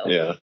continue.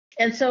 Yeah.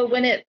 And so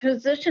when it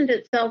positioned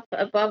itself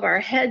above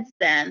our heads,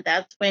 then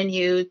that's when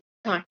you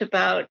talked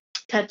about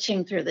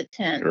touching through the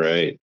tent.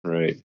 Right.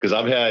 Because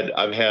I've had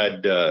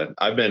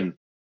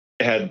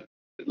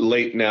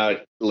late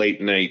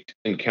night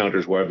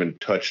encounters where I've been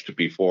touched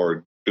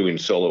before doing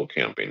solo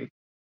camping.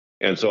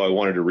 And so I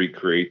wanted to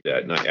recreate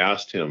that. And I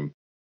asked him,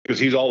 because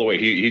he's all the way,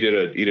 he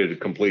did a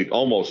complete,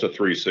 almost a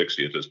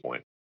 360 at this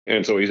point.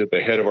 And so he's at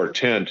the head of our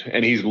tent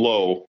and he's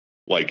low,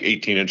 like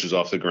 18 inches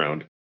off the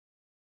ground.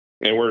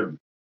 And we're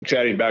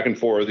chatting back and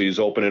forth, these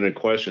open-ended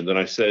questions. And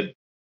I said,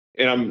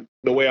 and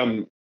the way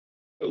I'm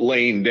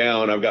laying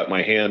down, I've got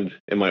my hand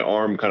and my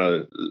arm kind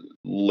of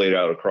laid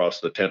out across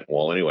the tent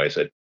wall. Anyway, I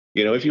said,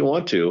 if you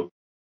want to,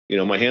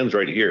 my hand's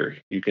right here.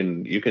 You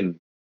can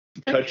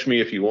touch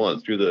me if you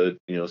want through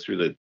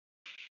the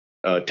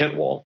tent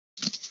wall.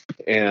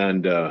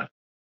 And the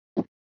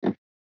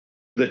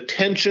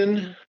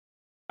tension,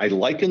 I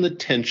liken the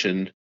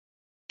tension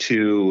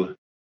to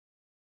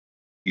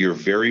your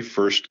very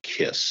first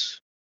kiss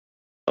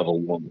of a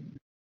woman.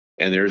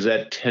 And there's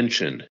that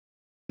tension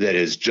that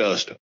is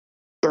just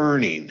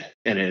burning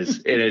and it's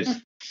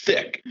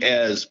thick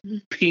as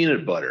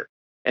peanut butter.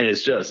 And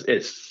it's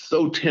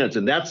so tense.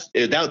 And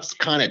that's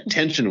kind of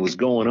tension was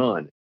going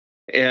on.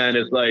 And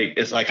it's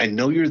like, I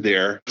know you're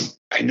there.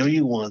 I know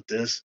you want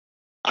this.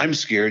 I'm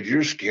scared.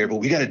 You're scared, but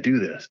we got to do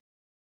this.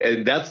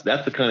 And that's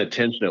the kind of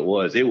tension it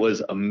was. It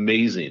was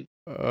amazing.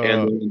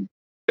 And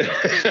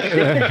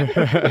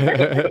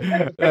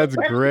that's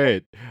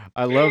great.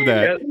 I love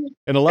that.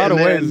 In a lot of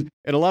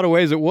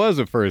ways, it was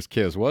a first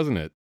kiss, wasn't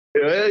it?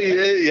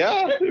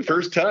 Yeah,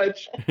 first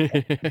touch.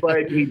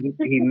 But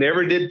he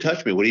never did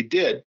touch me. What he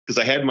did, because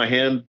I had my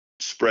hand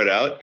spread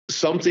out,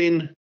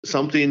 something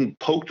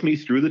poked me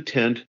through the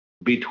tent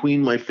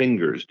between my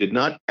fingers. Did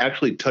not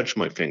actually touch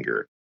my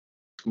finger,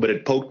 but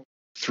it poked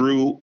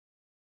through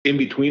in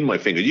between my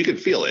fingers. You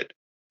could feel it,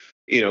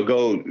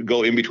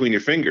 go in between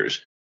your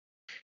fingers.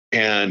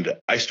 And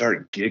I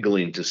start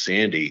giggling to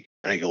Sandy,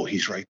 and I go,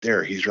 "He's right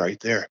there. He's right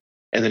there."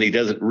 And then he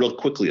does it real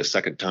quickly a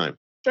second time.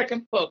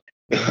 Second poke.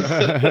 I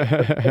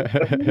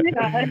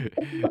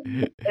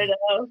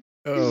know.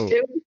 Oh.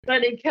 It was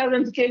funny.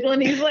 Kevin's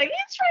giggling. He's like,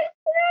 "It's right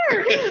there."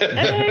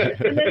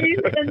 and then he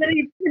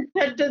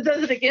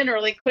does it again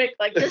really quick,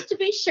 like just to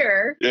be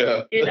sure.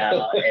 Yeah. It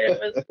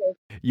was cool.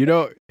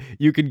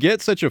 You can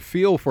get such a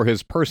feel for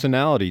his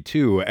personality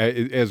too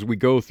as we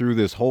go through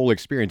this whole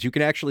experience. You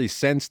can actually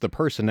sense the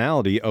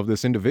personality of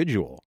this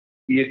individual.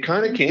 You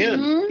kind of can.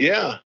 Mm-hmm.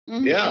 Yeah.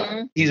 Mm-hmm.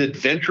 Yeah. He's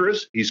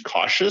adventurous. He's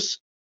cautious.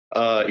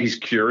 He's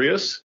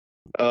curious.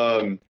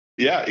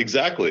 Yeah,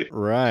 exactly.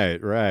 Right.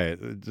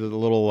 Just a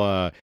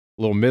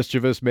little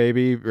mischievous,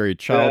 maybe, very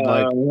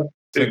childlike.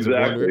 sense of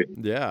wonder.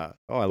 Exactly. Yeah.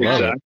 Oh, I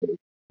love it.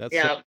 That's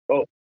Yeah.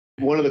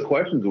 One of the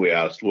questions we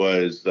asked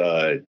was,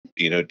 do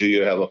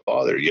you have a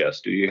father?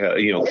 Yes. Do you have,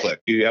 click.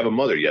 Do you have a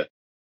mother? Yes.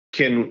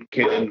 Can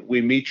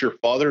we meet your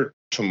father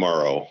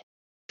tomorrow?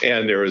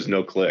 And there was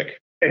no click.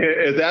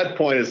 At that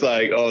point, it's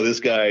like, oh, this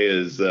guy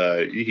is,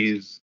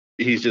 he's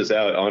just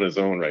out on his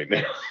own right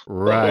now.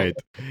 Right.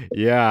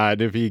 Yeah.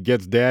 And if he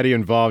gets daddy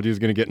involved, he's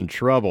going to get in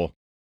trouble.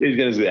 He's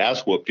going to get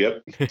ass whooped.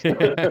 Yep.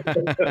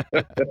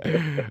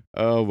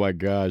 Oh my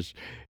gosh.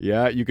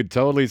 Yeah, you could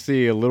totally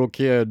see a little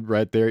kid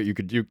right there. You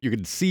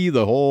could see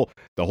the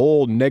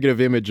whole negative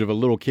image of a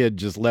little kid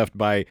just left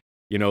by,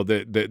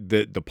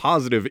 the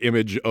positive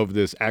image of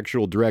this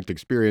actual direct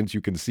experience.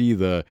 You can see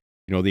the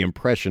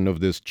impression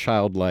of this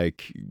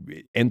childlike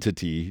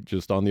entity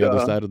just on the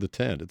other side of the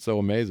tent. It's so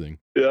amazing.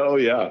 Oh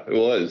yeah, it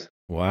was.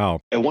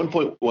 Wow. At one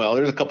point,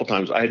 there's a couple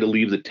times I had to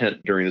leave the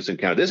tent during this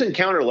encounter. This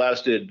encounter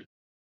lasted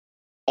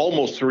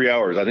almost 3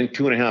 hours, I think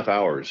 2.5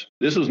 hours.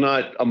 This was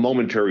not a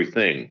momentary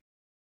thing.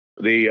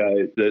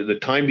 The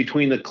time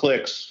between the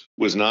clicks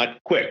was not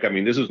quick. I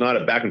mean, this was not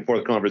a back and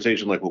forth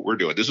conversation like what we're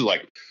doing. This is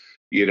like,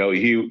 we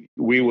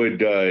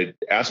would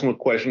ask him a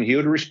question, he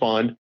would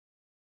respond,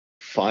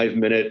 5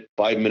 minute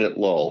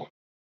lull,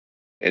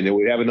 and then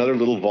we'd have another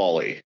little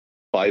volley,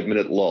 5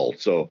 minute lull.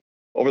 So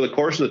over the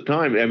course of the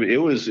time, I mean,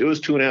 it was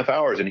 2.5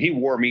 hours, and he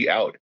wore me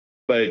out.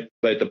 But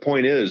the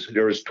point is,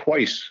 there was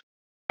twice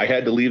I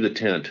had to leave the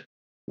tent.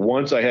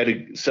 Once I had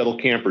to settle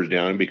campers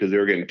down because they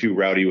were getting too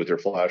rowdy with their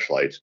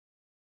flashlights.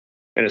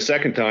 And a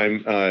second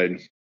time,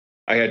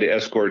 I had to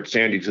escort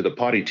Sandy to the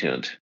potty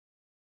tent.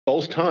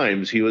 Both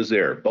times he was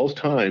there. Both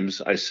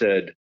times I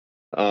said,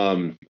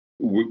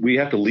 we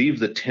have to leave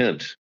the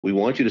tent. We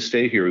want you to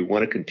stay here. We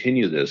want to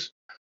continue this.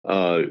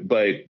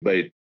 But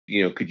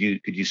could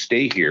you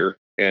stay here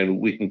and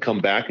we can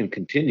come back and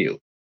continue?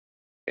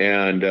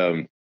 And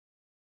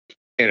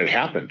it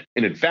happened.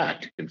 And in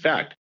fact,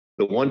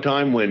 the one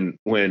time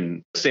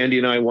when Sandy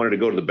and I wanted to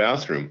go to the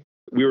bathroom,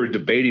 we were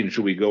debating,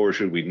 should we go or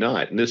should we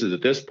not? And this is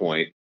at this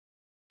point,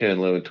 10,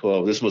 11,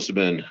 12, this must have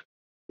been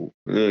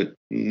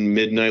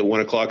midnight, 1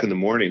 o'clock in the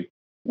morning.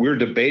 We were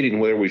debating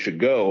whether we should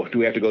go. Do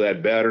we have to go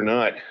that bad or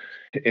not?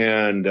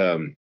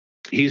 And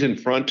he's in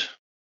front.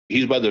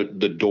 He's by the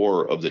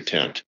door of the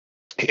tent.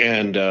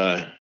 And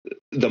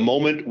the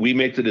moment we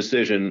make the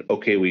decision,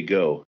 okay, we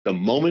go. The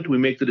moment we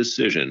make the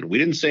decision, we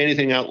didn't say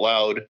anything out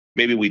loud.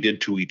 Maybe we did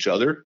to each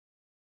other.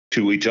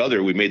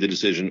 We made the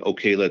decision,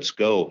 okay, let's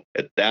go.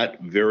 At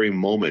that very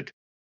moment,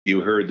 you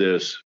heard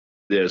this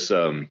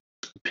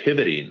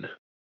pivoting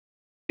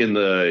on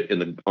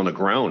the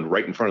ground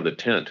right in front of the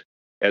tent,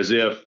 as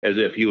if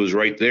he was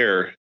right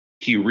there.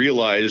 He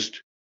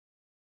realized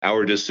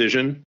our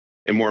decision,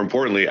 and more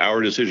importantly,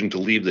 our decision to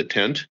leave the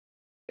tent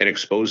and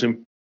expose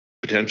him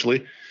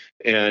potentially.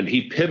 And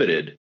he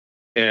pivoted,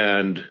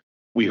 and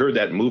we heard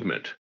that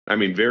movement. I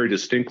mean, very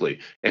distinctly.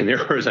 And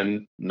there was a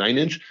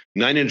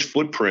 9-inch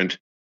footprint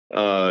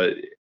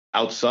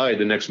outside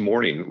the next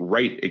morning,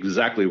 right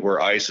exactly where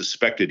I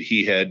suspected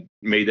he had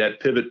made that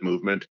pivot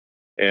movement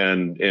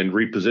and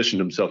repositioned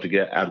himself to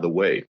get out of the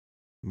way.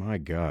 My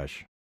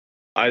gosh.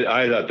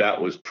 I thought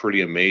that was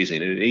pretty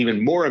amazing. And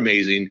even more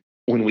amazing,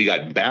 when we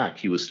got back,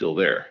 he was still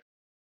there.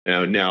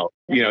 Now,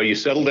 you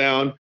settle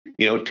down,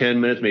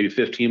 10 minutes, maybe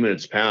 15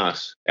 minutes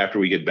pass after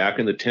we get back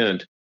in the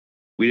tent.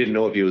 We didn't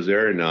know if he was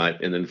there or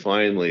not. And then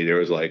finally there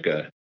was like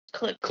a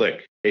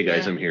click. Hey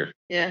guys, I'm here.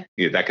 Yeah.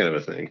 That kind of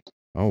a thing.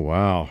 Oh,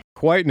 wow.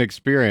 Quite an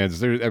experience.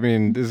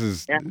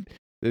 This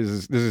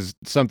is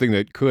something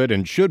that could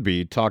and should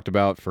be talked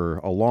about for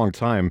a long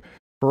time.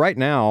 For right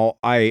now,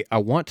 I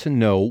want to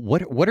know,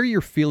 what are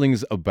your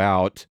feelings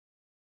about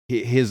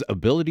his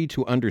ability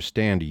to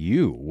understand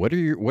you? What are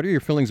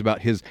your feelings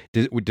about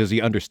does he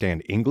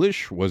understand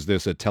English? Was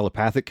this a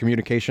telepathic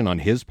communication on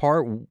his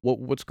part?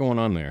 What's going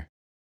on there?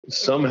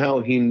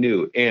 Somehow he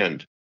knew.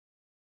 And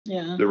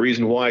the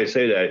reason why I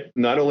say that,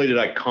 not only did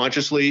I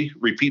consciously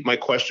repeat my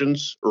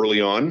questions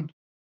early on,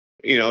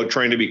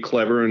 trying to be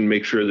clever and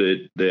make sure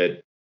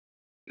that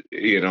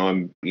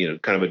I'm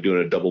kind of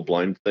doing a double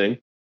blind thing,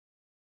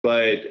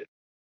 but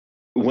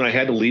when I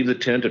had to leave the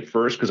tent at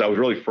first, because I was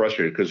really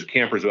frustrated because the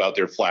campers were out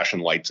there flashing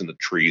lights in the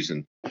trees,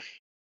 and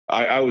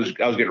I was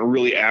getting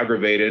really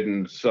aggravated,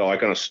 and so I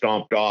kind of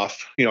stomped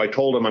off. I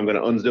told him, I'm going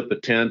to unzip the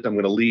tent, I'm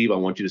going to leave, I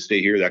want you to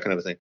stay here, that kind of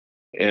a thing.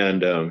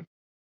 And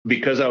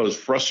because I was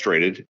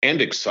frustrated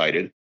and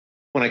excited,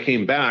 when I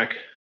came back,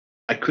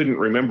 I couldn't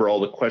remember all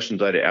the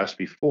questions I'd asked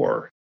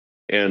before.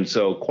 And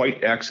so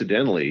quite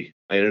accidentally,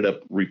 I ended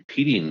up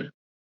repeating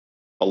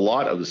a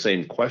lot of the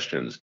same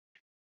questions.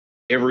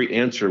 Every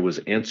answer was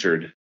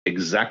answered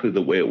exactly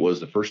the way it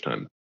was the first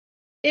time.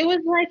 It was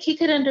like he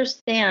could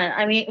understand.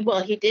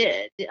 He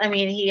did.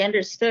 He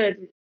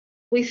understood.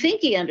 We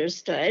think he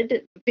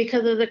understood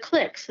because of the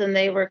clicks, and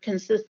they were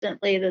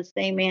consistently the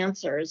same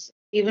answers,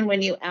 even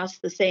when you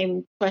asked the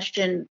same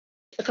question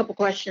a couple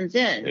questions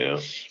in. Yeah.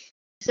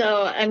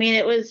 So,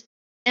 it was,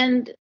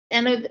 and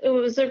it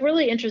was a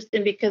really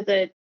interesting, because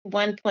at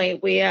one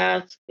point we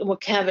asked,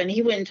 Kevin,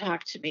 he wouldn't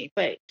talk to me,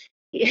 but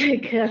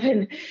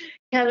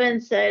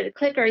Kevin said,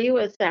 "Click, are you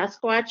a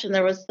Sasquatch?" And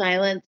there was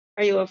silence.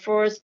 "Are you a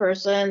forest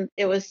person?"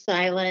 It was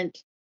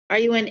silent. "Are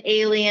you an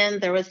alien?"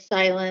 There was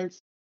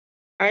silence.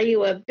 "Are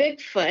you a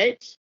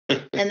Bigfoot?"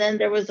 And then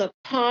there was a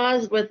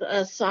pause with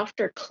a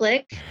softer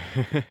click.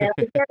 And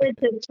I started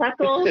to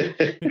chuckle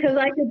because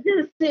I could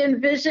just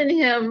envision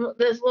him,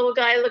 this little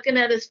guy, looking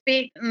at his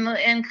feet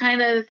and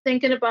kind of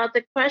thinking about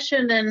the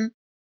question and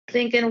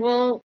thinking,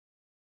 well,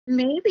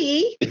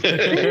 maybe.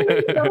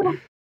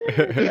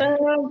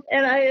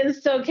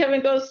 So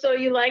Kevin goes, "So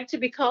you like to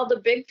be called a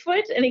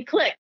Bigfoot?" And he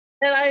clicked.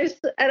 And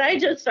I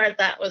just thought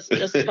that was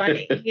just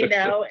funny,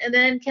 And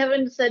then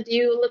Kevin said, "Do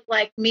you look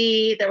like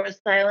me?" There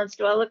was silence.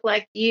 "Do I look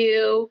like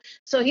you?"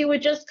 So he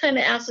would just kind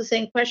of ask the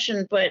same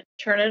question, but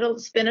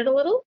spin it a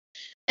little.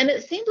 And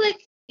it seemed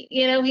like,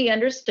 he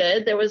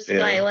understood. There was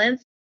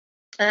silence.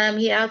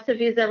 He asked if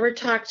he's ever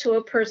talked to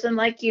a person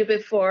like you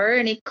before,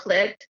 and he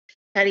clicked.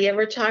 Had he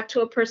ever talked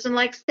to a person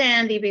like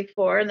Sandy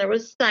before? And there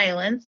was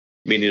silence.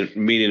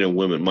 Meaning a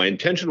woman. My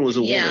intention was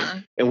a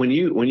woman. And when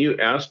you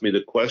asked me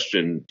the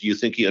question, do you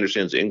think he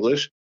understands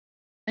English?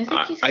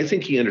 I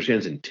think he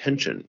understands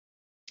intention,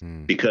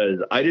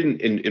 because I didn't.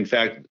 In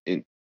fact,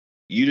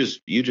 you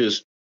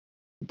just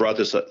brought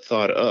this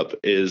thought up.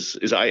 Is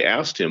I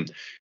asked him,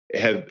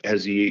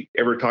 has he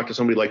ever talked to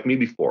somebody like me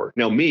before?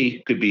 Now, me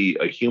could be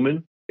a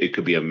human, it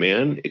could be a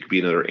man, it could be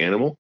another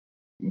animal.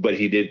 But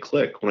he did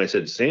click when I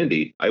said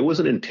Sandy. I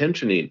wasn't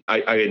intentioning.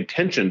 I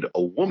intentioned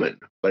a woman,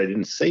 but I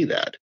didn't say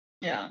that.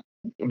 Yeah.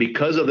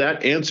 Because of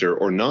that answer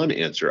or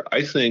non-answer,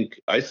 I think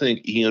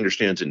he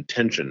understands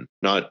intention,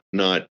 not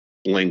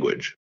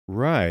language.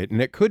 Right.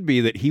 And it could be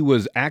that he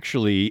was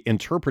actually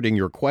interpreting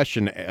your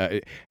question.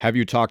 Have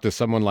you talked to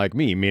someone like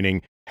me?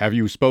 Meaning, have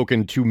you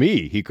spoken to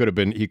me? He could have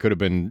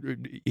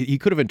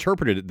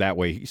interpreted it that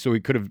way. So he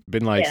could have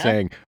been like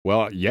saying,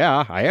 well,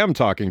 yeah, I am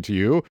talking to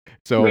you.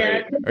 So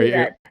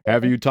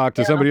have you talked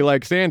to somebody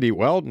like Sandy?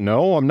 Well,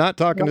 no, I'm not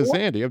talking to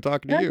Sandy. I'm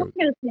talking to you.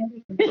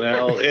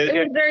 Well, it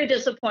was very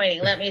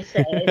disappointing, let me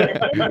say.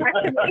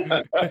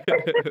 I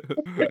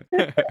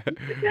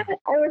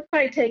was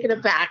quite taken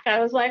aback.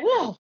 I was like,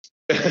 whoa.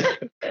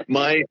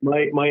 my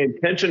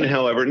intention,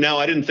 however, now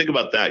I didn't think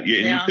about that.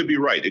 You could be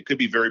right. It could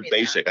be very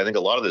basic. I think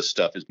a lot of this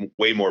stuff is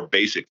way more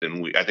basic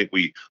than I think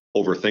we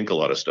overthink a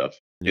lot of stuff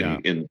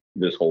in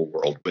this whole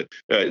world, but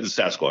the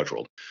Sasquatch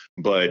world.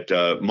 But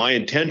my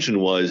intention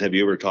was, have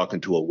you ever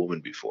talked to a woman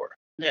before?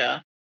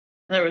 Yeah,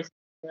 there was.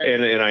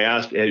 And I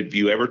asked, have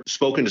you ever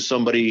spoken to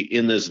somebody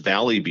in this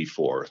valley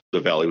before,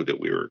 the valley that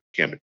we were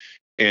camping?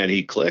 And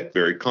he clicked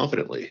very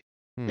confidently.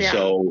 Yeah.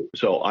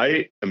 So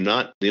I am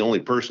not the only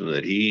person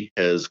that he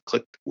has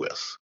clicked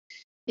with.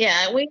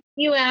 Yeah,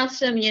 you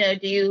asked him,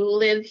 do you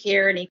live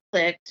here? And he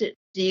clicked.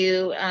 Do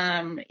you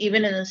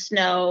even in the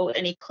snow?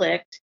 And he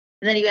clicked.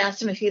 And then you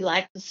asked him if he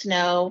liked the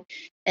snow,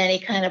 and he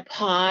kind of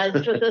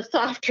paused with a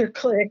softer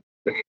click.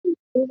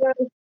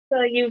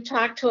 So you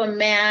talk to a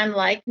man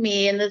like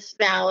me in this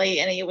valley,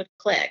 and he would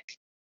click.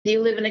 Do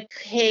you live in a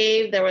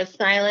cave? There was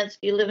silence.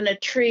 Do you live in a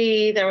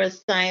tree? There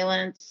was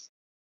silence.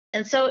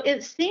 And so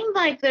it seemed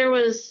like there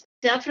was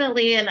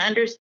definitely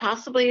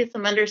possibly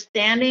some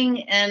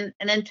understanding and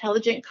an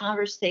intelligent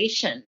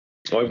conversation.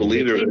 So I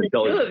believe there was an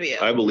between the two of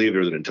intelligent. you. I believe there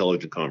was an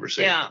intelligent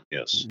conversation. Yeah.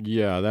 Yes.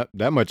 Yeah,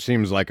 that much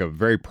seems like a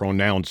very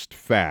pronounced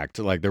fact.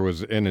 Like there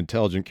was an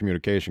intelligent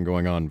communication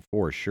going on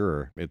for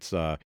sure. It's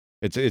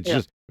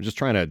just I'm just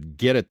trying to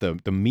get at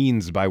the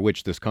means by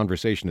which this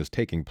conversation is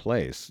taking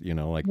place.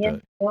 Like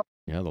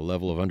the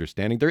level of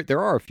understanding. There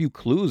are a few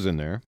clues in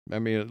there. I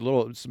mean,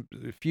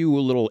 a few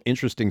little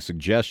interesting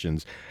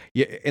suggestions.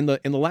 Yeah, in the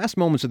last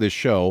moments of this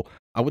show,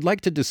 I would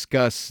like to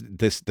discuss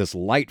this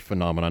light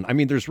phenomenon. I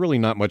mean, there's really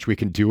not much we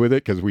can do with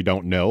it because we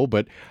don't know,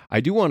 but I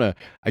do want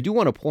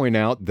to point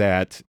out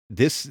that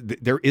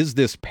there is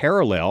this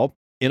parallel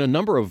in a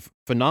number of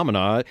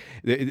phenomena.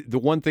 The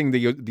one thing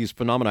these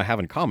phenomena have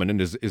in common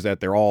is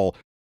that they're all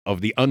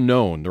of the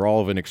unknown. They're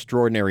all of an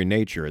extraordinary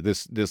nature.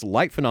 This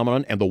light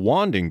phenomenon and the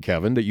wanding,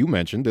 Kevin, that you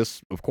mentioned,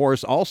 this, of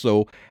course,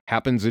 also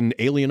happens in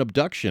alien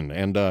abduction.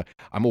 And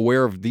I'm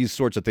aware of these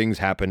sorts of things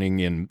happening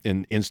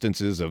in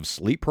instances of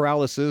sleep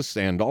paralysis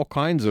and all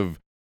kinds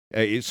of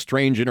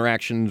strange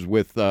interactions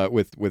with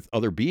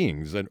other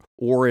beings,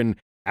 or in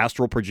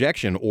astral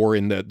projection, or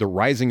in the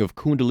rising of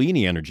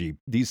Kundalini energy.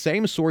 These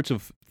same sorts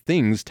of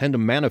things tend to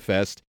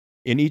manifest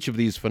in each of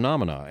these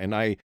phenomena. And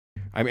I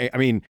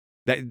mean,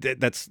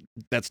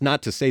 that's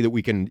not to say that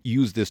we can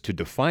use this to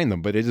define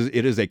them, but it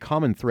is a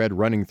common thread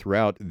running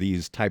throughout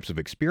these types of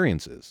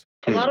experiences.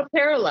 A lot of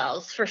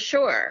parallels for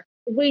sure.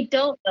 We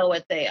don't know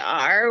what they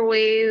are.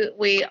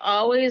 We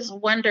always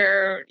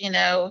wonder,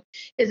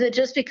 is it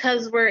just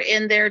because we're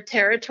in their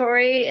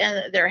territory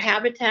and their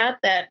habitat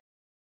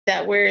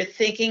that we're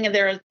thinking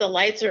the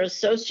lights are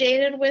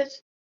associated with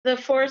the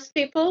forest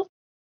people,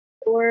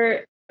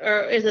 or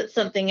is it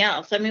something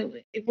else? I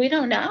mean, we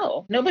don't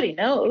know. Nobody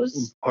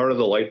knows. Part of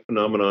the light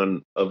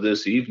phenomenon of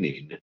this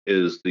evening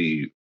is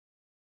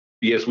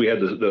yes, we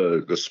had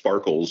the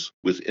sparkles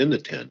within the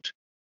tent,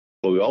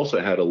 but we also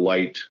had a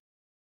light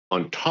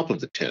on top of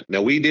the tent.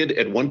 Now, we did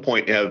at one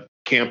point have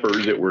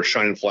campers that were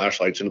shining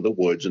flashlights into the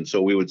woods, and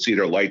so we would see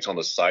their lights on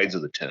the sides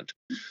of the tent.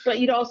 But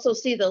you'd also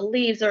see the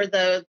leaves or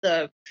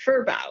the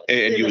fir boughs,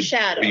 and the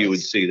shadows. You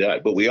would see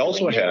that. But we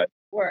also had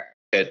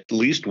at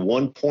least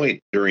one point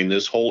during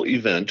this whole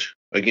event,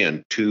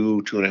 again,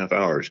 2.5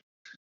 hours,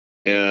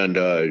 and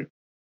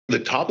the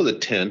top of the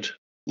tent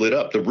lit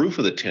up, the roof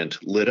of the tent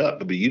lit up,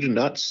 but you did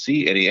not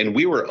see any. And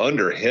we were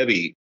under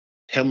heavy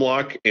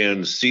hemlock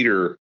and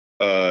cedar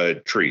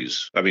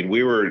trees. I mean,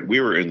 we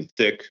were in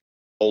thick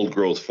old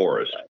growth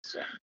forest,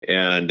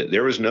 and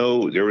there was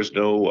no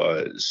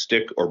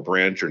stick or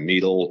branch or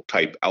needle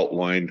type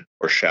outline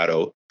or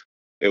shadow.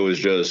 It was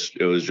just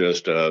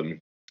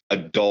a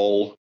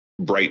dull,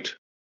 bright,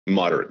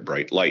 moderate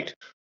bright light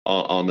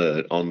on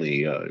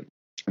the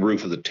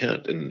roof of the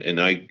tent,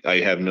 and I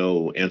have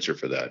no answer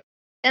for that.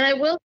 And I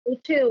will say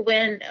too,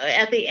 when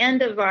at the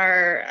end of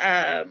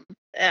our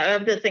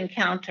of this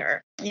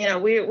encounter,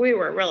 we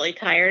were really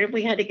tired.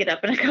 We had to get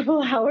up in a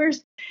couple of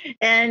hours,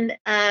 and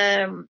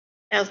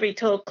as we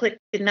told Click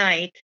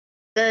goodnight,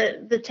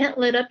 the tent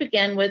lit up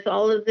again with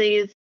all of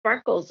these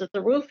sparkles at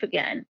the roof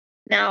again.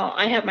 Now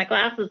I have my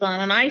glasses on,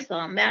 and I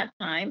saw them that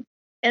time,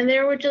 and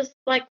there were just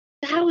like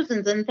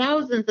thousands and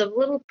thousands of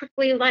little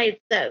prickly lights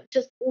that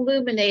just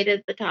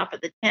illuminated the top of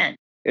the tent.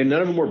 And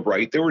none of them were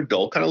bright; they were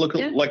dull, kind of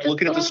looking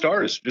at the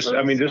stars. Just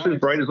as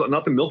bright as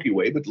not the Milky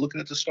Way, but looking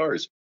at the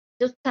stars.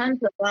 Just tons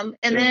of them.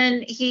 And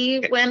then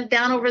he went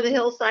down over the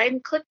hillside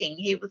and clicking.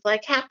 He was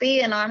like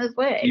happy and on his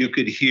way. You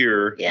could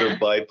hear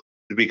the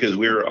because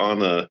we were on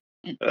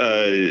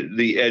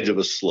the edge of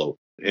a slope,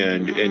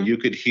 and you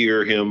could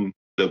hear him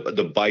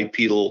the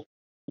bipedal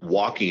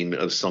walking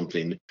of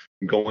something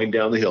going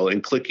down the hill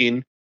and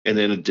clicking, and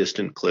then a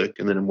distant click,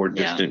 and then a more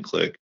distant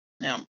click.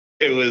 Yeah.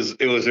 It was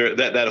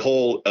that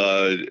whole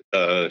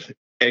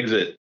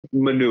exit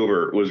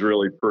maneuver was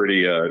really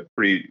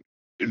pretty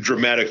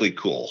dramatically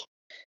cool.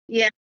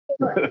 Yeah.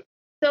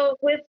 So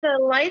with the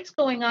lights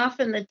going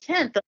off in the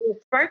tent, the little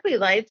sparkly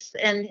lights,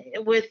 and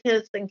with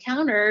his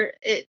encounter,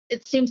 it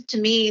seems to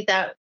me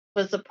that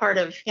was a part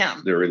of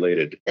him. They're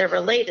related. They're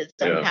related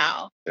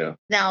somehow. Yeah.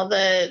 Now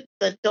the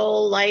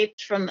dull light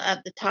from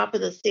at the top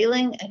of the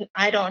ceiling,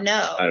 I don't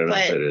know. I don't know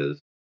what that is.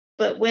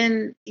 But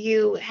when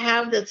you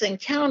have this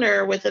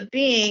encounter with a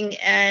being,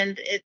 and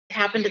it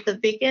happened at the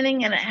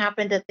beginning and it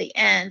happened at the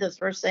end as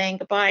we're saying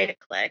goodbye to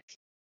Click,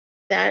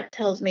 that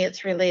tells me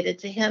it's related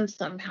to him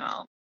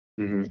somehow.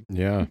 Mm-hmm.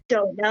 Yeah.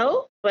 Don't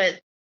know, but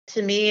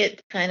to me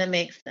it kind of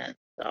makes sense.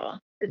 So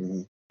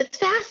it's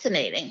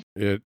fascinating.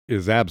 It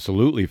is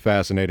absolutely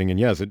fascinating. And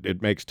yes,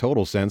 it makes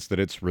total sense that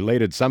it's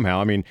related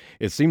somehow. I mean,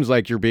 it seems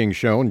like you're being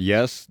shown,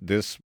 yes,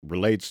 this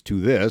relates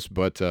to this,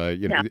 but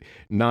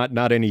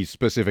not any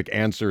specific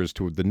answers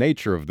to the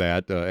nature of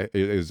that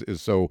is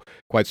so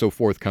quite so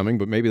forthcoming.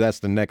 But maybe that's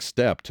the next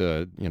step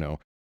to,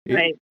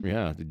 Right.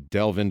 to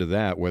delve into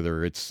that,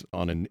 whether it's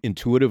on an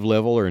intuitive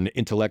level or an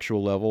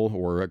intellectual level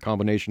or a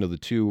combination of the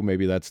two.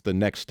 Maybe that's the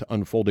next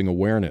unfolding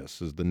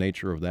awareness, is the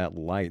nature of that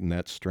light and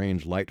that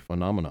strange light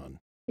phenomenon.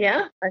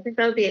 Yeah, I think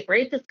that would be a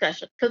great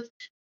discussion because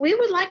we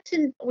would like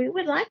to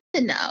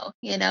know,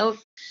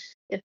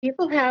 if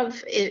people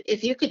have,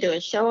 if you could do a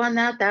show on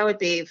that, that would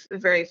be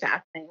very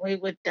fascinating. We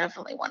would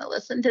definitely want to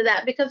listen to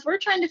that because we're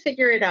trying to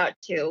figure it out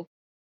too.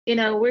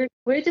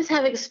 We just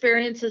have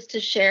experiences to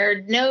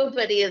share.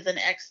 Nobody is an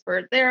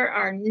expert. There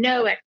are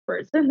no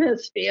experts in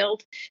this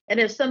field. And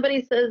if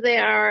somebody says they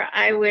are,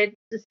 I would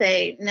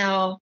say,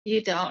 no,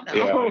 you don't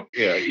know.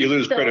 Yeah, you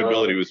lose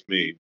credibility with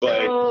me.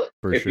 But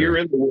if you're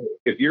in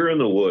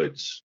the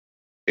woods,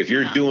 if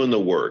you're doing the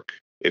work,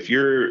 if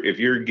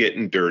you're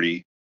getting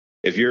dirty,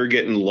 if you're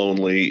getting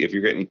lonely, if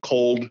you're getting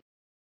cold,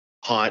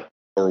 hot,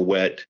 or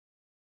wet,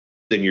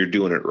 then you're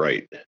doing it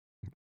right.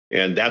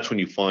 And that's when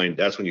you find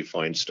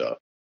stuff.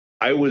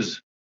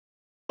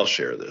 I'll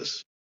share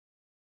this.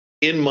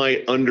 In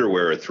my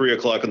underwear at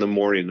 3:00 in the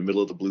morning in the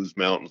middle of the Blues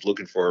Mountains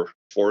looking for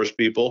forest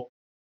people,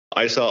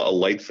 I saw a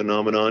light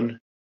phenomenon.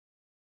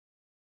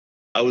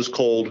 I was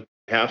cold,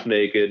 half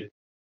naked,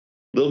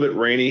 a little bit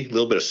rainy, a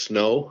little bit of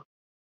snow,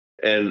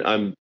 and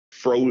I'm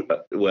frozen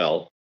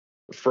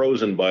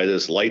by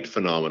this light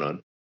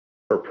phenomenon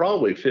for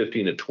probably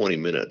 15 to 20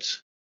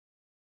 minutes.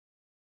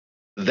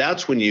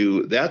 That's when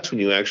you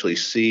actually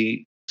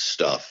see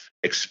stuff,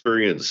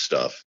 experience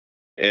stuff.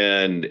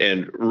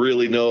 And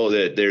really know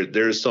that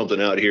there's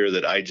something out here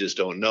that I just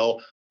don't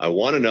know. I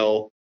want to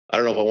know. I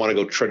don't know if I want to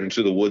go trudging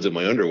through the woods in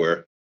my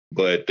underwear,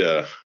 but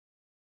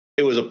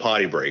it was a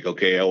potty break.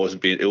 Okay, it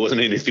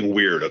wasn't anything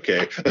weird.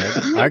 Okay,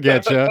 I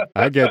get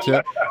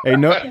you. Hey,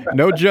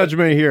 no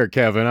judgment here,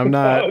 Kevin. I'm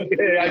not.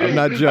 Okay, I'm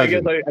not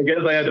judging. I guess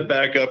I had to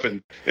back up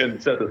and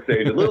set the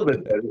stage a little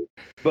bit better.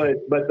 But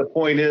the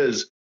point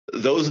is,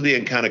 those are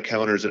the kind of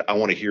encounters that I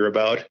want to hear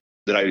about.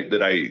 That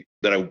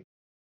I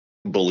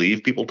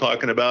believe people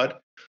talking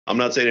about. I'm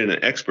not saying I'm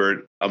an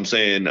expert. I'm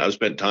saying I've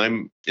spent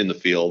time in the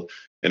field,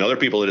 and other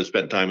people that have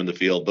spent time in the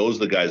field, those are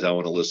the guys I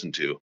want to listen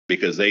to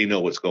because they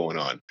know what's going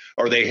on,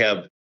 or they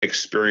have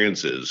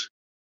experiences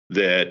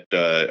that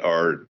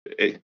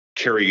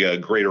carry a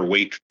greater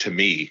weight to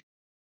me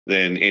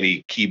than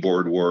any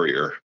keyboard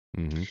warrior.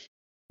 Mm-hmm.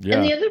 Yeah.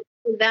 And the other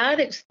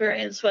that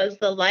experience was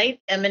the light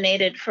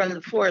emanated from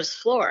the forest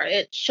floor.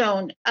 It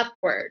shone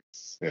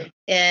upwards,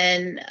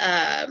 and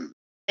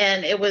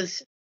it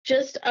was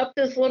just up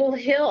this little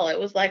hill. It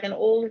was like an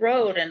old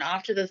road, and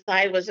off to the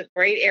side was a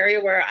great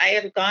area where I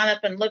had gone up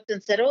and looked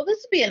and said, oh, this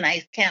would be a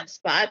nice camp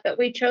spot, but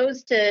we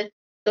chose to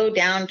go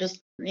down just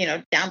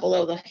down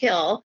below the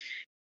hill.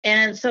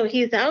 And so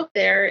he's out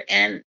there,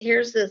 and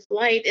here's this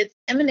light. It's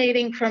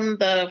emanating from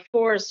the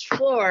forest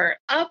floor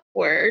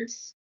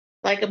upwards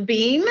like a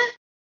beam,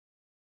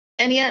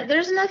 and yet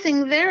there's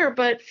nothing there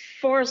but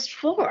forest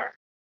floor.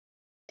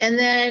 And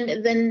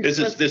then this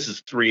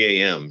is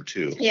 3 a.m.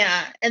 too.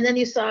 Yeah, and then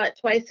you saw it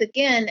twice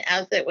again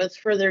as it was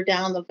further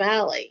down the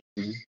valley,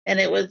 and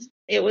it was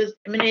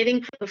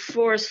emanating from the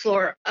forest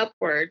floor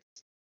upwards.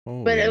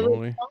 But it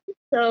was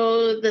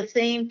also the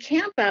same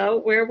camp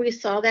out where we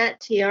saw that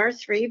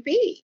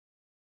TR-3B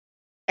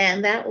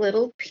and that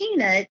little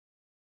peanut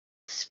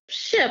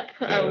ship,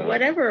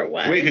 whatever it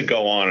was. We could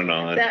go on and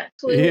on. That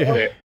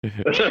flew.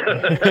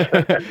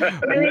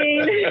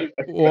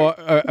 Well,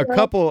 a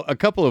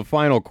couple of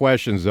final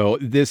questions though.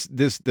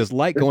 This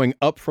light going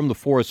up from the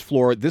forest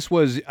floor. This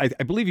was, I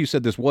believe you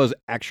said this was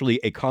actually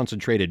a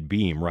concentrated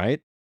beam,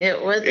 right?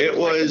 It was.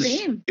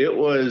 A beam. It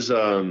was.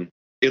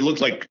 It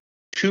looked like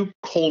 2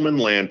 Coleman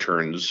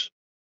lanterns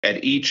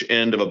at each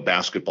end of a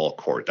basketball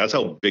court. That's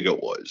how big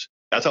it was.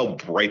 That's how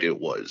bright it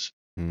was.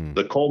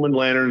 The Coleman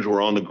lanterns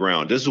were on the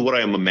ground. This is what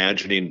I am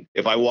imagining.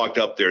 If I walked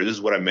up there, this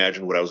is what I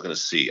imagined what I was going to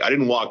see. I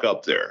didn't walk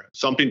up there.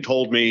 Something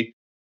told me,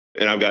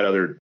 and I've got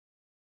other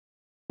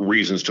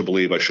reasons to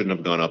believe I shouldn't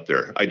have gone up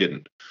there. I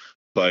didn't.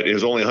 But it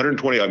was only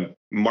 120. I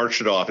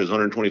marched it off. It was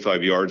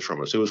 125 yards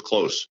from us. It was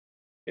close.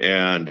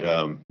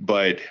 And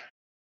but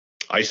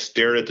I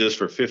stared at this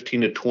for 15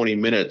 to 20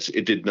 minutes.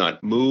 It did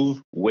not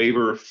move,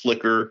 waver,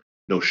 flicker,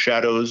 no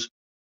shadows,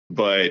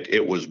 but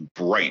it was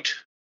bright.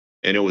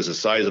 And it was the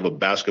size of a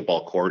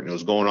basketball court, and it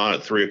was going on at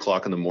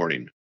 3:00 in the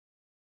morning, and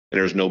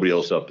there was nobody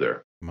else up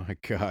there. My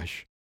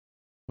gosh.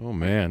 Oh,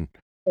 man.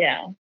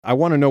 Yeah. I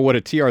want to know what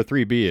a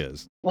TR-3B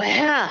is.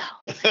 Wow.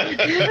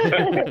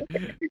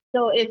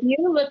 So if you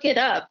look it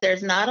up,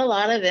 there's not a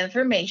lot of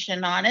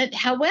information on it.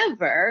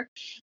 However,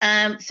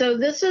 so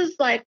this is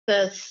like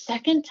the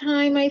second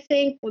time, I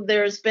think,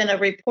 there's been a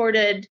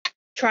reported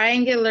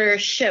triangular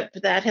ship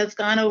that has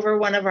gone over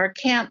one of our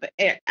camp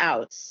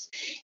outs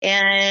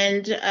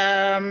and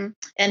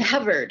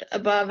hovered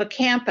above a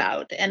camp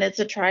out, and it's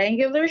a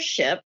triangular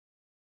ship,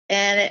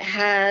 and it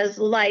has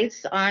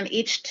lights on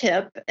each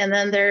tip, and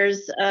then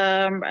there's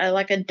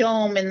like a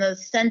dome in the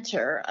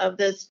center of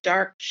this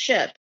dark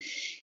ship,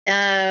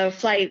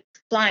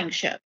 flying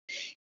ship.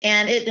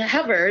 And it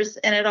hovers,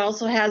 and it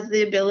also has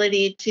the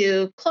ability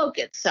to cloak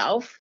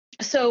itself.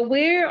 So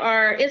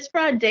it's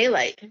broad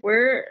daylight.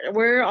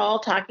 We're all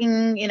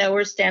talking,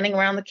 we're standing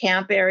around the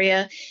camp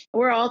area.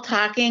 We're all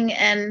talking,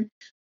 and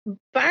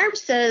Barb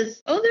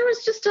says, "Oh, there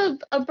was just a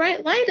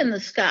bright light in the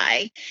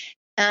sky."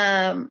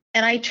 And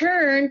I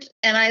turned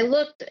and I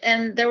looked,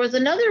 and there was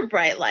another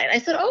bright light. I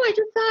said, "Oh, I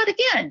just saw it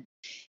again."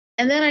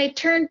 And then I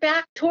turned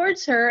back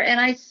towards her, and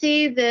I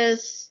see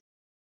this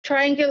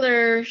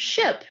triangular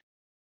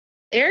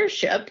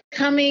airship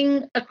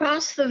coming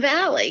across the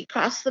valley,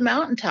 across the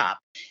mountaintop.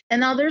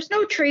 And now there's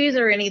no trees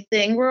or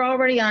anything. We're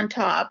already on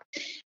top.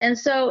 And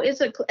so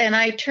and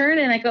I turn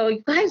and I go,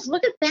 "You guys,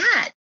 look at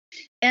that."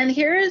 And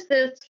here is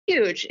this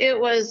it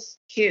was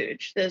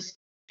huge, this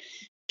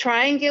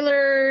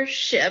triangular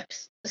ship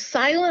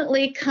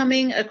silently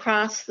coming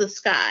across the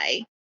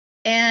sky.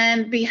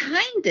 And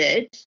behind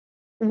it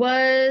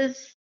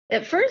was,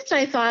 at first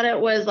I thought it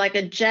was like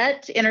a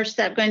jet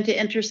going to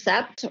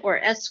intercept or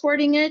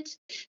escorting it,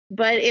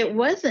 but it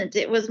wasn't.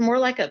 It was more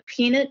like a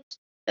peanut,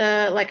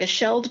 like a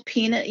shelled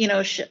peanut,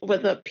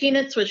 with the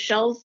peanuts with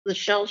shells, the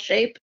shell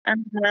shape.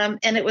 And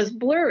it was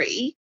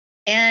blurry,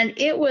 and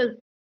it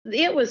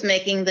was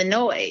making the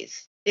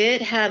noise.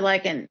 It had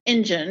like an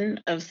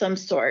engine of some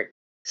sort.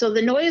 So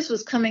the noise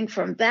was coming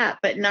from that,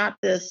 but not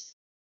this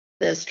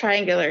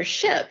triangular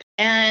ship.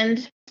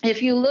 And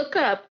if you look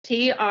up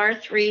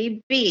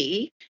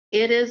TR-3B,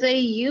 it is a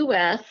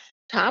U.S.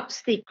 top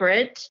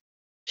secret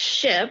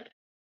ship.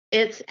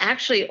 It's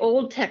actually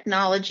old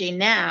technology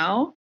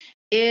now.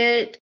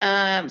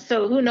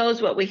 So who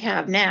knows what we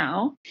have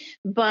now,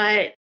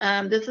 but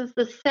this is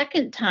the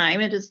second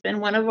time it has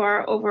been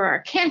over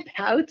our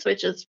campouts,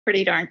 which is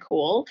pretty darn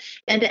cool.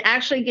 And to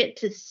actually get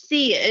to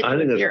see it, I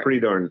think that's pretty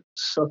darn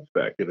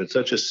suspect. If it's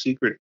such a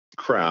secret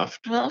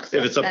craft, if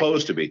it's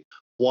supposed to be,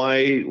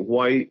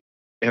 why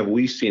have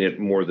we seen it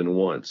more than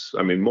once?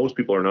 I mean, most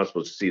people are not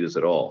supposed to see this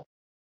at all.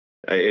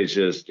 It's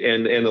just,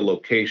 and the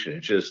location,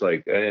 it's just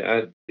like,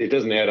 it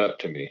doesn't add up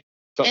to me.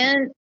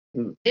 And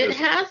it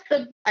has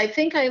I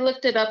think I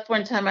looked it up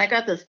one time. I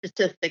got the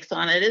statistics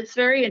on it. It's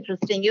very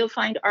interesting. You'll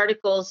find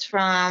articles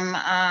from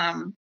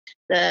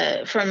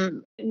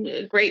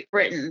Great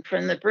Britain,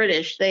 from the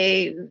British.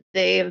 They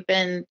have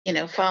been,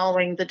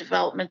 following the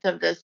development of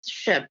this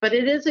ship, but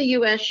it is a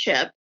U.S.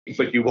 ship.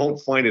 But you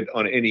won't find it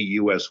on any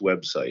U.S.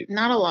 website.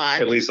 Not a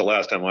lot. At least the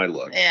last time I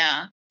looked.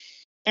 Yeah.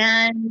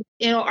 And,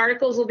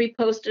 articles will be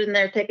posted and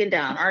they're taken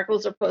down.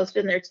 Articles are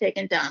posted and they're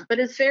taken down. But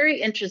it's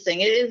very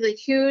interesting. It is a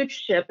huge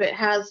ship. It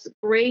has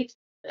great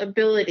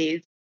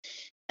abilities.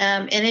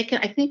 And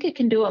I think it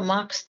can do a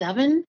Mach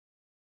 7.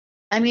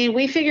 I mean,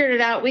 we figured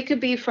it out. We could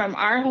be from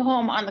our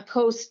home on the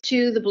coast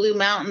to the Blue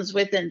Mountains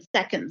within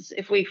seconds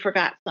if we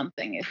forgot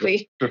something. If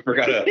we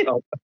forgot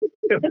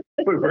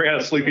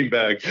a sleeping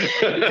bag.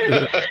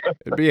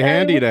 It'd be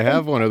handy to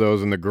have one of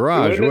those in the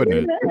garage,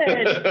 wouldn't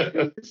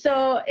it?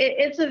 So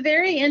it's a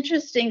very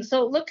interesting.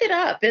 So look it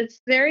up.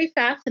 It's very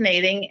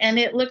fascinating, and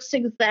it looks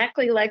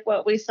exactly like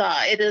what we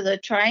saw. It is a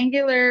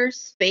triangular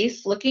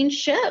space-looking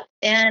ship,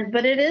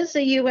 but it is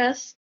a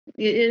U.S.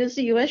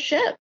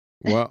 ship.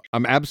 Well,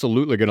 I'm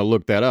absolutely going to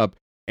look that up.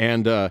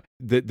 And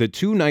the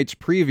 2 nights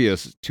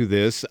previous to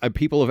this,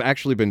 people have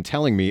actually been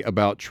telling me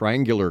about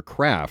triangular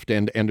craft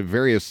and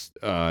various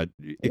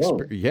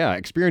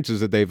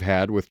experiences that they've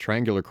had with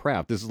triangular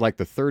craft. This is like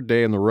the 3rd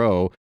day in a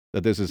row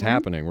that this is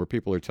happening, where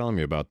people are telling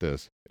me about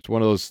this. It's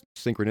one of those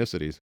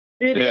synchronicities.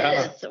 It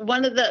is.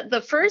 One of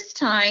the first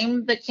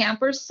time the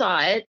campers saw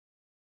it,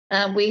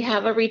 we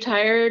have a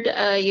retired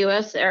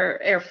U.S.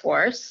 Air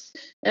Force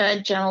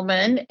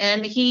gentleman,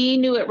 and he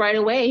knew it right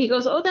away. He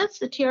goes, "Oh, that's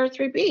the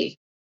TR-3B."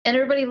 And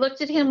everybody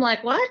looked at him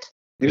like, "What?"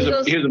 He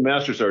was a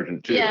master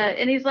sergeant, too. Yeah,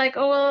 and he's like,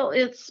 "Oh, well,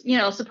 it's,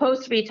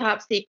 supposed to be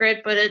top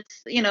secret, but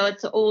it's,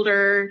 it's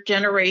older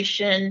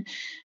generation."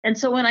 And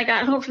so when I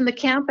got home from the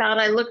camp out,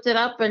 I looked it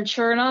up, and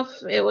sure enough,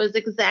 it was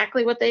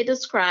exactly what they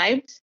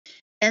described.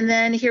 And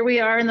then here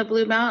we are in the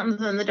Blue Mountains,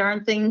 and the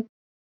darn thing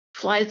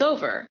flies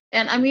over.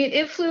 And I mean,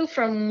 it flew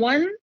from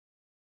one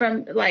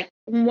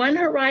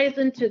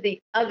horizon to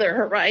the other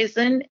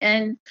horizon,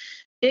 and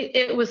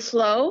it was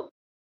slow.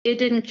 It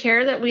didn't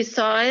care that we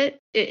saw it.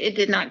 It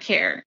did not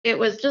care. It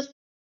was just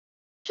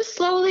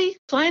slowly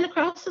flying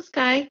across the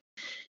sky.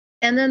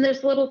 And then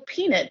there's little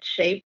peanut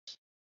shaped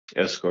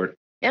escort.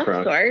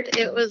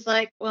 It was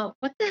like, well,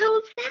 what the hell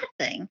is that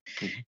thing?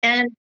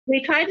 And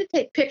we tried to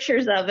take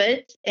pictures of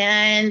it,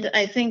 and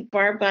I think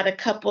Barb got a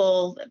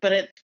couple, but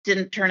it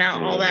didn't turn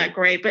out all that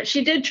great. But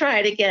she did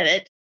try to get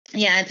it.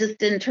 Yeah, it just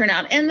didn't turn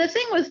out. And the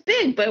thing was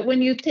big, but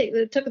when you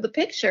took the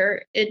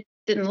picture, it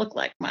didn't look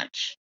like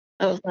much.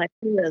 I was like,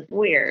 this is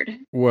weird.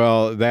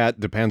 Well, that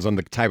depends on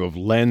the type of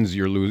lens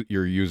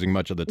you're using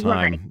much of the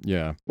time. Right.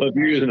 Yeah. Well, if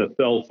you're using a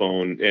cell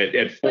phone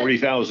at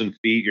 40,000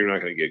 feet, you're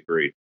not going to get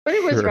great But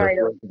it was Sure. right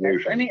over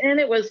us. I mean, and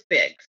it was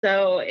big.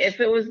 So if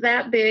it was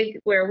that big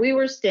where we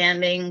were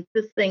standing,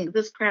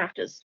 this craft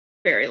is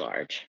very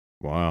large.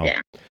 Wow.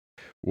 Yeah.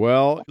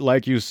 Well,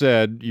 like you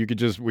said,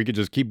 we could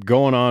just keep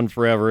going on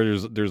forever.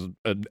 There's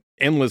an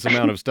endless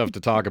amount of stuff to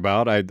talk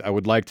about. I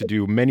would like to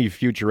do many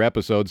future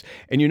episodes.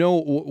 And you know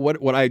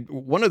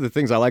one of the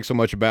things I like so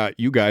much about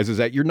you guys is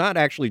that you're not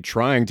actually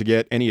trying to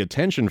get any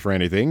attention for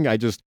anything. I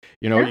just,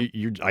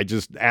 I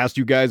just asked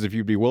you guys if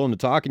you'd be willing to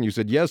talk, and you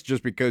said yes,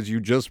 just because you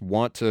just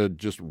want to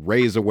just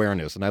raise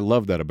awareness. And I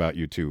love that about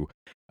you two.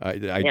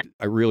 I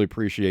really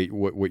appreciate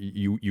what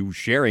you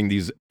sharing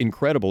these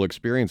incredible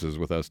experiences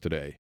with us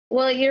today.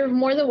 Well, you're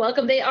more than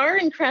welcome. They are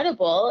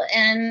incredible,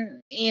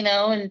 and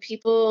and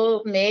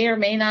people may or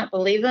may not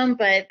believe them,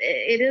 but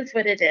it is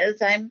what it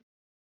is.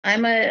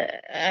 I'm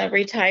a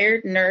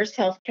retired nurse,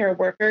 healthcare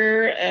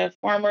worker, a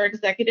former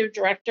executive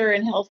director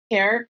in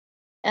healthcare.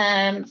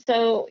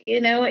 So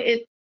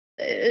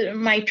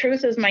my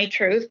truth is my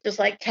truth, just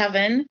like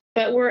Kevin.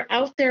 But we're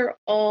out there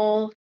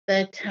all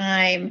the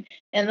time,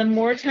 and the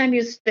more time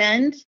you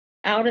spend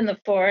out in the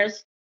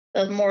forest,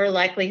 the more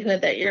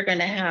likelihood that you're going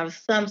to have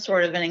some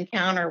sort of an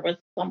encounter with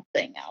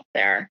something out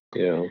there.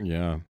 Yeah.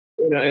 Yeah.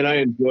 And I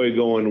enjoy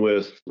going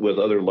with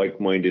other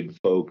like-minded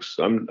folks.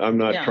 I'm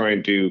not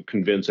trying to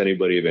convince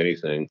anybody of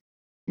anything,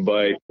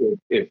 but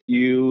if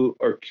you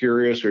are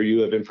curious or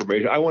you have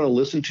information, I want to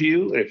listen to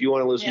you. And if you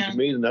want to listen to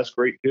me, then that's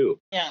great too.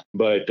 Yeah.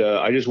 But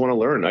I just want to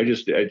learn. I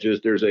just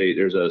there's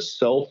a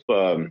self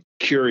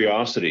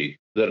curiosity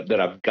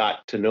that I've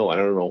got to know. I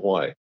don't know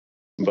why.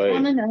 But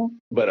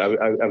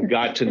I've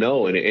got to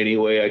know in any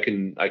way I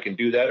can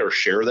do that or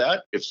share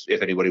that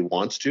if anybody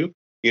wants to.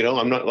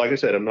 I'm not, like I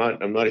said, I'm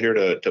not here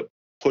to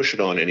push it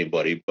on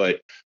anybody,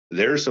 but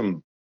there's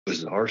some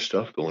bizarre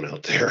stuff going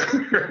out there.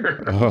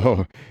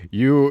 Oh,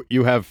 you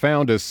have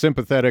found a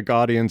sympathetic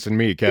audience in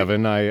me,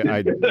 Kevin.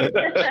 I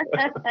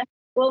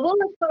Well, we'll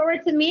look forward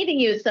to meeting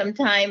you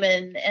sometime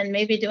and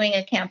maybe doing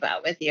a camp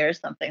out with you or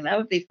something. That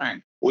would be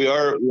fun. We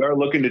are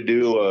looking to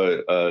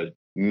do a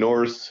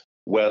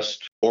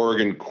Northwest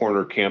Oregon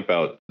corner camp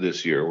out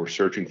this year. We're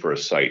searching for a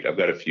site. I've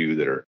got a few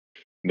that are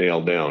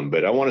nailed down,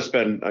 but I want to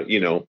spend,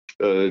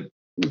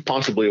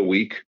 possibly a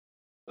week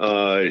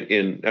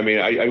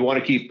I want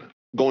to keep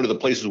going to the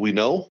places we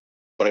know,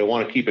 but I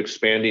want to keep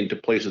expanding to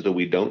places that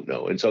we don't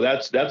know. And so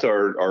that's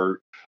our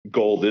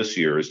goal this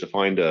year, is to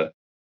find a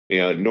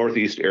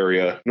Northwest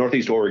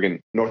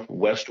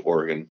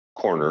Oregon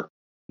corner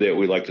that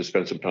we'd like to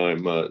spend some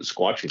time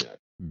squatching at.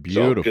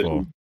 Beautiful.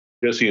 So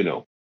just so you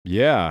know.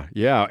 Yeah.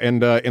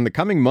 And in the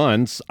coming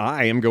months,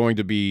 I am going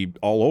to be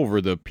all over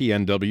the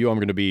PNW. I'm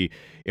going to be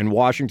in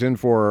Washington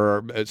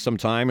for some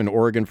time, in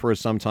Oregon for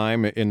some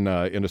time, in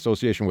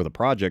association with a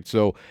project.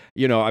 So,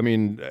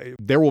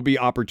 there will be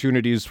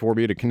opportunities for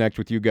me to connect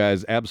with you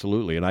guys,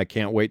 absolutely. And I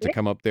can't wait to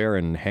come up there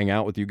and hang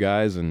out with you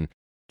guys and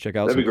check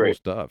out some cool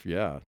stuff.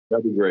 Yeah.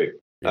 That'd be great.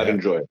 Yeah. I'd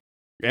enjoy it.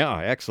 Yeah,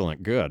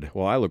 excellent. Good.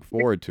 Well, I look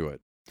forward to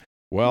it.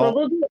 Well,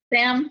 we'll do it,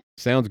 Sam.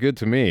 Sounds good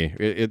to me.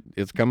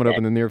 It's coming up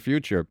in the near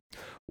future.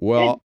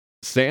 Well,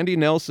 Sandy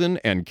Nelson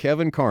and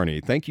Kevin Carney,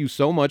 thank you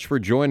so much for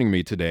joining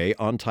me today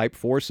on Type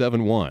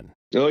 471.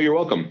 Oh, you're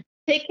welcome.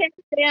 Take care,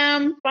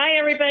 Sam. Bye,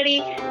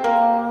 everybody.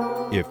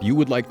 If you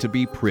would like to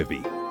be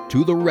privy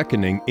to the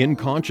reckoning in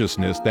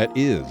consciousness that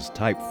is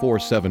Type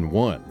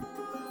 471,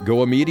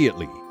 go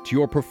immediately to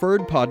your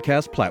preferred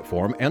podcast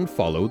platform and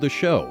follow the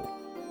show.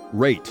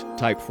 Rate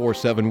Type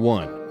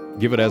 471.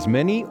 Give it as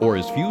many or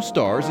as few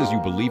stars as you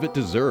believe it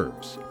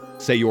deserves.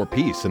 Say your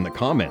piece in the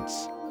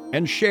comments.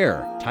 And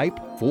share Type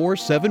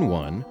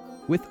 471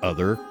 with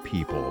other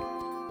people.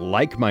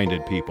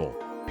 Like-minded people.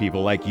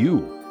 People like you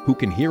who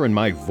can hear in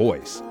my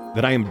voice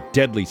that I am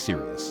deadly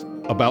serious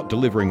about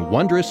delivering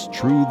wondrous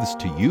truths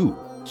to you.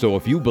 So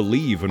if you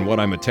believe in what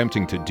I'm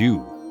attempting to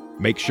do,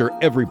 make sure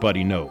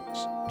everybody knows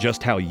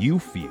just how you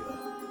feel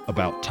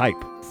about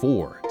Type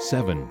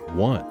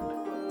 471.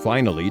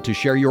 Finally, to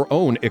share your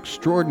own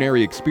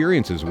extraordinary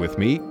experiences with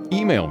me,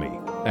 email me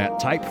at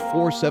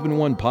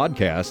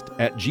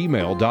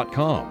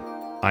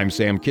type471podcast@gmail.com. I'm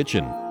Sam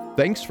Kitchen.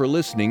 Thanks for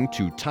listening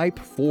to Type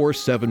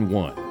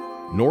 471,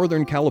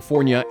 Northern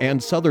California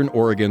and Southern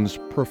Oregon's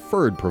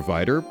preferred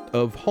provider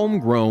of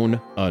homegrown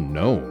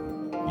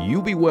unknown.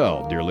 You be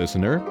well, dear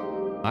listener.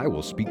 I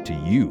will speak to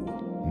you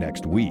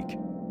next week.